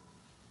with them.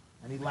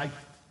 And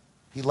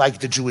he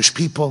liked the Jewish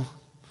people.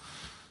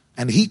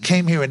 And he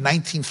came here in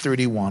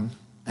 1931,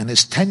 and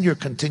his tenure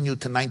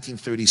continued to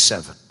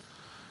 1937.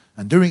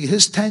 And during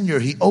his tenure,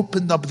 he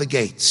opened up the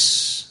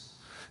gates,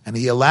 and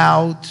he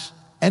allowed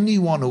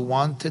anyone who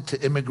wanted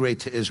to immigrate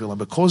to Israel. And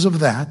because of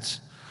that,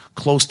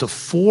 close to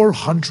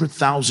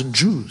 400,000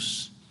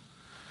 Jews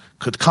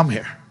could come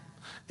here.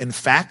 In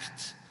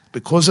fact,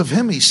 because of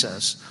him, he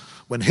says,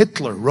 when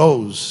Hitler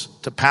rose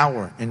to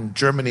power in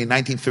Germany in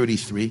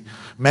 1933,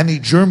 many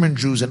German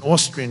Jews and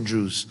Austrian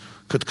Jews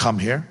could come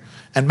here,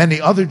 and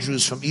many other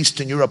Jews from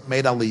Eastern Europe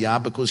made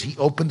Aliyah because he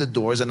opened the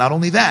doors. And not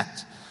only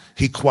that,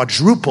 he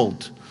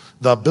quadrupled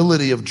the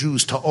ability of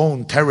Jews to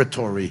own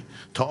territory,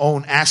 to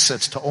own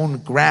assets, to own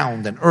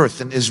ground and earth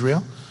in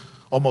Israel,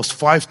 almost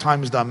 5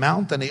 times the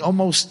amount, and he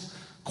almost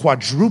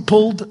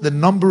quadrupled the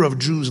number of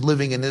Jews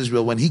living in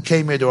Israel. When he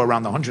came here, there were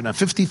around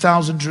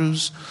 150,000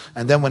 Jews,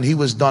 and then when he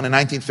was done in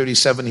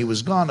 1937, he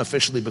was gone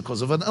officially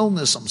because of an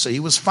illness. Some say he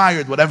was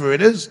fired, whatever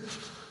it is.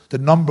 The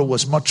number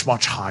was much,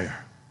 much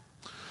higher.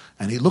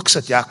 And he looks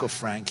at Yaakov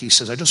Frank, he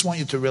says, I just want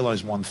you to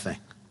realize one thing.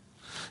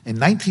 In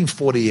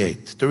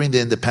 1948, during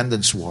the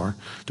Independence War,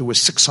 there were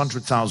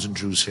 600,000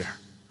 Jews here.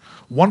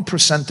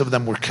 1% of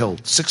them were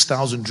killed.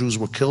 6,000 Jews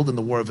were killed in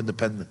the War of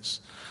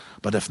Independence.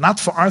 But if not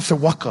for Arthur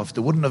Wakaf,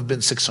 there wouldn't have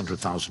been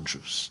 600,000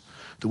 Jews.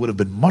 There would have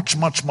been much,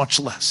 much, much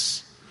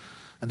less.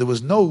 And there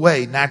was no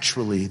way,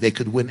 naturally, they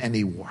could win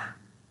any war.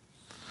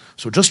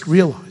 So just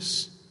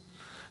realize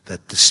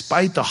that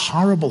despite the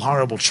horrible,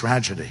 horrible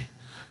tragedy,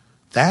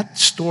 that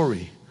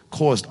story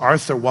caused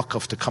Arthur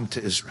Wakaf to come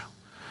to Israel.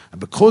 And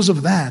because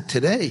of that,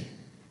 today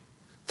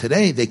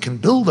they can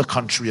build a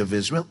country of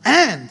Israel,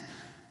 and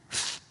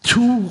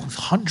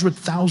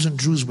 200,000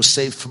 Jews were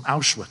saved from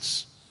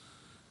Auschwitz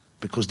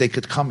because they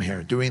could come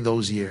here during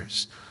those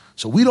years.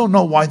 So we don't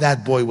know why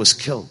that boy was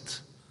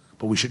killed,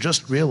 but we should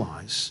just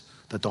realize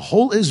that the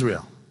whole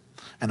Israel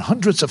and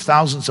hundreds of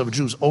thousands of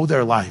Jews owe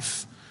their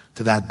life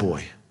to that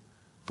boy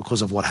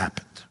because of what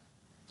happened.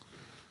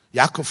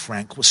 Yaakov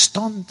Frank was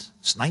stunned.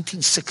 It's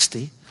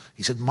 1960.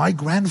 He said, my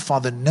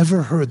grandfather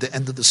never heard the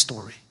end of the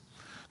story.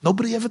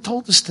 Nobody ever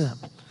told this to him.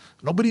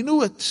 Nobody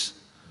knew it.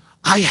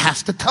 I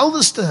have to tell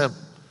this to him.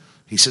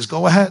 He says,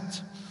 go ahead.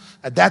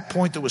 At that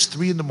point, it was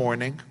 3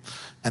 a.m,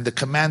 and the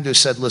commander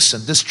said,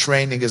 listen, this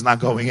training is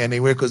not going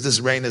anywhere because this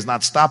rain is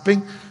not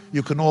stopping.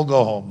 You can all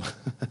go home.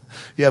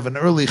 You have an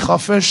early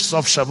chafesh,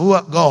 sof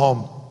shavua, go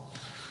home.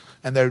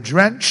 And they're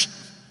drenched.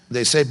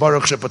 They say,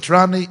 Baruch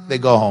Shepatrani, they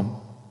go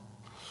home.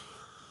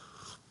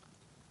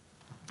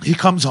 He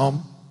comes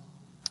home.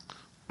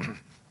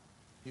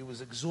 He was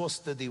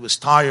exhausted. He was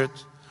tired.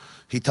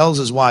 He tells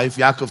his wife,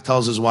 Yaakov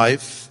tells his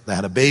wife, they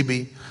had a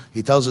baby.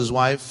 He tells his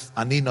wife,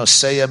 Ani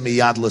noseya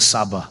miyad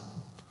l'Saba.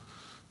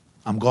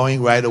 I'm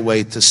going right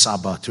away to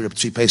Saba, to Reb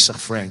Tzvi Pesach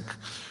Frank.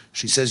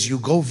 She says, you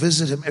go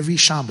visit him every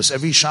Shabbos.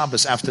 Every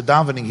Shabbos after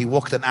davening, he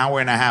walked an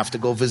hour and a half to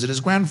go visit his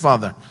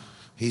grandfather.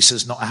 He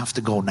says, no, I have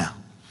to go now.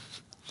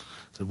 I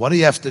said, what do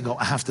you have to go?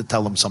 I have to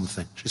tell him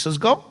something. She says,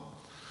 go.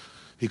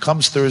 He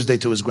comes Thursday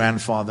to his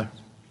grandfather.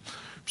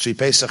 Tzvi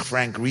Pesach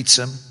Frank greets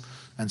him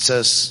and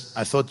says,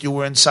 I thought you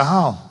were in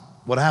Sahal.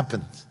 What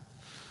happened?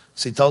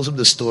 So he tells him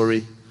the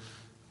story.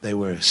 They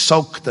were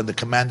soaked, and the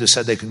commander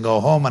said they can go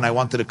home, and I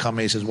wanted to come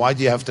here. He says, why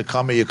do you have to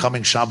come here? You're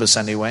coming Shabbos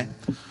anyway.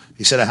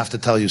 He said, I have to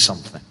tell you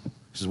something.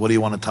 He says, what do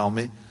you want to tell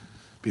me?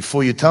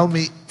 Before you tell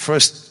me,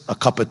 first a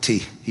cup of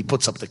tea. He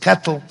puts up the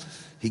kettle.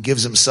 He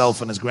gives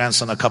himself and his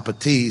grandson a cup of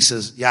tea. He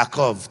says,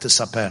 Yaakov,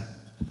 tisaper.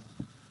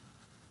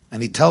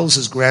 And he tells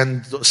his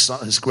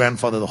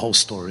grandfather the whole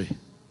story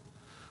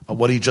of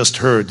what he just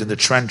heard in the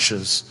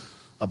trenches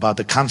about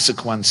the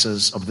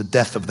consequences of the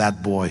death of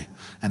that boy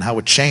and how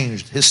it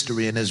changed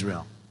history in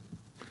Israel.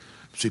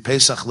 Tzvi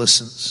Pesach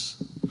listens,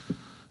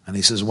 and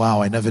he says,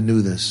 wow, I never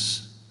knew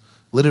this.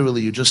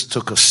 Literally, you just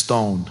took a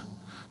stone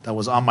that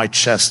was on my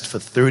chest for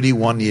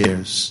 31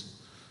 years,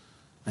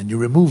 and you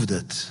removed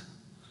it.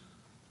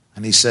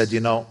 And he said,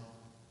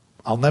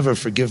 I'll never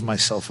forgive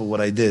myself for what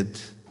I did,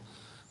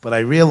 but I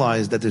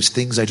realized that there's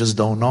things I just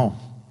don't know.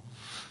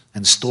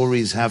 And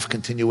stories have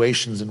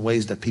continuations in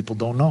ways that people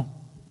don't know.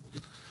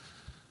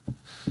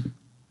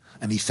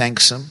 And he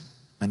thanks him,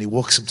 and he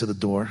walks him to the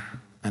door,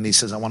 and he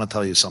says, I want to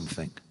tell you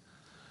something.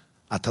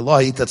 You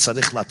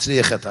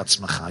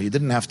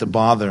didn't have to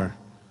bother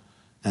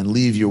and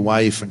leave your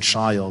wife and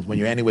child when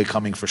you're anyway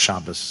coming for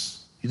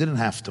Shabbos. You didn't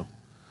have to.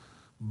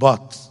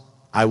 But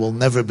I will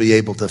never be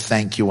able to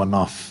thank you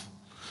enough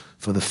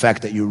for the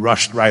fact that you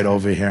rushed right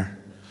over here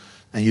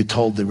and you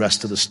told the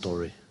rest of the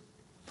story.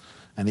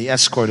 And he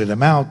escorted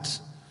him out,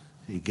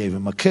 he gave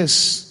him a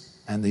kiss,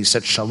 and he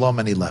said shalom,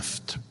 and he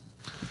left.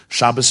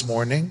 Shabbos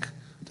morning,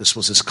 this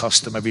was his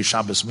custom every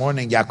Shabbos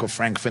morning, Yaakov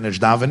Frank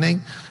finished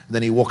davening, and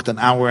then he walked an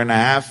hour and a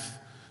half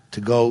to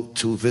go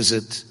to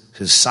visit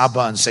his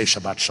Saba and say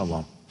Shabbat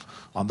Shalom.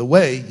 On the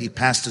way, he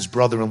passed his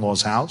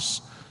brother-in-law's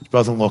house. His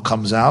brother-in-law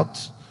comes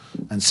out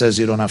and says,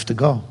 you don't have to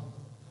go.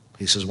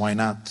 He says, why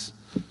not?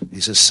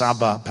 He says,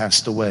 Saba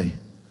passed away.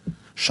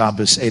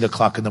 Shabbos, 8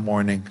 o'clock in the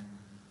morning.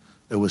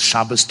 It was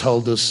Shabbos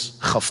told us,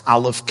 Chaf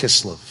Aleph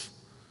Kislev.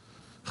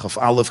 Chaf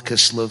Aleph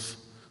Kislev,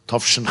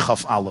 Tovshin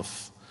Chaf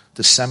Aleph.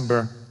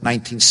 December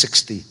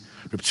 1960.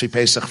 Reb Tzvi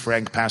Pesach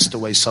Frank passed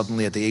away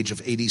suddenly at the age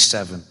of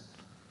 87.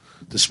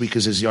 This week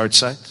is his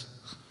yahrzeit.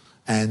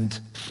 And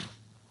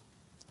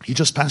he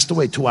just passed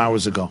away 2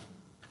 hours ago.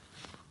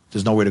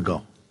 There's nowhere to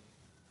go.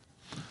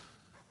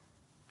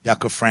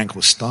 Yaakov Frank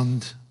was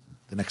stunned.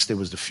 The next day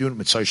was the funeral.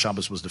 Mitzvah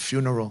Shabbos was the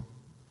funeral.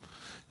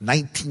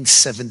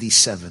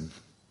 1977.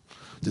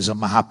 There's a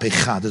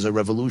mahapecha, there's a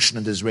revolution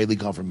in the Israeli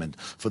government.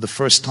 For the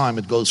first time,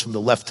 it goes from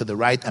the left to the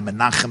right, and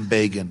Menachem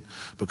Begin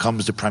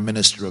becomes the prime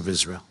minister of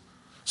Israel.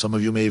 Some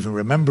of you may even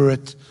remember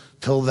it.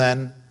 Till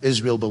then,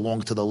 Israel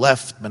belonged to the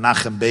left.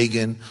 Menachem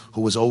Begin,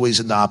 who was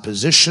always in the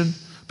opposition,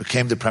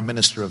 became the prime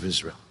minister of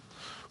Israel.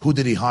 Who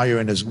did he hire?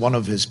 And one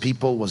of his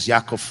people was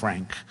Yaakov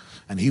Frank.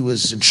 And he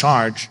was in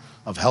charge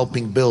of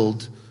helping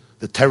build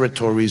the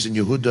territories in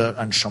Yehuda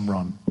and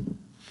Shomron.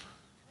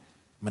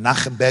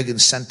 Menachem Begin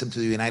sent him to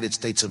the United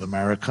States of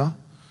America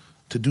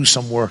to do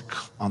some work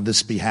on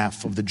this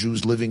behalf of the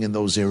Jews living in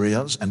those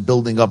areas and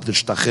building up the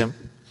Shtachim.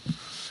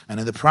 And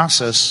in the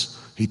process,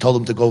 he told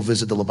him to go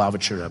visit the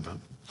Lubavitcher Rebbe.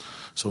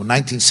 So in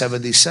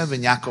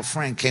 1977, Yaakov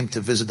Frank came to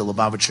visit the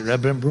Lubavitcher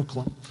Rebbe in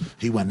Brooklyn.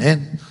 He went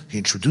in, he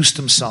introduced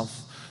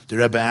himself. The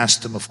Rebbe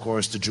asked him, of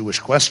course, the Jewish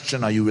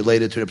question, are you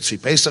related to Reb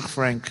Tzvi Pesach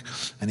Frank?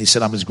 And he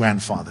said, I'm his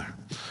grandfather.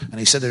 And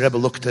he said, the Rebbe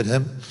looked at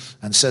him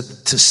and said,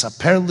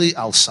 Tisaperli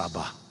al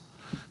Saba.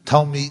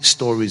 Tell me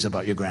stories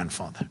about your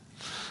grandfather.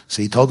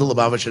 So he told the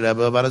Lubavitcher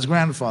Rebbe about his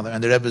grandfather.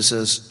 And the Rebbe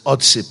says, Od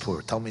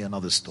Sipur, tell me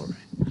another story.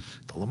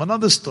 Told him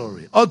another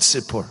story. Od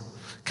Sipur.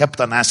 Kept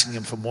on asking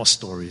him for more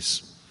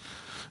stories.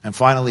 And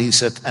finally he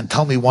said, and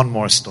tell me one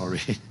more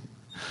story.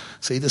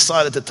 So he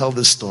decided to tell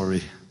this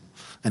story.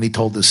 And he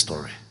told this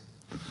story.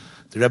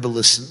 The Rebbe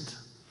listened.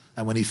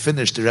 And when he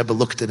finished, the Rebbe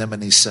looked at him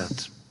and he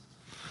said,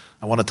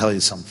 I want to tell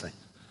you something.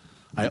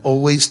 I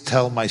always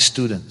tell my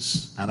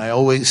students, and I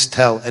always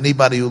tell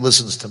anybody who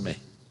listens to me,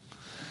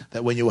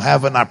 that when you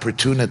have an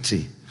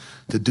opportunity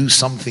to do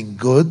something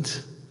good,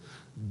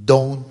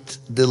 don't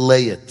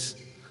delay it.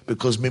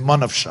 Because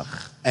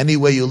mimanavshach, any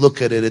way you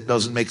look at it, it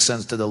doesn't make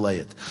sense to delay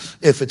it.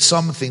 If it's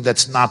something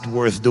that's not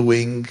worth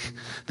doing,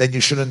 then you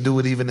shouldn't do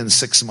it even in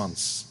 6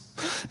 months.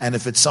 And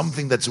if it's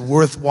something that's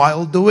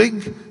worthwhile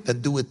doing,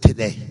 then do it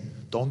today.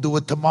 Don't do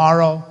it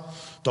tomorrow.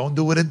 Don't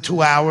do it in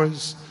 2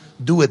 hours.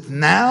 Do it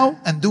now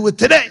and do it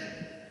today.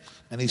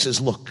 And he says,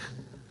 look,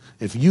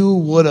 if you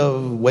would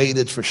have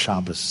waited for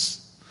Shabbos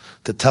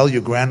to tell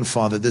your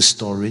grandfather this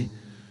story,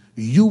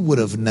 you would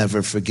have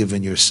never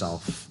forgiven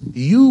yourself.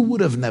 You would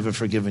have never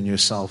forgiven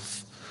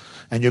yourself.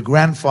 And your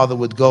grandfather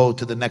would go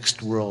to the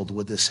next world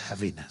with this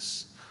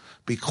heaviness.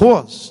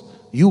 Because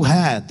you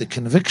had the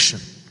conviction,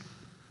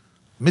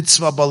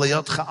 mitzvah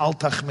balayotcha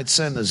altach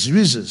mitzena,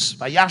 zrizes,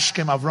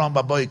 vayashkem Avram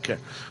baboiker,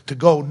 to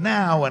go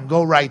now and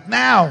go right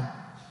now.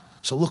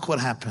 So look what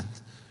happened.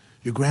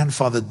 Your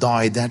grandfather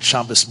died that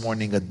Shabbos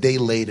morning, a day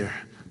later,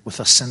 with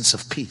a sense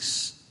of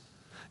peace.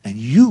 And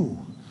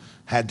you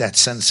had that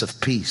sense of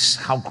peace.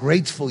 How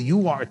grateful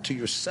you are to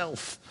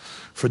yourself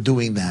for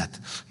doing that.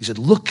 He said,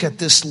 look at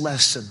this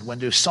lesson. When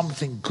there's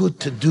something good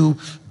to do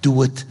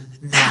it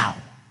now.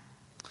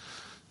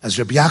 As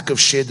Rabbi Yaakov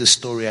shared this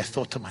story, I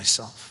thought to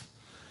myself,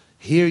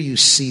 here you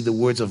see the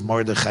words of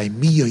Mordechai,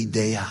 Mi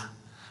yodeya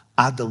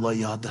ad lo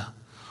yada.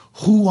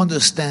 Who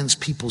understands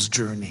people's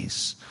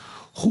journeys?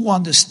 Who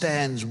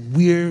understands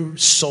where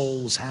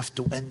souls have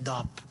to end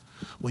up?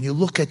 When you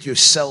look at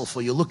yourself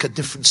or you look at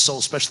different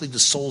souls, especially the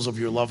souls of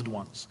your loved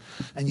ones,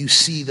 and you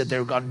see that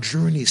they're on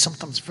journeys,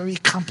 sometimes very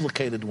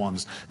complicated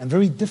ones, and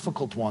very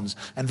difficult ones,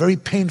 and very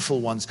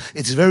painful ones,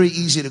 it's very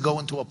easy to go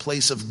into a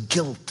place of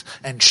guilt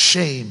and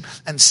shame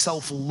and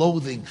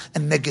self-loathing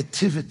and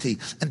negativity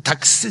and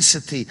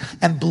toxicity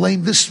and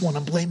blame this one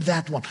and blame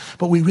that one.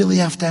 But we really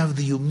have to have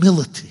the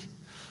humility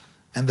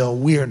and the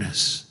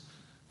awareness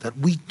that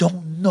we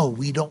don't know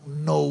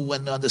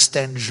and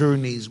understand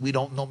journeys, we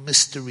don't know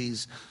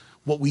mysteries.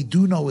 What we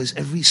do know is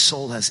every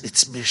soul has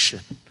its mission,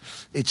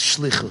 its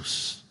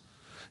shlichus.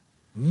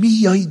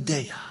 Mi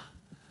yodeya.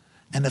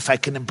 And if I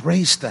can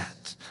embrace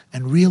that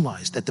and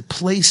realize that the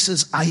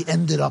places I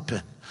ended up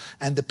in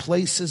and the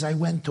places I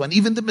went to and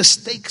even the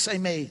mistakes I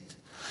made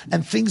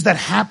and things that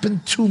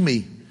happened to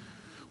me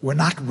were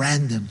not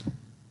random.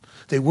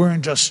 They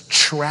weren't just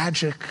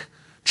tragic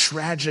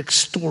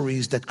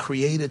stories that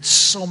created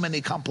so many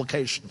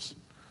complications.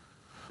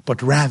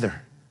 but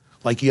rather,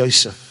 like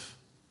Yosef,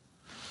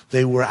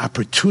 they were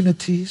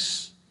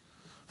opportunities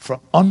for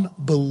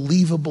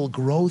unbelievable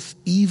growth,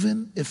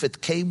 even if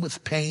it came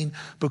with pain,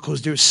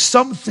 because there's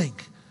something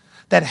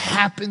that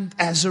happened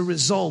as a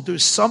result.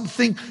 There's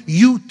something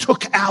you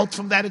took out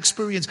from that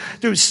experience.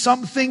 There's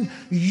something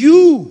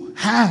you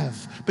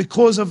have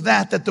because of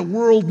that the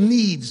world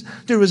needs.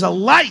 There is a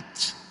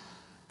light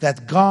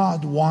that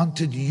God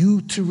wanted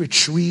you to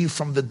retrieve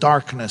from the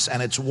darkness,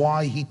 and it's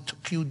why He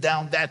took you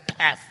down that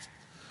path.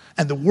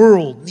 And the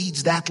world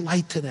needs that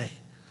light today.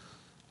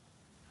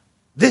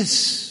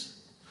 This,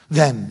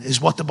 then,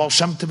 is what the Baal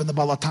Shem Tov and the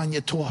Baal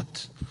HaTanya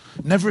taught.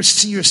 Never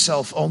see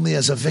yourself only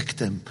as a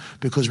victim,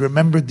 because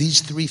remember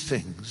these three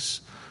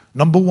things.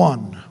 Number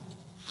one,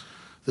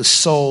 the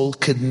soul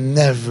could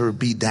never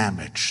be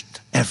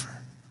damaged, ever.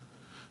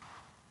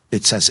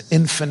 It's as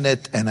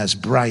infinite and as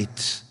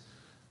bright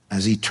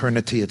as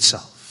eternity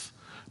itself.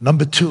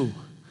 Number two,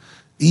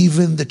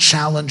 even the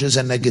challenges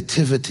and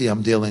negativity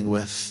I'm dealing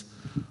with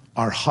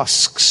are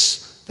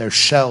husks, they're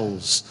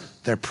shells,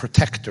 they're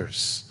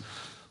protectors.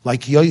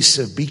 Like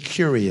Yosef, be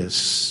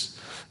curious,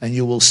 and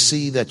you will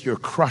see that your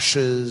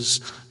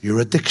crushes, your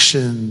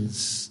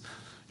addictions,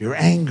 your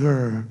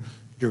anger,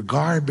 your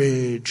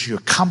garbage, your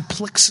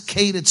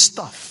complicated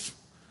stuff,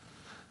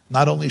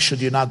 not only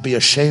should you not be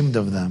ashamed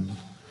of them,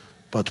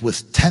 but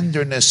with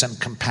tenderness and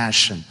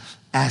compassion,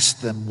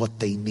 ask them what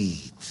they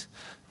need.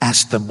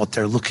 Ask them what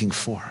they're looking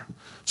for,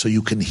 so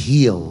you can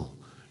heal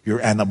your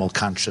animal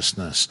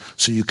consciousness,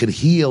 so you could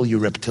heal your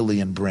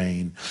reptilian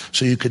brain,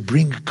 so you could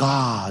bring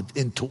God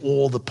into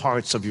all the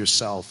parts of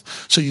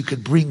yourself, so you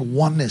could bring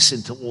oneness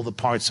into all the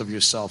parts of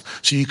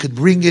yourself, so you could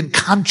bring in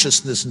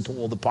consciousness into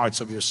all the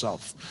parts of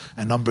yourself.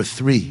 And number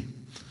three,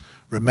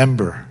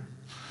 remember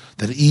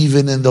that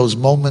even in those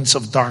moments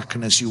of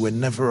darkness, you were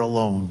never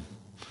alone.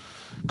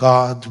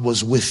 God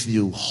was with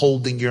you,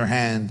 holding your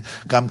hand.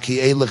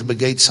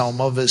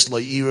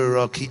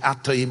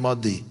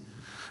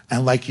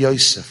 And like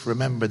Yosef,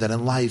 remember that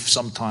in life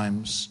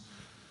sometimes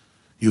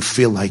you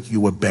feel like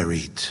you were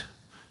buried.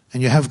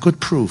 And you have good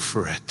proof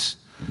for it.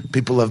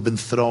 People have been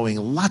throwing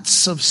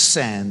lots of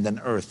sand and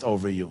earth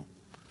over you.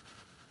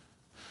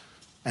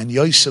 And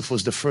Yosef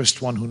was the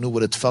first one who knew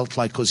what it felt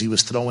like, because he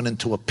was thrown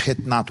into a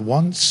pit not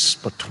once,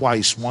 but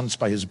twice. Once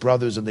by his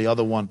brothers and the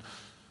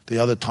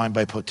other time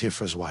by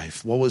Potiphar's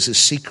wife. What was his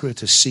secret?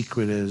 His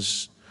secret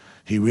is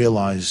he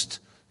realized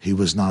he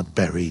was not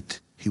buried.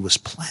 He was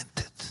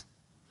planted.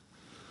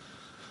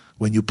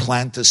 When you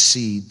plant a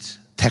seed,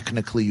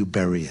 technically you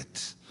bury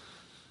it.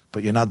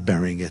 But you're not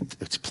burying it,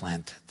 it's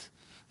planted.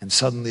 And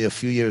suddenly a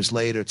few years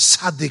later,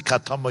 Tzadik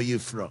Hatama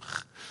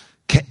Yifrach,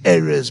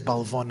 Ke'erez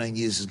Balvona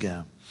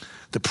Yizga.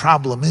 The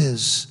problem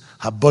is,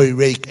 Haboy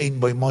Reik Ein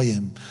Boy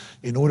Moyim.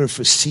 In order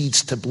for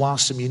seeds to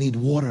blossom, you need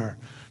water.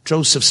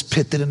 Joseph's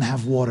pit didn't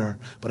have water,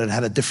 but it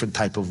had a different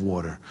type of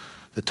water.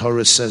 The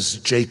Torah says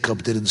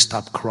Jacob didn't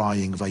stop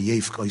crying.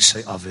 Vayef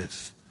Goysei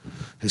Aviv.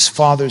 His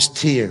father's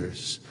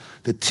tears,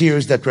 the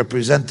tears that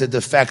represented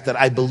the fact that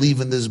I believe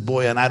in this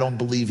boy and I don't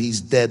believe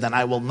he's dead, and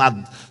I will not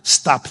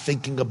stop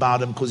thinking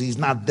about him because he's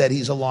not dead,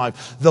 he's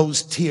alive.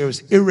 Those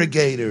tears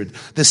irrigated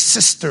the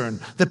cistern,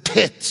 the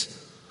pit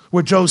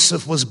where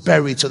Joseph was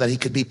buried so that he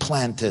could be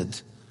planted.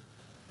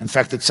 In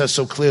fact, it says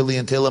so clearly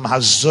in Tehillim,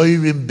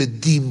 Hazorim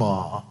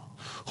Bedima.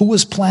 Who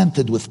was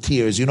planted with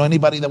tears? You know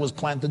anybody that was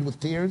planted with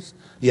tears?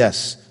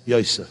 Yes,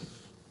 Yosef.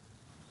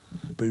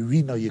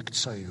 Berina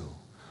Yiktsayu.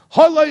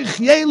 Haloich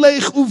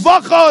Yelech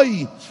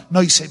Uvachai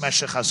Noisei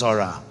Meshech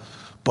Hazara.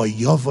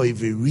 Bayavai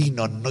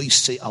Verina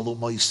Noisei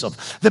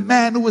Alumoisav. The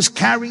man who was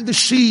carrying the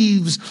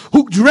sheaves,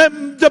 who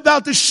dreamed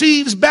about the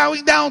sheaves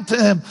bowing down to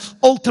him,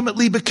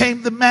 ultimately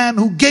became the man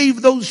who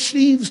gave those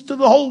sheaves to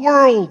the whole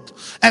world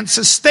and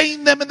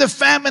sustained them in the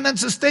famine and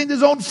sustained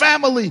his own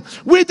family.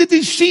 Where did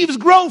these sheaves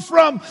grow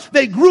from?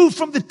 They grew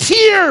from the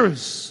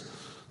tears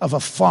of a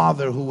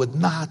father who would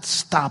not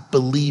stop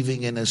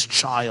believing in his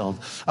child,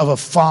 of a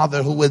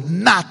father who would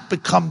not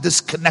become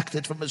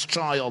disconnected from his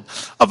child,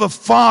 of a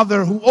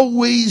father who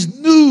always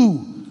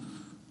knew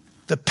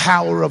the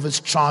power of his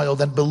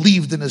child and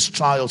believed in his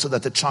child so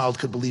that the child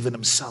could believe in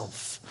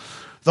himself.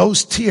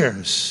 Those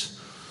tears,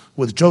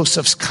 with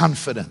Joseph's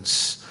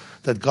confidence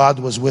that God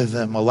was with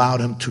him, allowed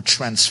him to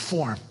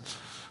transform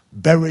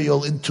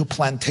burial into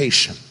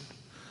plantation.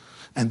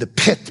 And the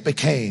pit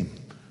became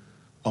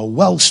a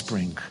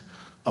wellspring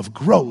of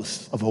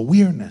growth, of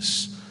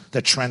awareness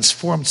that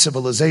transformed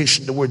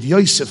civilization. The word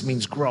Yosef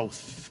means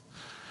growth.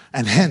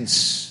 And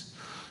hence,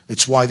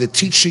 it's why the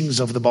teachings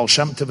of the Baal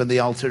Shem Tov and the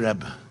Alter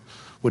Rebbe,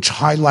 which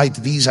highlight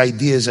these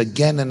ideas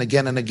again and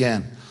again and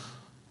again,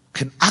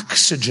 can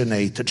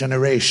oxygenate a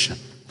generation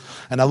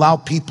and allow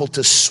people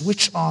to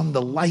switch on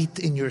the light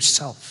in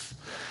yourself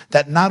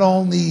that not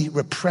only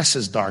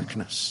represses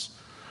darkness,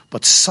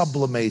 but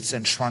sublimates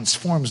and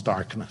transforms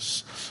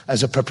darkness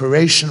as a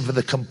preparation for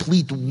the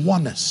complete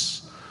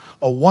oneness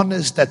a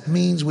oneness that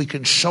means we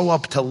can show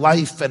up to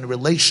life and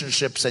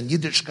relationships and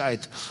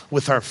Yiddishkeit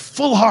with our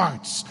full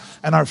hearts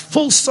and our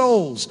full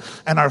souls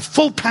and our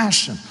full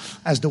passion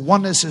as the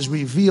oneness is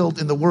revealed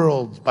in the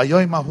world.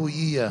 Bayoim hahu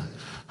yiyeh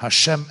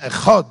Hashem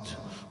echad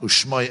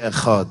u'shmoi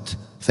echad.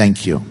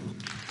 Thank you.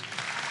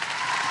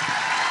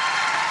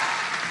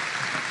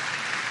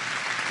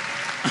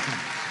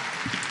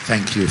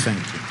 Thank you,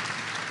 thank you.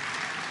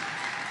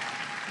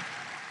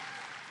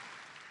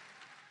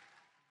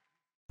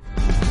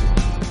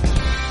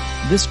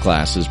 This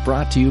class is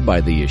brought to you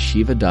by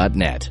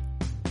theyeshiva.net.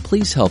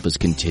 Please help us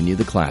continue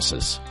the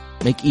classes.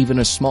 Make even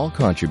a small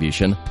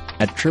contribution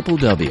at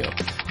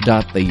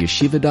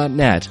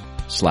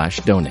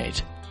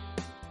www.theyeshiva.net/donate.